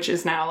Tower, which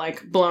is now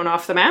like blown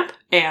off the map,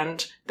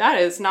 and that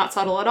is not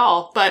subtle at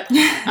all. But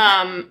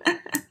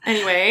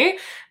anyway,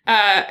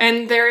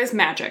 and there is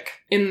magic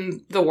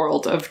in the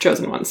world of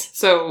Chosen Ones.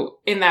 So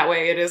in that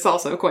way, it is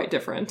also quite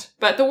different.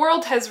 But the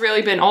world has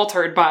really been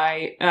altered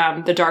by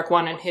the Dark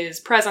One and his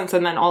presence,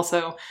 and then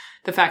also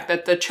the fact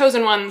that the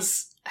Chosen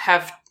Ones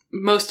have,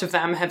 most of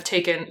them have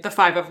taken, the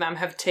 5 of them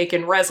have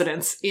taken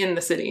residence in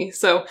the city.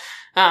 So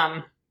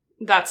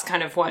that's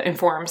kind of what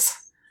informs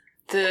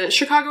the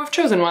Chicago of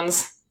Chosen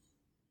Ones.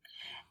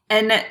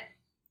 And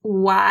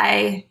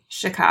why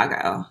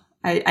Chicago?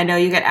 I know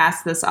you get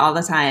asked this all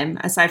the time,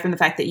 aside from the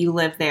fact that you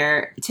live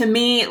there. To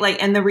me,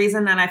 like, and the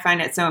reason that I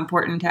find it so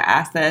important to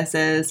ask this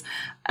is,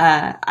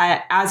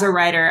 as a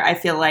writer, I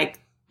feel like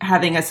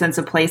having a sense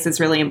of place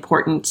is really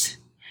important.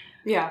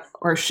 Yeah.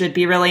 Or should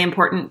be really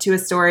important to a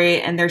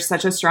story. And there's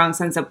such a strong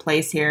sense of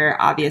place here,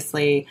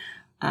 obviously.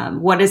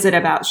 What is it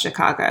about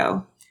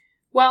Chicago?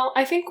 Well,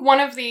 I think one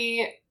of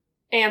the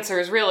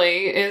answers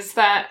really is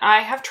that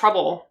I have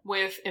trouble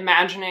with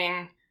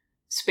imagining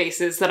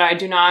spaces that I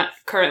do not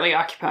currently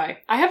occupy.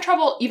 I have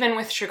trouble even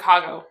with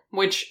Chicago,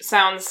 which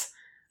sounds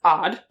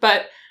odd,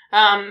 but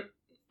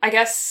I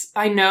guess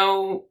I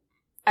know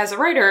as a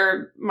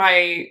writer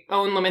my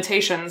own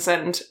limitations,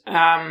 and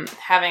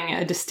having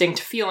a distinct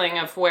feeling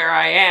of where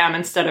I am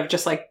instead of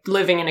just like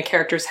living in a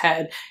character's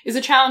head is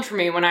a challenge for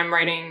me when I'm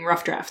writing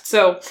rough drafts.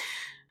 So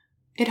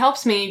it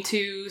helps me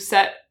to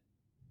set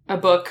a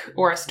book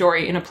or a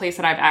story in a place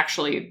that I've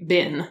actually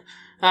been.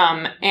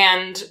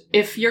 And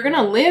if you're going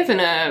to live in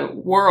a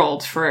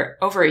world for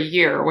over a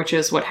year, which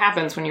is what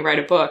happens when you write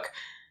a book,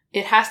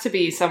 it has to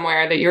be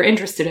somewhere that you're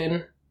interested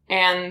in.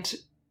 And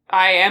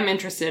I am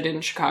interested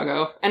in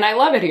Chicago, and I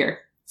love it here.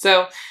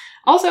 So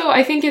also,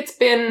 I think it's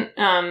been,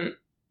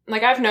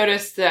 like, I've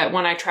noticed that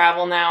when I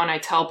travel now and I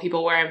tell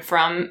people where I'm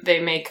from, they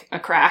make a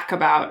crack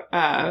about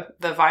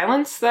the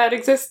violence that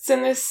exists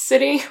in this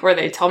city, or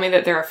they tell me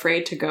that they're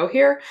afraid to go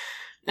here.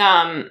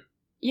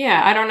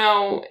 Yeah, I don't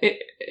know.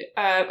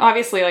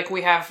 Obviously, like,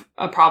 we have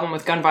a problem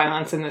with gun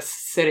violence in this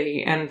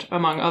city, and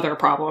among other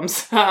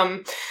problems.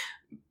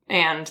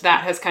 And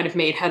that has kind of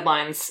made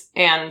headlines.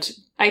 And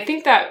I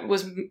think that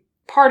was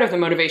part of the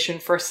motivation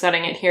for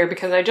setting it here,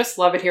 because I just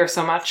love it here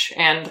so much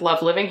and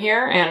love living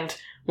here and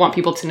want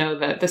people to know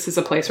that this is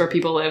a place where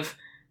people live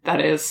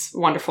that is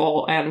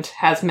wonderful and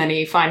has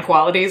many fine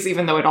qualities,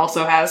 even though it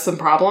also has some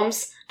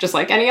problems, just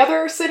like any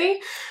other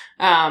city.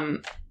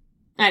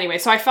 Anyway,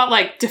 so I felt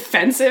like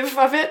defensive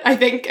of it, I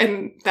think,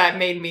 and that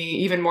made me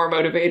even more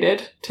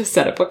motivated to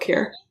set a book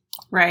here.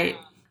 Right.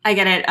 I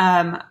get it.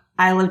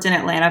 I lived in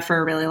Atlanta for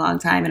a really long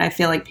time, and I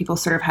feel like people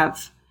sort of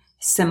have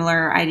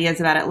similar ideas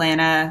about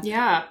Atlanta.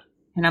 Yeah.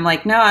 And I'm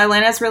like, no,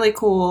 Atlanta's really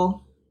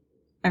cool.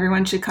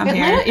 Everyone should come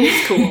here. Atlanta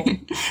is cool.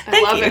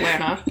 I love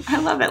Atlanta. I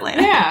love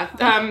Atlanta. Yeah.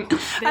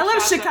 I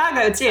love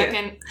Chicago,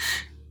 too.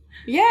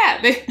 Yeah,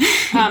 they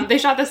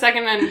shot the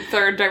 2nd and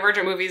 3rd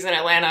Divergent movies in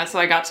Atlanta, so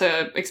I got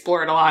to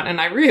explore it a lot, and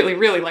I really,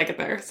 really like it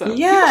there. So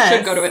people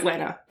should go to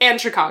Atlanta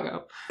and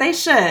Chicago. They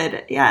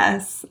should,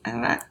 yes.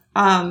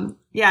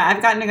 Yeah,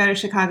 I've gotten to go to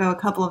Chicago a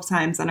couple of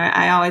times, and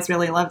I always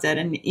really loved it.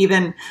 And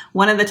even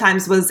one of the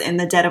times was in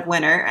the dead of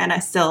winter, and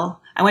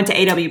I went to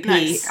AWP.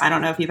 Nice. I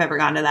don't know if you've ever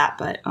gone to that,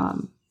 but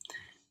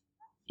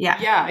yeah.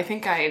 Yeah, I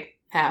think I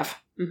have.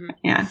 Mm-hmm.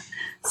 Yeah.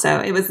 So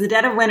it was the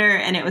dead of winter,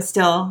 and it was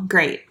still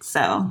great.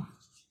 So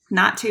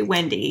not too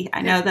windy.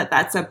 I know that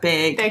that's a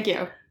big... Thank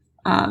you.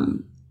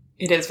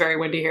 It is very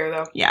windy here,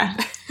 though. Yeah.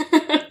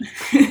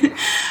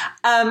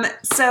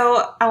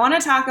 So I want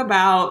to talk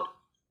about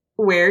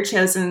where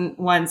Chosen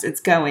Ones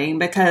it's going,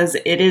 because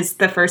it is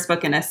the first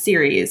book in a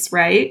series,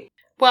 right?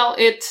 Well,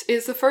 it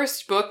is the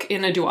first book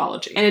in a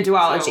duology. In a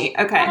duology,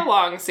 so okay. Not a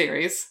long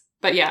series.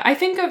 But yeah, I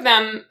think of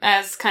them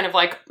as kind of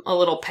like a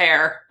little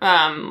pair.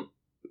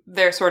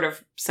 They're sort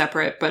of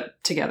separate,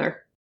 but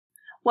together.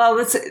 Well,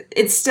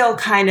 it's still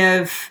kind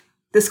of...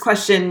 This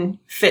question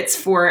fits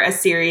for a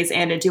series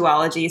and a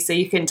duology, so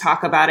you can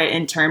talk about it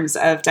in terms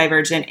of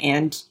Divergent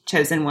and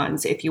Chosen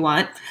Ones if you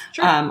want.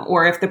 Sure.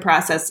 Or if the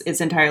process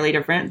is entirely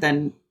different,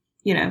 then,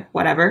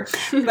 whatever.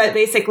 But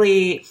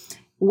basically,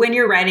 when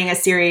you're writing a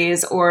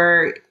series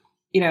or,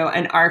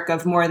 an arc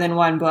of more than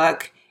one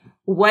book,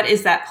 what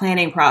is that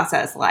planning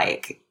process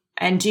like?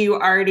 And do you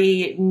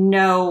already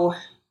know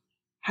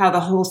how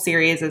the whole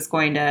series is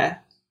going to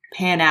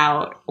pan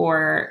out,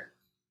 or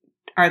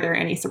are there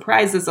any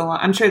surprises along?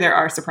 I'm sure there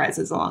are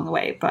surprises along the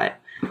way, but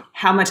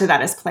how much of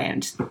that is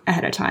planned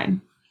ahead of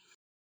time?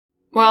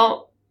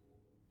 Well,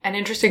 an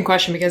interesting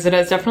question, because it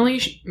has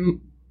definitely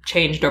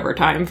changed over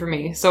time for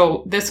me.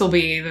 So this will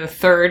be the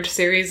 3rd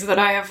series that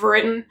I have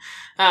written.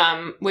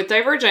 With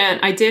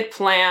Divergent, I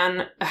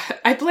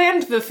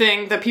planned the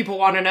thing that people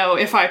want to know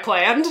if I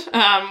planned,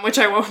 which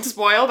I won't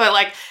spoil,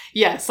 but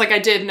yes, I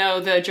did know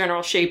the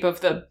general shape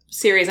of the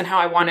series and how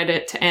I wanted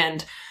it to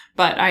end,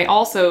 but I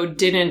also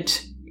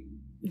didn't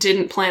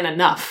plan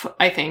enough,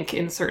 I think,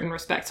 in certain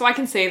respects. So I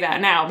can say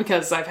that now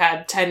because I've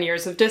had 10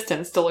 years of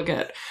distance to look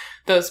at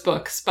those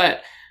books.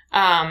 But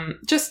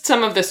just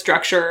some of the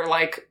structure,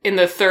 like in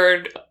the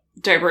 3rd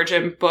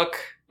Divergent book,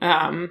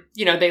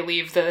 they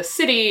leave the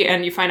city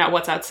and you find out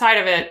what's outside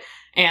of it.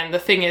 And the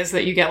thing is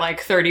that you get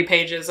like 30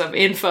 pages of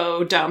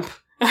info dump,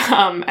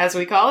 as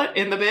we call it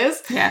in the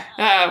biz.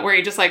 Yeah. Where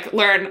you just like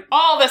learn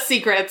all the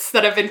secrets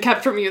that have been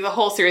kept from you the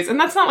whole series. And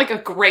that's not like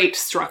a great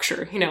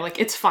structure, like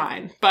it's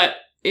fine. But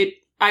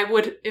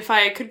if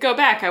I could go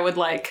back, I would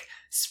like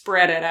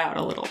spread it out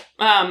a little.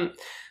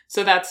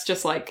 So that's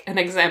just like an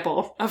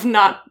example of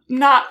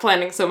not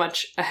planning so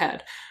much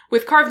ahead.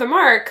 With Carve the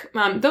Mark,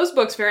 those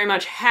books very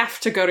much have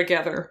to go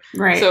together.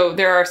 Right. So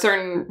there are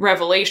certain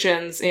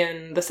revelations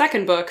in the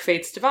second book,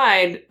 Fates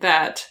Divide,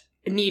 that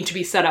need to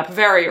be set up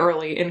very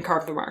early in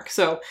Carve the Mark.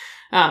 So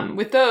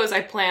with those,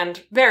 I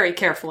planned very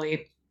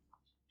carefully.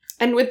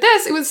 And with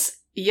this, it was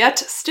yet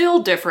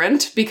still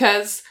different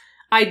because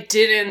I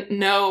didn't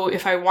know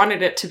if I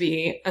wanted it to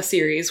be a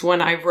series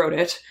when I wrote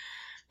it.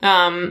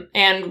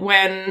 And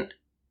when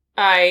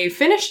I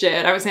finished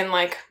it, I was in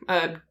like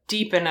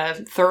deep in a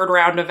third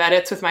round of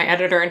edits with my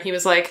editor, and he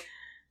was like,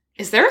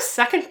 "Is there a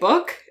second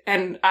book?"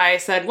 And I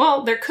said,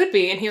 "Well, there could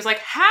be." And he was like,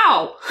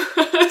 "How?"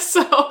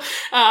 So,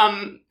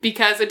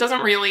 because it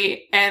doesn't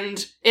really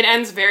end, it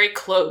ends very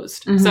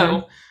closed. Mm-hmm.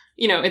 So,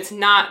 it's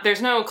not,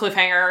 there's no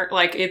cliffhanger.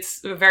 Like,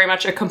 it's very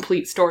much a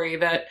complete story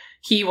that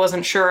he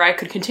wasn't sure I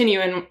could continue.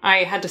 And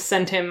I had to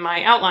send him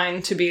my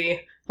outline to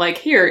be like,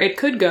 here, it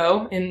could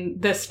go in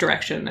this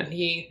direction. And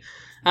he,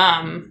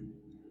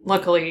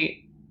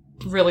 luckily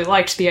really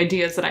liked the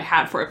ideas that I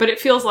had for it. But it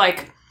feels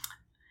like,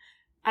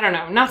 I don't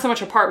know, not so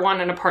much a part 1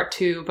 and a part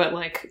 2, but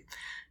like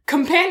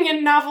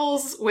companion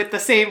novels with the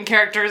same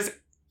characters,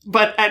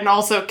 and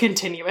also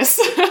continuous,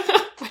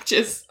 which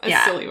is a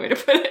silly way to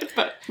put it.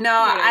 But no,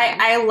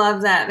 I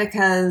love that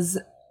because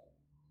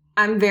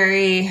I'm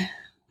very,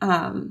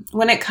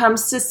 when it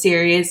comes to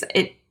series,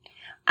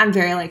 I'm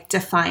very like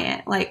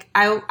defiant. Like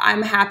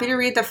I'm happy to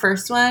read the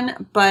first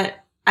one, but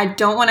I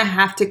don't want to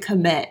have to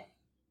commit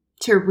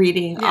to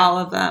reading all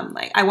of them.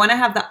 Like I want to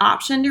have the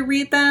option to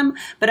read them,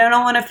 but I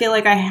don't want to feel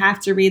like I have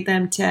to read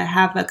them to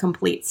have a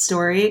complete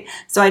story.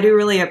 So I do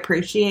really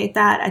appreciate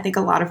that. I think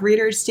a lot of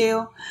readers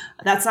do.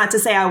 That's not to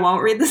say I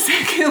won't read the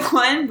second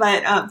one,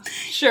 but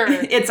sure.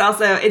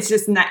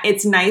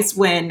 It's nice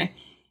when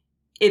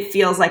it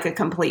feels like a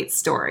complete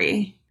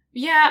story.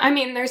 Yeah, I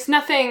mean, there's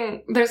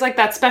like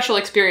that special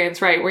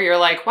experience, right? Where you're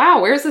like,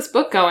 wow, where's this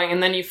book going?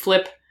 And then you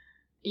flip,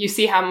 you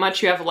see how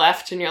much you have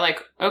left, and you're like,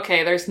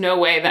 okay, there's no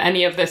way that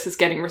any of this is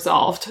getting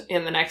resolved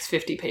in the next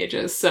 50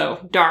 pages.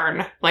 So,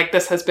 darn, like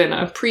this has been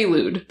a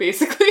prelude,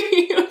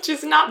 basically, which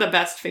is not the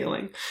best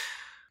feeling.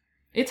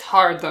 It's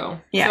hard,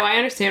 though. Yeah. So I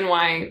understand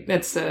why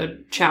it's a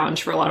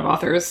challenge for a lot of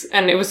authors,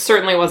 and it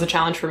certainly was a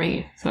challenge for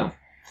me,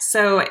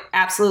 So,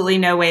 absolutely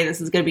no way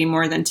this is going to be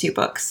more than 2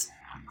 books.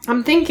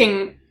 I'm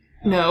thinking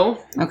no.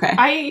 Okay.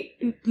 I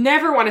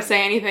never want to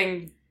say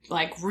anything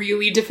like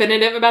really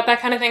definitive about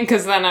that kind of thing,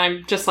 because then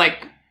I'm just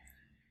like,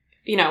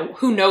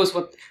 who knows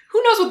what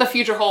the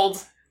future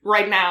holds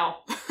right now.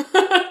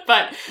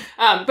 but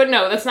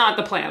no, that's not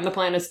the plan. The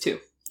plan is 2.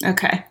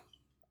 Okay.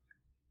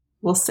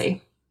 We'll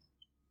see.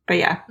 But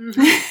yeah.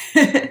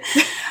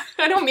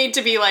 I don't mean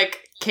to be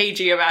like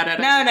cagey about it.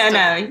 No.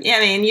 Yeah,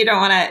 I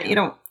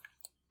mean,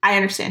 I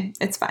understand.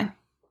 It's fine.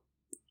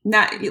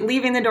 Not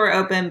leaving the door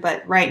open,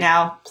 but right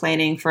now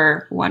planning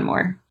for 1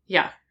 more.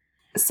 Yeah.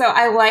 So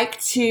I like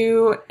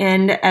to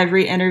end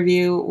every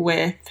interview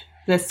with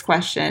this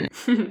question.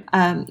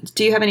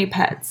 Do you have any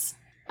pets?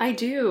 I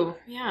do,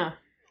 yeah.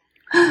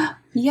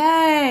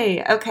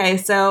 Yay! Okay,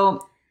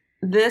 so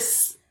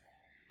this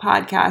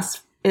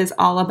podcast is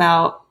all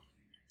about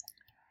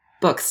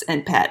books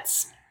and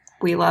pets.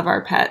 We love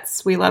our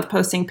pets. We love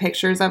posting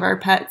pictures of our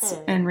pets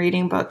and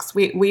reading books.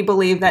 We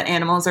believe that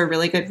animals are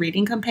really good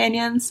reading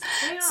companions.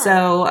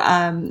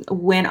 So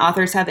when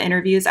authors have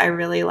interviews, I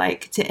really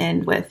like to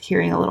end with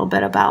hearing a little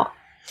bit about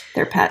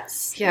their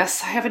pets.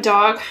 Yes, I have a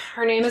dog.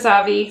 Her name is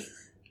Avi.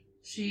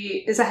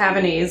 She is a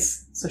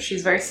Havanese, so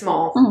she's very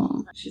small.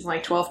 Mm. She's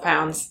like 12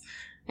 pounds,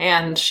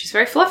 and she's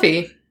very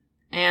fluffy.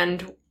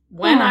 And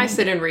when I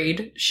sit and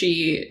read,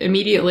 she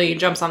immediately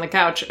jumps on the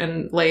couch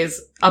and lays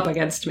up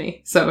against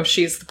me. So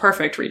she's the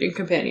perfect reading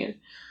companion.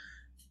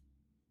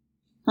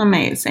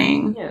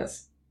 Amazing.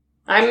 Yes.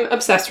 I'm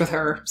obsessed with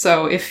her.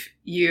 So if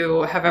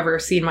you have ever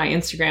seen my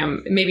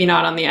Instagram, maybe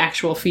not on the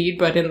actual feed,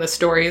 but in the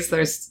stories,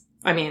 there's,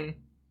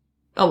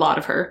 a lot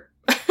of her.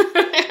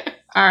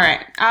 All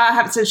right. I'll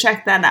have to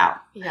check that out.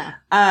 Yeah.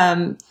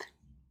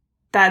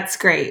 That's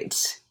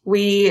great.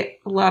 We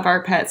love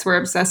our pets. We're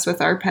obsessed with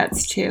our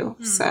pets too.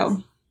 Mm.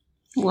 So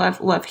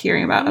love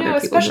hearing about other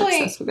people who are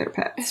obsessed with their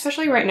pets.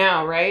 Especially right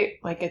now, right?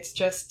 Like it's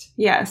just,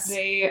 yes,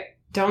 they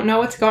don't know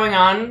what's going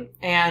on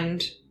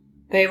and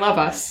they love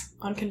us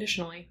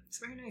unconditionally. It's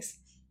very nice.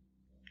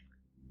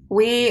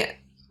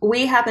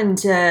 We happened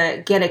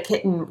to get a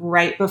kitten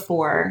right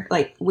before,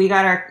 like we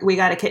got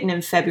a kitten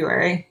in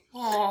February.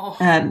 Oh.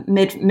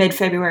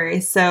 Mid-February.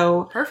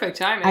 So perfect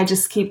timing. I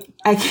just keep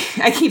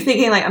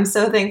thinking like I'm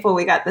so thankful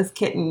we got this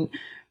kitten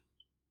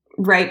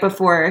right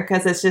before,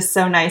 because it's just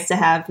so nice to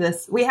have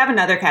this. We have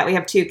another cat. We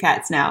have 2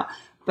 cats now,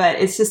 But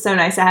it's just so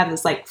nice to have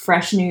this like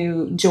fresh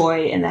new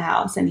joy in the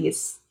house, and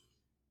he's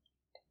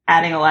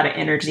adding a lot of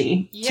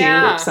energy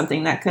to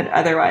something that could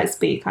otherwise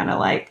be kind of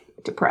like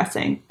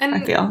depressing, and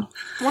I feel.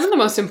 One of the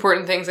most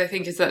important things I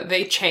think is that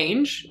they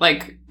change.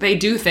 Like, they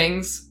do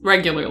things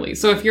regularly.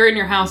 So if you're in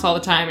your house all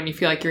the time and you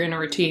feel like you're in a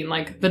routine,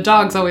 like the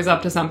dog's always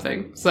up to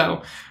something.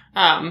 So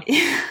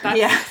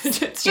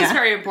it's just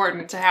very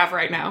important to have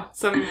right now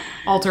some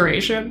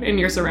alteration in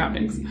your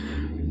surroundings.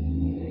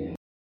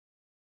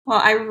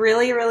 Well, I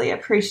really, really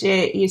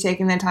appreciate you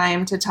taking the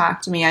time to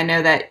talk to me. I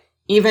know that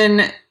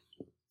even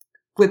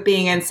with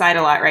being inside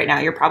a lot right now,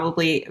 you're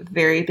probably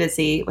very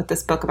busy with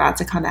this book about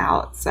to come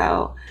out.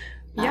 So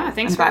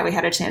thanks. I'm glad we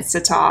had a chance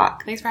to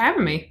talk. Thanks for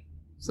having me.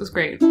 This was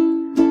great. We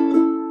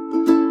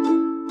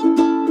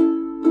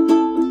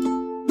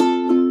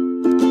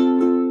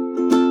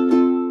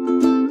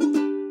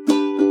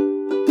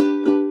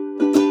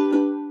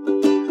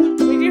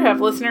do have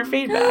listener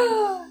feedback.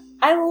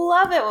 I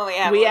love it when we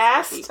have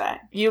asked,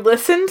 feedback. You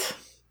listened?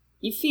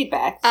 You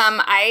feedback.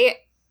 I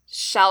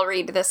shall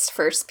read this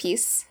first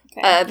piece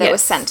that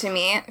was sent to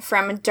me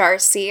from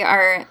Darcy,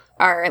 our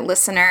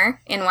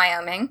listener in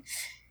Wyoming.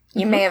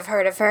 You may have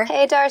heard of her.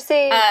 Hey,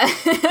 Darcy.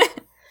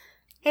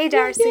 Hey,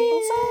 Darcy.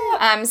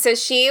 So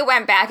she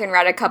went back and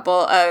read a couple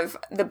of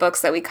the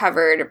books that we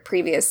covered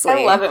previously.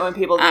 I love it when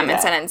people do that. And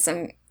sent in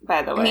some...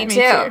 By the way. Me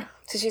too.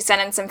 So she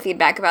sent in some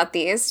feedback about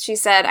these. She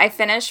said, I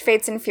finished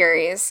Fates and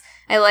Furies.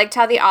 I liked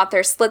how the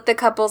author split the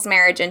couple's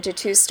marriage into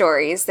 2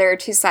 stories. There are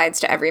 2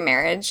 sides to every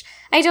marriage.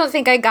 I don't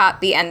think I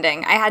got the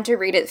ending. I had to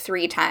read it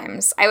 3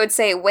 times. I would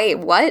say, wait,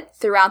 what?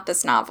 Throughout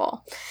this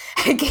novel.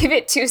 I gave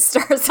it 2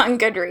 stars on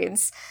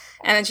Goodreads.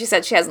 And then she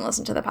said she hasn't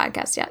listened to the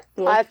podcast yet.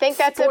 I think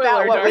that's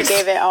about what we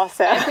gave it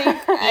also. I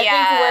think we're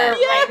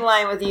right in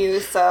line with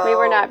you, so... We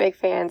were not big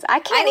fans.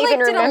 I can't even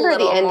remember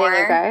the ending,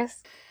 you guys.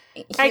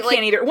 I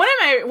can't either. One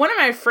of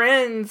my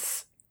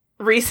friends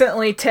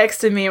recently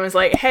texted me and was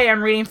like, "Hey,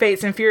 I'm reading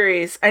Fates and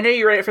Furies. I know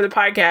you read it for the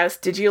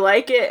podcast. Did you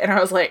like it?" And I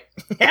was like,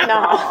 "No,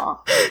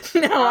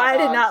 I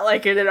did not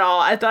like it at all.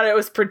 I thought it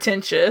was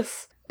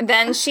pretentious."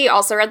 Then she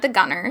also read The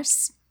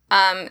Gunners.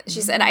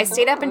 She said, I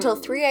stayed up until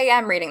 3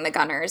 a.m. reading The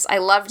Gunners. I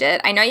loved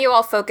it. I know you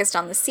all focused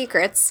on the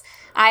secrets.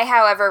 I,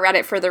 however, read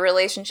it for the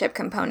relationship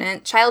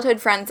component. Childhood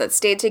friends that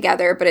stayed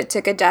together, but it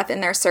took a death in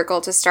their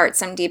circle to start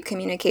some deep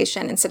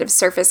communication instead of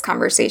surface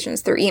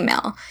conversations through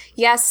email.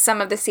 Yes,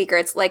 some of the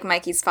secrets, like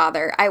Mikey's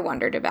father, I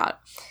wondered about.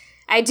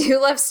 I do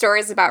love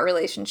stories about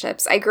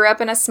relationships. I grew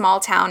up in a small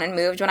town and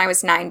moved when I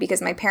was 9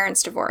 because my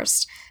parents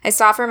divorced. I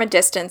saw from a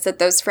distance that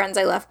those friends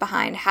I left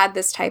behind had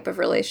this type of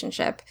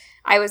relationship.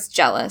 I was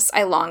jealous.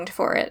 I longed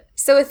for it.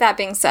 So with that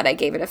being said, I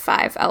gave it a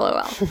 5,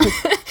 LOL.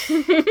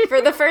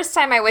 For the first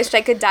time, I wished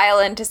I could dial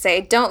in to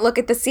say, don't look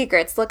at the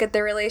secrets, look at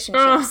the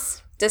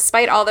relationships.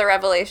 Despite all the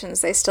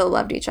revelations, they still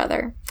loved each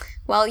other.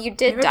 Well, you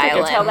did dial in.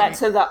 You could tell that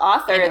to the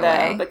author,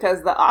 though,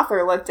 because the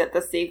author looked at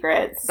the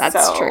secrets.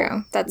 That's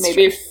true. That's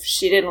maybe true.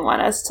 She didn't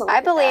want us to look I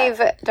believe,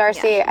 at that.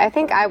 Darcy, I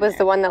think I was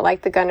the one that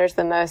liked the Gunners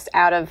the most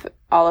out of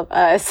all of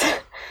us.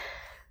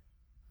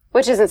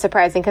 Which isn't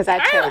surprising because I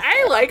chose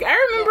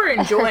I remember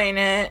enjoying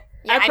it.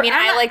 Yeah,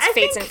 I liked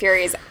Fates and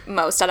Furies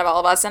most out of all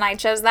of us, and I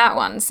chose that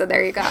one, so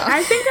there you go.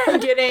 I think I'm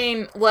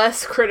getting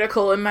less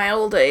critical in my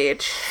old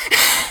age.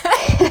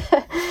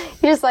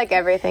 You just like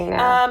everything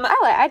now.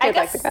 I did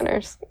like the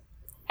Gunners.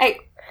 I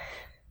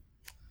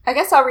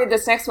guess I'll read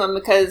this next one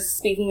because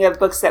speaking of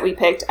books that we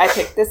picked, I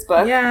picked this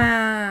book.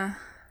 Yeah.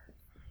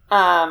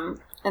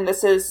 And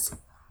this is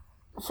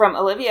from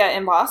Olivia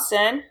in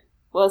Boston.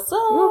 What's up?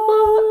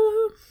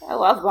 I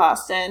love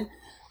Boston.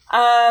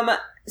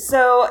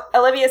 So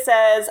Olivia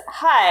says,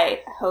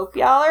 "Hi, hope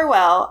y'all are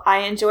well. I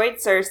enjoyed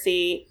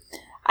Cersei.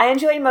 I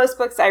enjoy most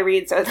books I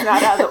read, so it's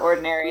not out of the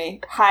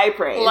ordinary. High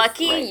praise.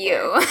 Lucky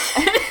you."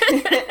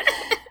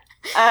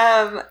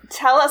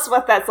 Tell us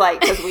what that's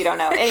like, because we don't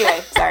know. Anyway,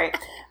 sorry.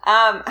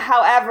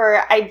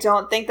 However, I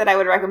don't think that I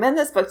would recommend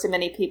this book to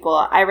many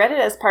people. I read it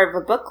as part of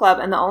a book club,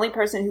 and the only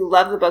person who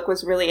loved the book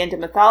was really into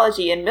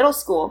mythology in middle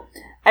school.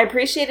 I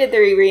appreciated the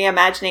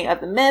reimagining of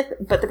the myth,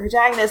 but the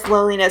protagonist's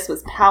loneliness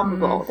was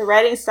palpable. The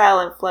writing style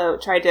and flow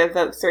tried to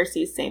evoke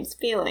Cersei's same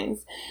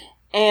feelings,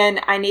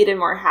 and I needed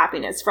more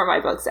happiness for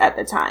my books at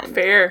the time.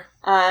 Fair.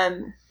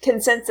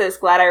 Consensus,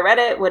 glad I read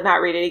it, would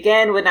not read it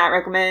again, would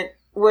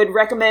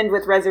recommend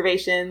with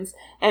reservations,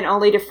 and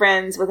only to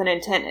friends with an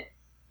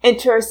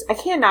interest. I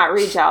cannot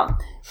read y'all.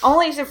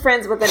 Only to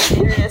friends with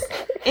an interest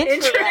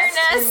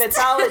in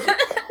mythology.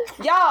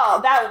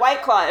 Y'all, that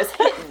White Claw is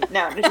hitting.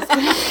 No, just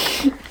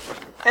kidding.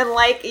 And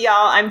like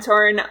y'all, I'm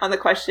torn on the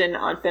question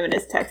on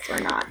feminist text or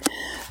not.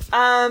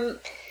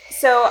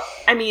 So,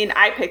 I mean,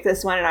 I picked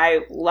this one and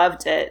I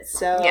loved it.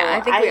 So yeah,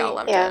 I think we all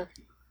loved it.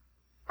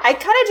 I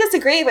kind of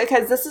disagree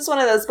because this is one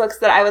of those books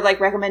that I would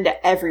recommend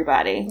to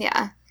everybody.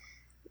 Yeah.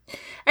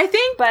 I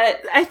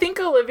think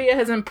Olivia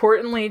has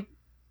importantly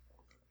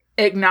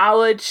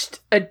acknowledged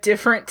a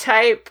different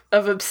type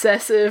of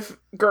obsessive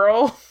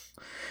girl.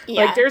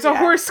 Yeah, there's a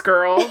horse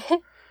girl.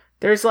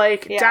 There's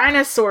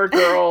dinosaur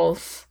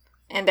girls.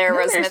 And there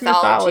was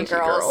Mythology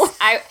Girls.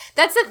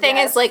 That's the thing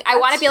is, like, I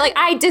want to be like,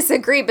 I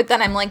disagree, but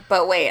then I'm like,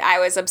 but wait, I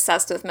was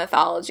obsessed with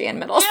mythology in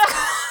middle school.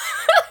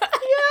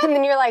 And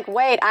then you're like,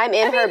 wait, I'm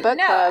in her book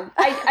club.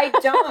 I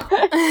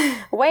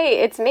don't.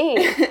 Wait, it's me.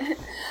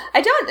 I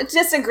don't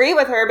disagree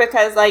with her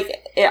because, like,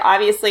 it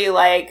obviously,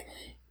 like,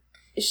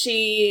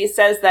 she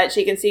says that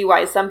she can see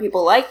why some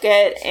people like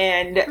it.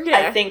 And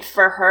I think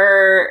for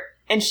her,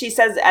 and she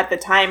says at the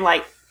time,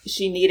 like,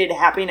 she needed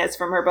happiness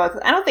from her books.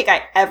 I don't think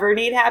I ever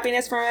need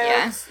happiness from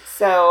her books.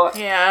 So,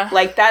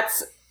 like,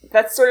 that's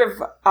sort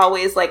of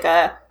always, like,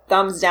 a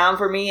thumbs down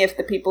for me if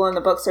the people in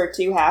the books are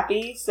too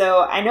happy.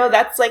 So I know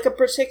that's like a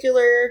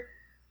particular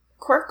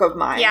quirk of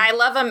mine. Yeah, I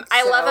love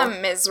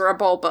a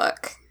miserable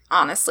book,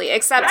 honestly.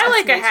 Except I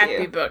like a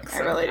happy book. I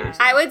really do.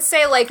 I would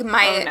say like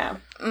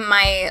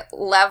my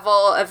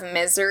level of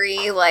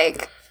misery,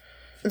 like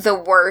the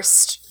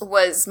worst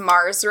was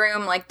Mars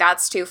Room. Like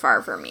that's too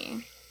far for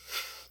me.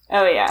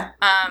 Oh yeah,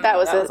 that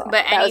was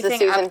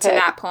anything up to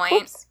that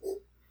point.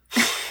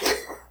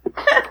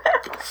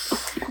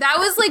 That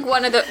was like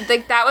one of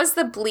that was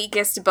the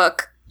bleakest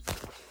book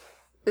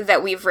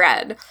that we've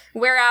read.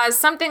 Whereas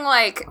something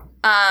like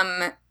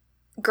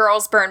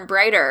Girls Burn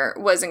Brighter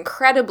was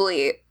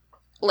incredibly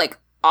like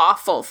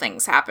awful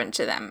things happened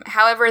to them.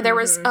 However, there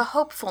was a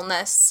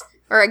hopefulness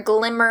or a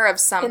glimmer of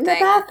something. In the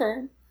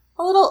bathroom.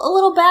 A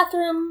little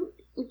bathroom,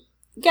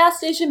 gas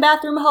station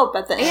bathroom hope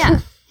at the end. Yeah.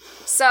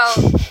 So,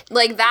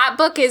 like, that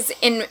book is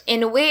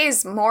in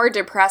ways more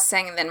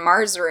depressing than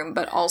Mars Room,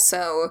 but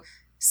also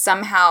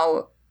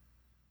somehow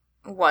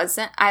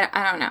wasn't. I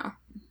don't know.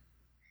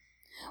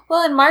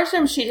 Well, in Mars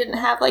Room, she didn't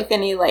have, like,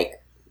 any, like,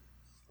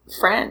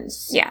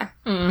 friends. Yeah.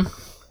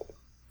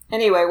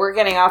 Anyway, we're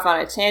getting off on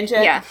a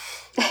tangent. Yeah.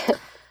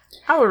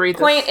 I will read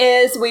this. Point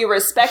is, we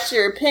respect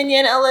your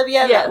opinion,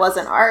 Olivia. That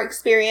wasn't our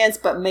experience,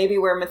 but maybe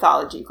we're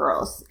mythology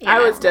girls.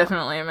 I was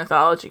definitely a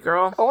mythology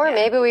girl. Or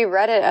maybe we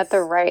read it at the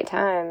right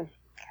time.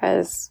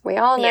 Because we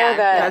all know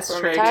that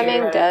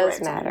timing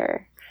does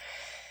matter.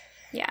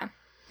 Yeah.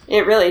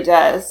 It really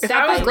does. If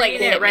I was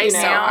reading it right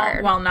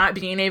now while not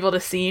being able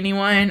to see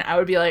anyone, I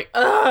would be like,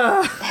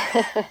 ugh.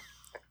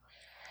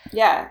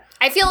 Yeah.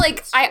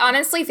 I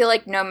honestly feel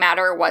like no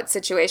matter what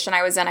situation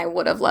I was in, I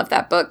would have loved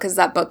that book because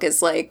that book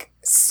is like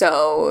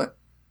so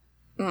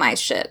my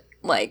shit,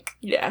 like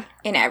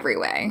in every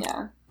way.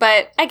 Yeah.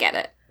 But I get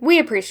it. We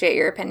appreciate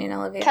your opinion,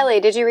 Olivia. Kelly,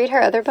 did you read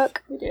her other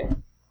book? We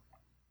do.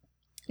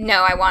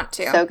 No, I want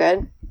to. So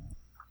good.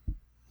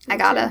 I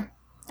gotta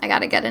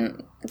get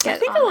in. I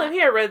think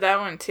Olivia read that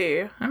one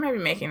too. I might be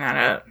making that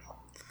up.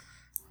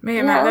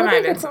 Maybe that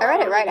might have been. I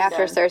read it right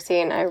after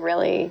Cersei, and I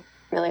really,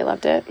 really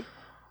loved it.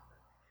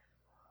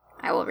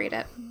 I will read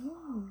it.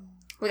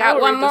 We got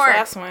one more. This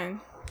last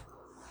one.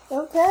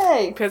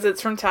 Okay. Because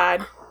it's from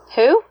Todd.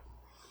 Who?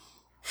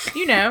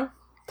 You know,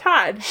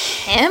 Todd.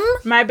 Him?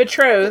 My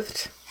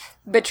betrothed.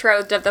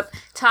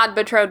 Todd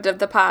betrothed of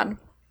the pod.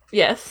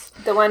 Yes.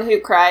 The one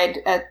who cried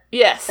at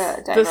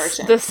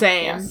Divergent. The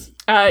same.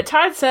 Yes.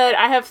 Todd said,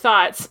 I have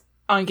thoughts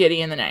on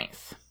Gideon the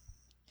Ninth.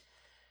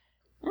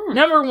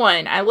 Number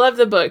one, I love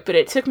the book, but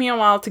it took me a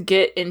while to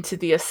get into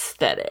the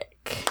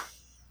aesthetic.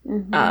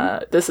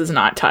 This is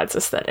not Todd's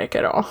aesthetic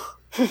at all.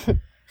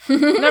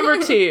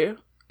 Number two,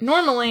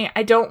 normally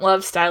I don't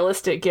love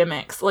stylistic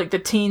gimmicks like the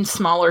teen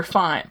smaller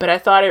font, but I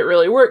thought it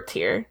really worked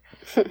here.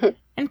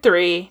 And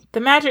three, the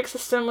magic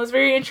system was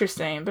very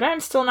interesting, but I'm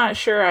still not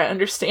sure I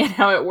understand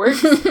how it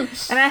works.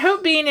 And I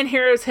hope being in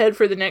Hero's head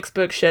for the next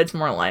book sheds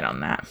more light on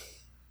that.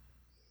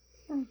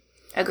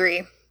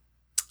 Agree.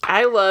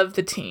 I love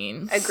the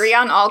teens. Agree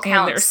on all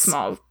counts. And their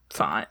small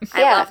font.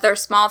 I love their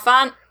small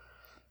font.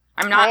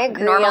 I'm not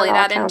normally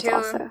that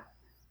into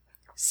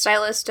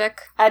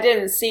stylistic. I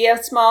didn't see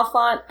a small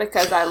font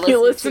because I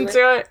listened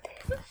to it.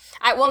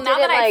 Now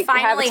that I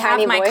finally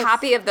have my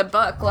copy of the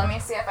book, let me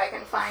see if I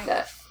can find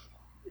it.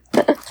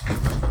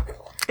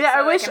 Yeah,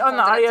 I wish on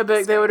the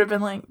audiobook they would have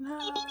been like, no.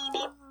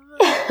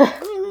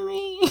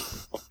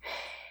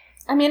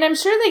 I mean, I'm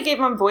sure they gave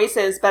them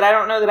voices, but I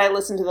don't know that I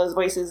listened to those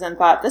voices and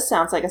thought, this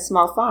sounds like a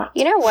small font.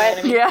 You know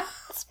what? Yeah.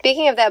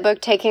 Speaking of that book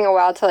taking a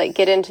while to like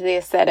get into the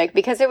aesthetic,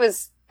 because it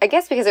was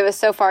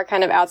so far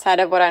kind of outside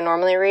of what I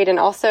normally read, and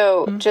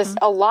also just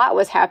a lot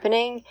was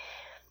happening.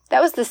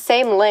 That was the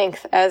same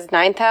length as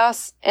Ninth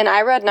House, and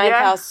I read Ninth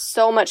House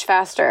so much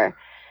faster.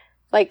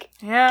 Like,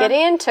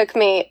 Gideon took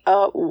me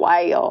a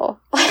while.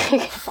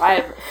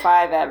 five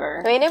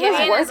ever. I mean, it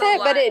was worth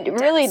it, but it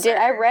really did.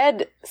 I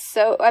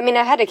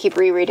had to keep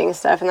rereading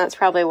stuff, and that's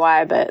probably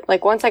why, but,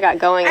 like, once I got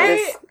going,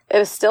 it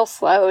was still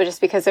slow,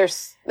 just because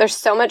there's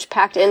so much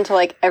packed into,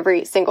 like,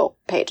 every single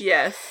page.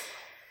 Yes.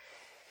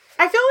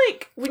 I feel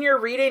like when you're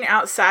reading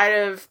outside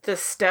of the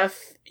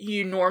stuff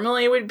you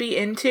normally would be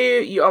into,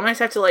 you almost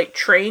have to, like,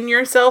 train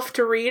yourself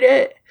to read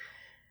it.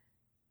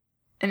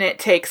 And it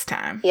takes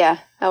time. Yeah,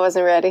 I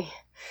wasn't ready.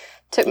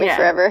 Took me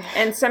forever.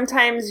 And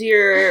sometimes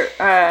you're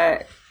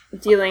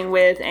dealing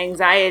with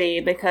anxiety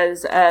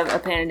because of a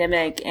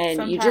pandemic,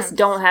 and you just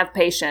don't have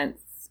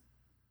patience.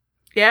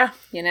 Yeah.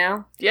 You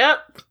know?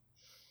 Yep.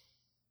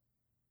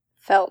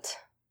 Felt.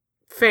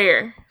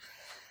 Fair.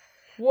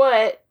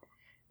 what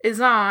is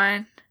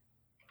on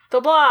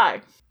the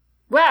blog?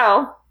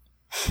 Well,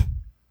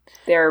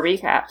 there are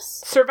recaps.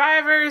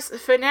 Survivor's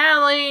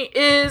finale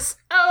is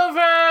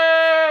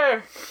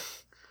over!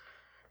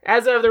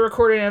 As of the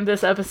recording of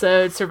this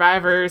episode,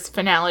 Survivor's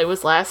finale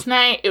was last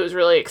night. It was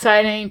really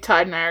exciting.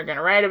 Todd and I are going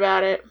to write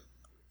about it.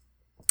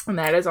 And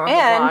that is on the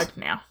blog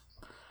now.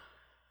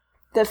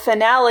 The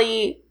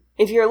finale,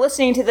 if you're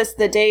listening to this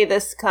the day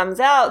this comes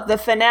out, the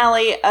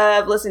finale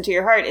of Listen to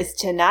Your Heart is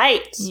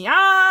tonight.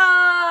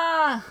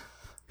 Yeah!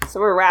 So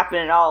we're wrapping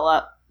it all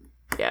up.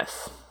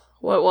 Yes.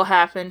 What will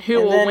happen?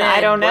 Who will win? I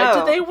don't know.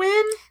 What do they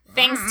win?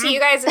 Thanks to you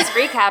guys'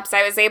 recaps,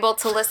 I was able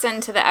to listen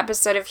to the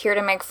episode of Here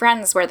to Make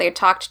Friends where they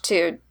talked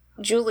to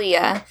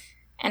Julia,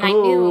 and I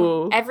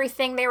knew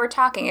everything they were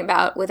talking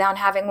about without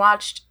having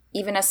watched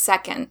even a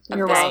second of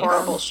this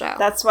horrible show.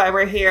 That's why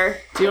we're here.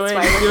 Doing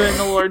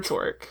the Lord's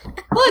work.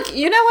 Look,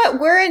 you know what?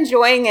 We're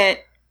enjoying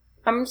it.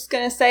 I'm just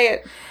going to say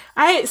it.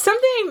 I saw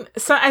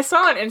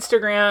on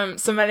Instagram,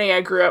 somebody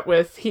I grew up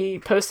with, he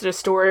posted a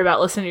story about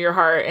Listen to Your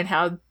Heart and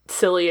how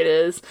silly it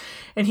is.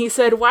 And he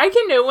said, why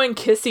can no one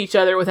kiss each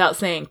other without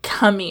saying,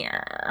 come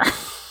here?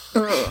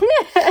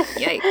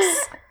 Yikes.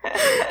 And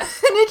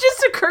it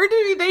just occurred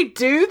to me they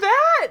do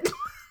that.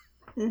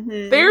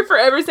 Mm-hmm. They're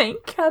forever saying,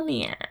 come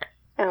here.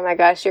 Oh my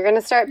gosh, you're going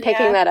to start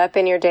picking that up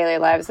in your daily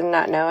lives and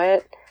not know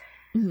it?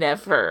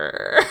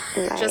 Never.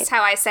 Right. Just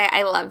how I say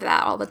I love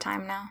that all the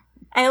time now.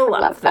 I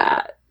love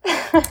that.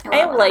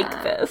 I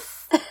like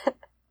this.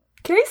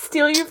 Can I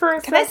steal you for a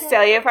second? Can I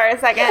steal you for a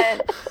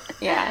second?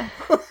 Yeah.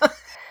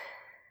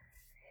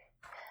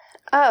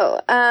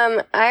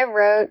 I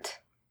wrote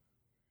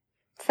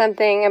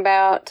something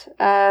about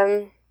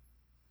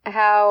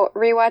how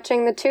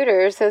rewatching The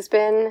Tudors has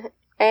been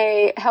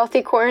a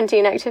healthy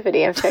quarantine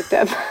activity I've picked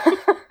up.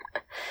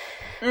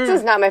 This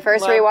is not my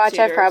first rewatch.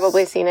 Tudors. I've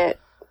probably seen it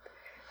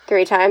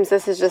 3 times.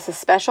 This is just a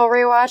special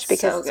rewatch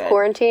because it's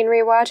quarantine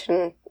rewatch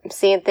and I'm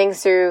seeing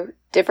things through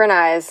different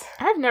eyes.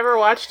 I've never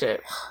watched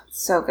it.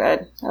 So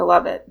good. I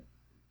love it.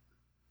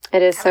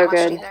 It is so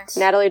good.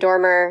 Natalie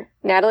Dormer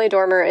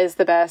is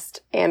the best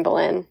Anne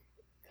Boleyn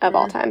of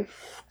all time.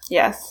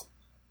 Yes.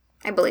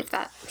 I believe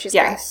that. She's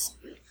great.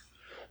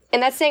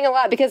 And that's saying a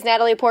lot because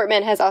Natalie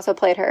Portman has also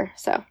played her,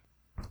 so.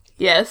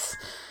 Yes.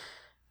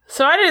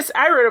 So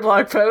I wrote a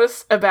blog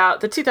post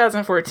about the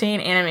 2014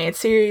 animated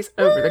series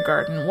Over the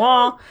Garden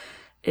Wall.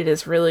 It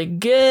is really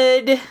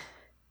good,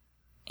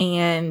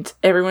 and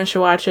everyone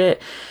should watch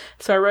it.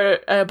 So I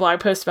wrote a blog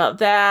post about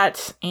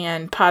that,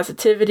 and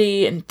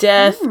positivity, and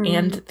death,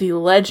 and the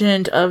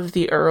legend of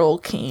the Earl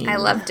King. I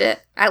loved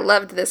it. I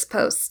loved this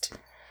post.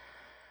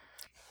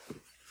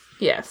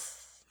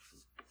 Yes.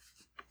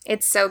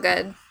 It's so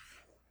good.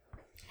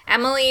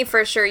 Emily,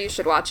 for sure you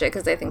should watch it,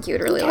 because I think you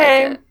would really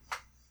like it.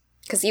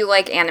 Because you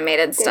like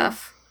animated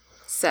stuff.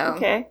 So.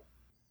 Okay.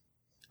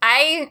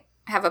 I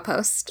have a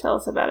post. Tell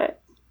us about it.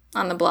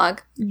 On the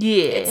blog.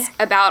 Yeah. It's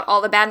about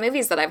all the bad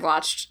movies that I've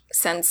watched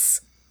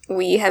since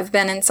we have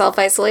been in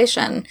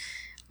self-isolation.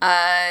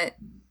 A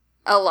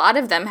lot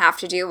of them have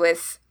to do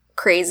with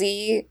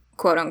crazy,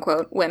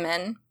 quote-unquote,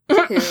 women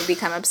who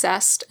become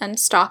obsessed and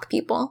stalk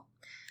people.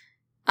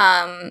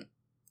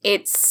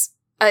 It's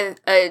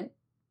a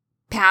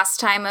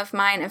pastime of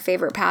mine, a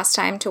favorite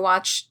pastime to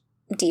watch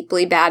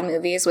deeply bad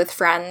movies with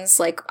friends.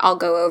 Like, I'll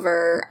go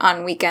over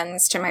on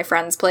weekends to my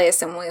friend's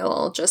place and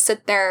we'll just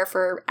sit there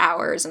for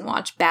hours and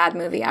watch bad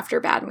movie after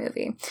bad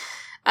movie.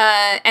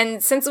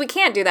 And since we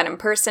can't do that in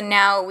person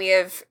now, we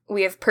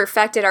have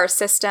perfected our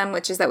system,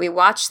 which is that we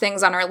watch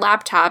things on our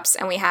laptops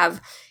and we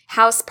have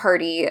House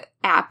Party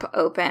app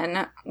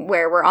open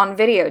where we're on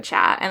video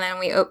chat, and then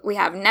we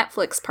have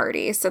Netflix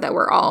Party so that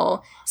we're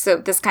all, so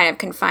this kind of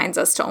confines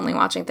us to only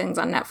watching things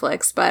on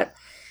Netflix, but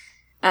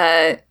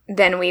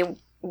then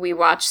we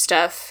watch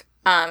stuff,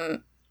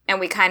 and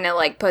we kind of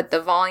like put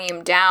the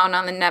volume down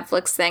on the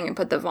Netflix thing and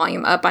put the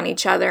volume up on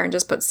each other and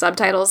just put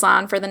subtitles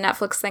on for the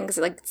Netflix thing because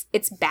like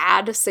it's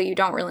bad, so you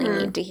don't really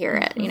need to hear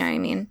it. You know what I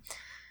mean?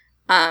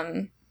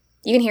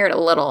 You can hear it a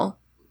little,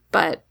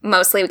 but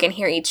mostly we can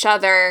hear each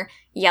other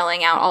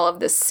yelling out all of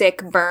the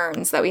sick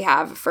burns that we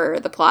have for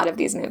the plot of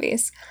these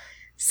movies.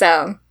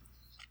 So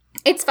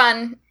it's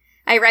fun.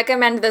 I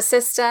recommend the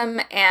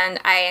system, and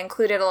I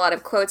included a lot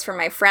of quotes from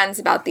my friends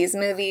about these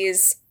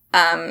movies.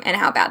 And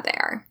how bad they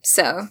are.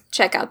 So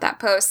check out that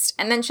post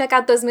and then check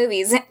out those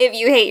movies if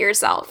you hate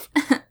yourself.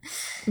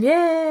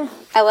 Yeah.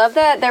 I love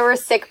that there were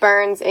sick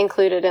burns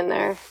included in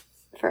there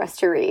for us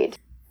to read.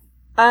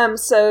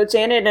 So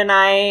Janet and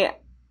I,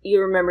 you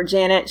remember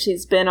Janet,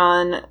 she's been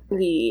on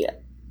the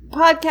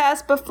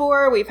podcast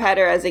before. We've had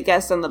her as a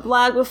guest on the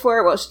blog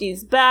before. Well,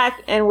 she's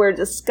back and we're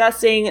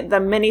discussing the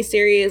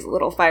miniseries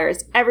Little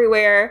Fires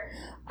Everywhere.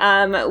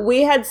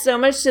 We had so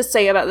much to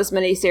say about this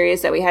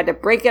miniseries that we had to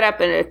break it up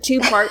into 2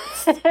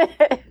 parts.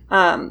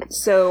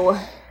 So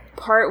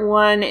part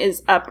 1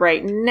 is up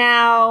right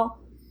now.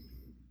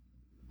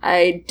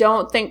 I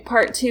don't think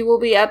part 2 will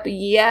be up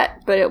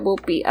yet, but it will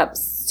be up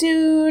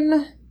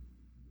soon.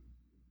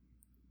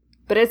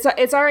 But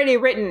it's already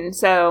written,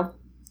 so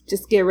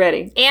just get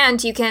ready.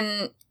 And you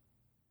can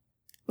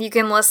You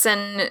can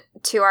listen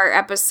to our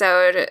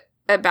episode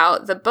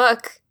about the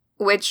book,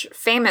 which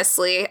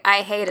famously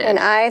I hated. And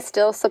I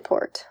still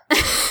support.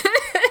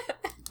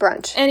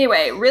 Brunch.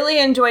 Anyway, really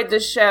enjoyed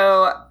the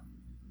show.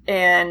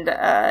 And,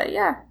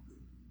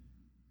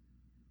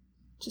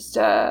 just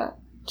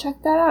check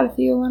that out if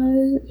you want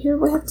to hear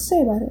what we have to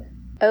say about it.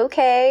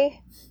 Okay.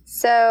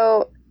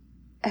 So,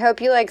 I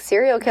hope you like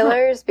serial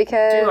killers,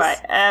 because... Do I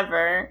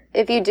ever?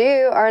 If you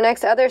do, our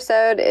next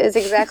episode is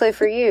exactly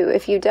for you.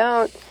 If you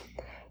don't,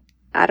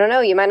 I don't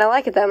know, you might not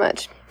like it that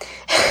much.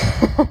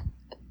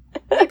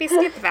 Maybe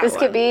skip that This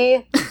could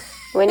be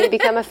when you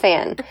become a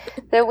fan.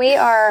 So we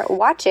are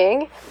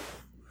watching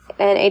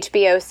an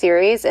HBO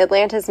series,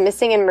 Atlanta's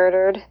Missing and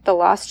Murdered, The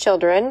Lost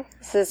Children.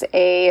 This is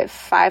a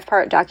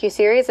 5-part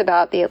docuseries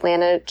about the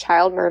Atlanta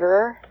child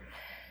murderer,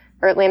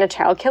 or Atlanta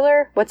child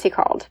killer. What's he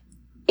called?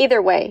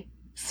 Either way,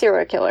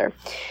 serial killer.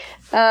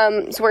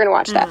 So we're going to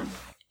watch that.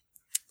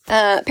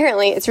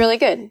 Apparently, it's really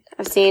good.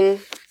 I've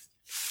seen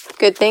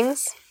good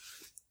things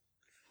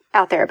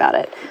out there about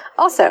it.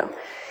 Also,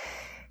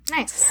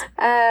 nice.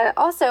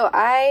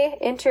 I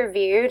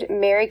interviewed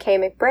Mary Kay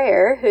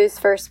McBrayer, whose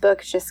first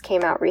book just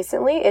came out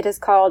recently. It is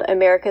called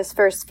America's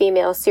First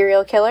Female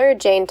Serial Killer,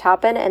 Jane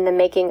Toppin and the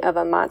Making of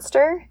a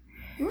Monster.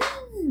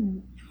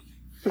 I'm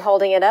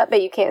holding it up,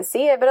 but you can't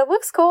see it, but it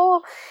looks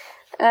cool.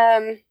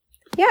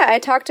 I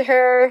talked to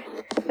her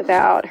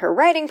about her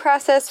writing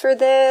process for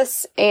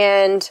this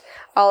and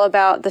all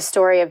about the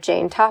story of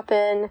Jane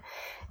Toppin.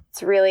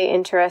 It's really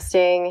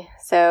interesting.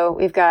 So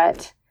we've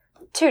got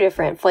 2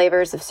 different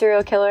flavors of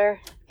serial killer,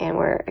 and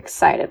we're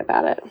excited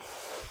about it.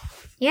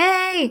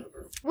 Yay!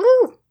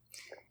 Woo!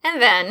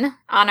 And then,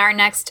 on our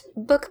next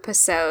book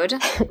episode,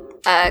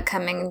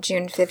 coming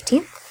June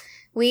 15th,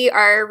 we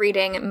are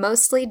reading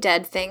Mostly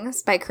Dead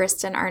Things by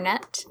Kristen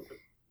Arnett.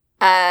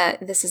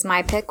 This is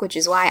my pick, which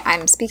is why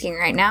I'm speaking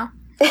right now.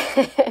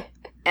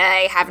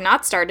 I have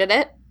not started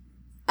it.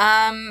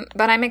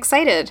 But I'm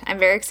excited. I'm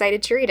very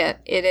excited to read it.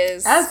 It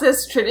is... As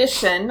is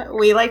tradition,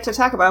 we like to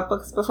talk about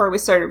books before we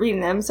started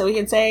reading them, so we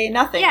can say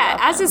nothing about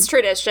as them. is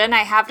tradition, I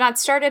have not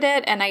started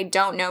it, and I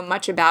don't know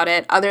much about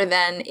it, other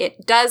than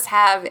it does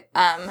have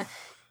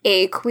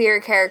a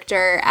queer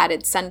character at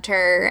its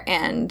center,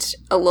 and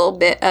a little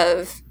bit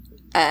of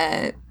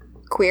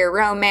queer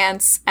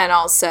romance, and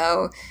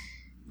also...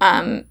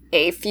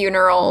 a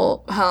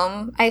funeral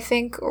home, I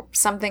think, or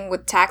something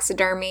with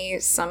taxidermy,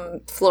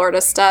 some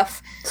Florida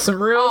stuff.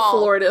 Some real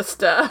Florida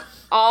stuff.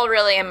 All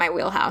really in my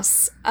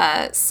wheelhouse.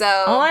 So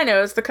all I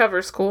know is the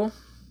cover's cool.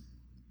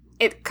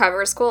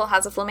 Cover's cool,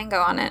 has a flamingo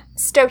on it.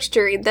 Stoked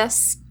to read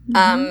this.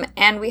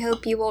 And we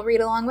hope you will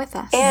read along with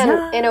us.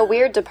 And in a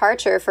weird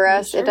departure for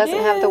us, it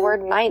doesn't have the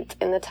word ninth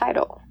in the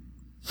title.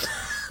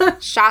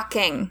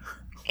 Shocking.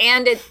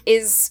 And it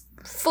is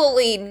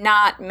fully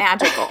not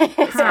magical,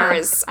 as far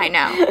as I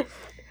know.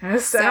 I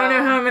don't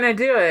know how I'm going to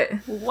do it.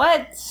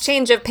 What?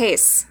 Change of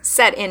pace,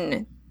 set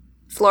in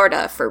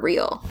Florida for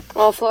real.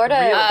 Well,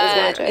 Florida is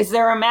magic. Is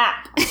there a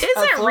map?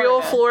 Isn't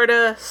real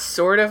Florida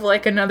sort of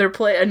like another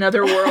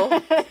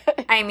world?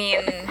 I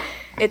mean,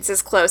 it's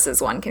as close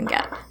as one can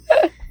get.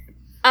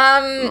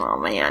 Oh,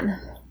 man.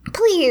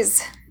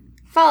 Please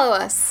follow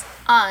us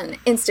on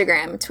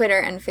Instagram, Twitter,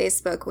 and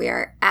Facebook. We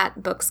are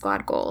at Book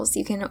Squad Goals.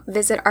 You can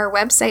visit our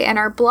website and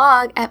our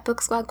blog at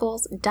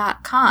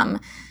booksquadgoals.com.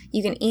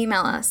 You can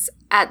email us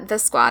at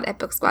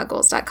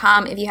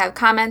thesquad@booksquadgoals.com if you have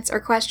comments or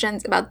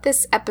questions about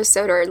this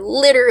episode or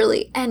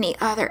literally any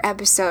other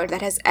episode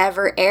that has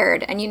ever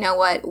aired. And you know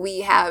what?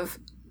 We have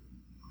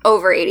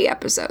over 80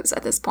 episodes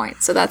at this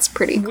point, so that's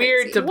pretty crazy.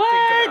 Weird to think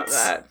about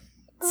that.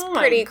 It's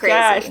pretty crazy.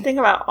 Gosh, think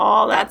about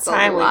all that That's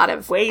time a lot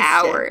of wasted.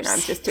 hours. No, I'm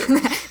just kidding.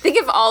 Think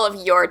of all of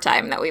your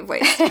time that we've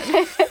wasted.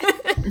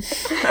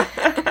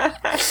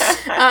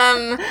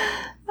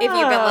 If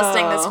you've been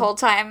listening this whole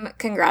time,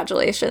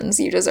 congratulations.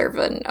 You deserve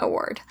an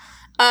award.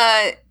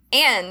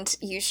 And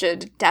you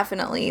should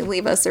definitely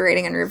leave us a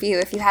rating and review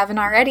if you haven't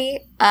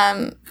already.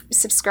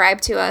 Subscribe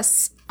to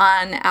us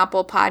on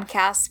Apple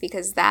Podcasts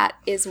because that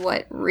is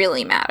what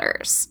really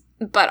matters.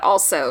 But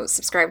also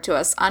subscribe to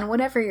us on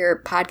whatever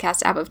your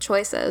podcast app of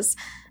choice is.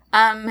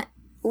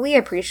 We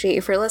appreciate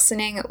you for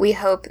listening. We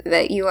hope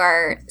that you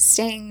are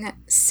staying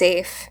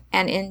safe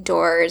and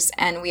indoors,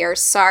 and we are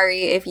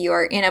sorry if you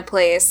are in a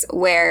place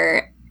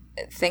where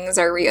things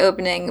are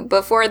reopening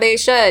before they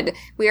should.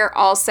 We are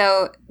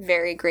also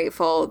very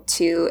grateful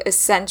to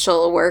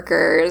essential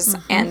workers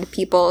and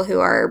people who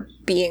are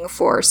being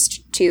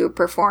forced to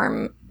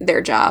perform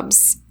their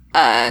jobs.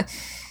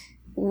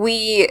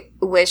 We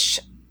wish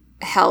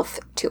health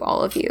to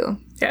all of you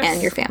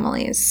and your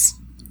families.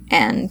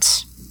 And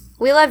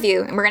we love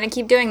you, and we're going to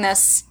keep doing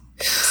this.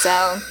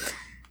 So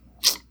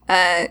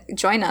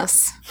join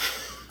us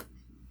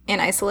in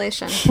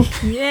isolation.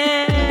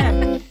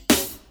 Yeah.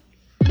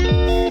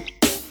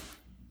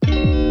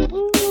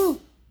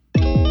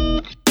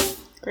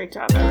 Great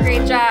job, everyone.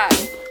 Great job.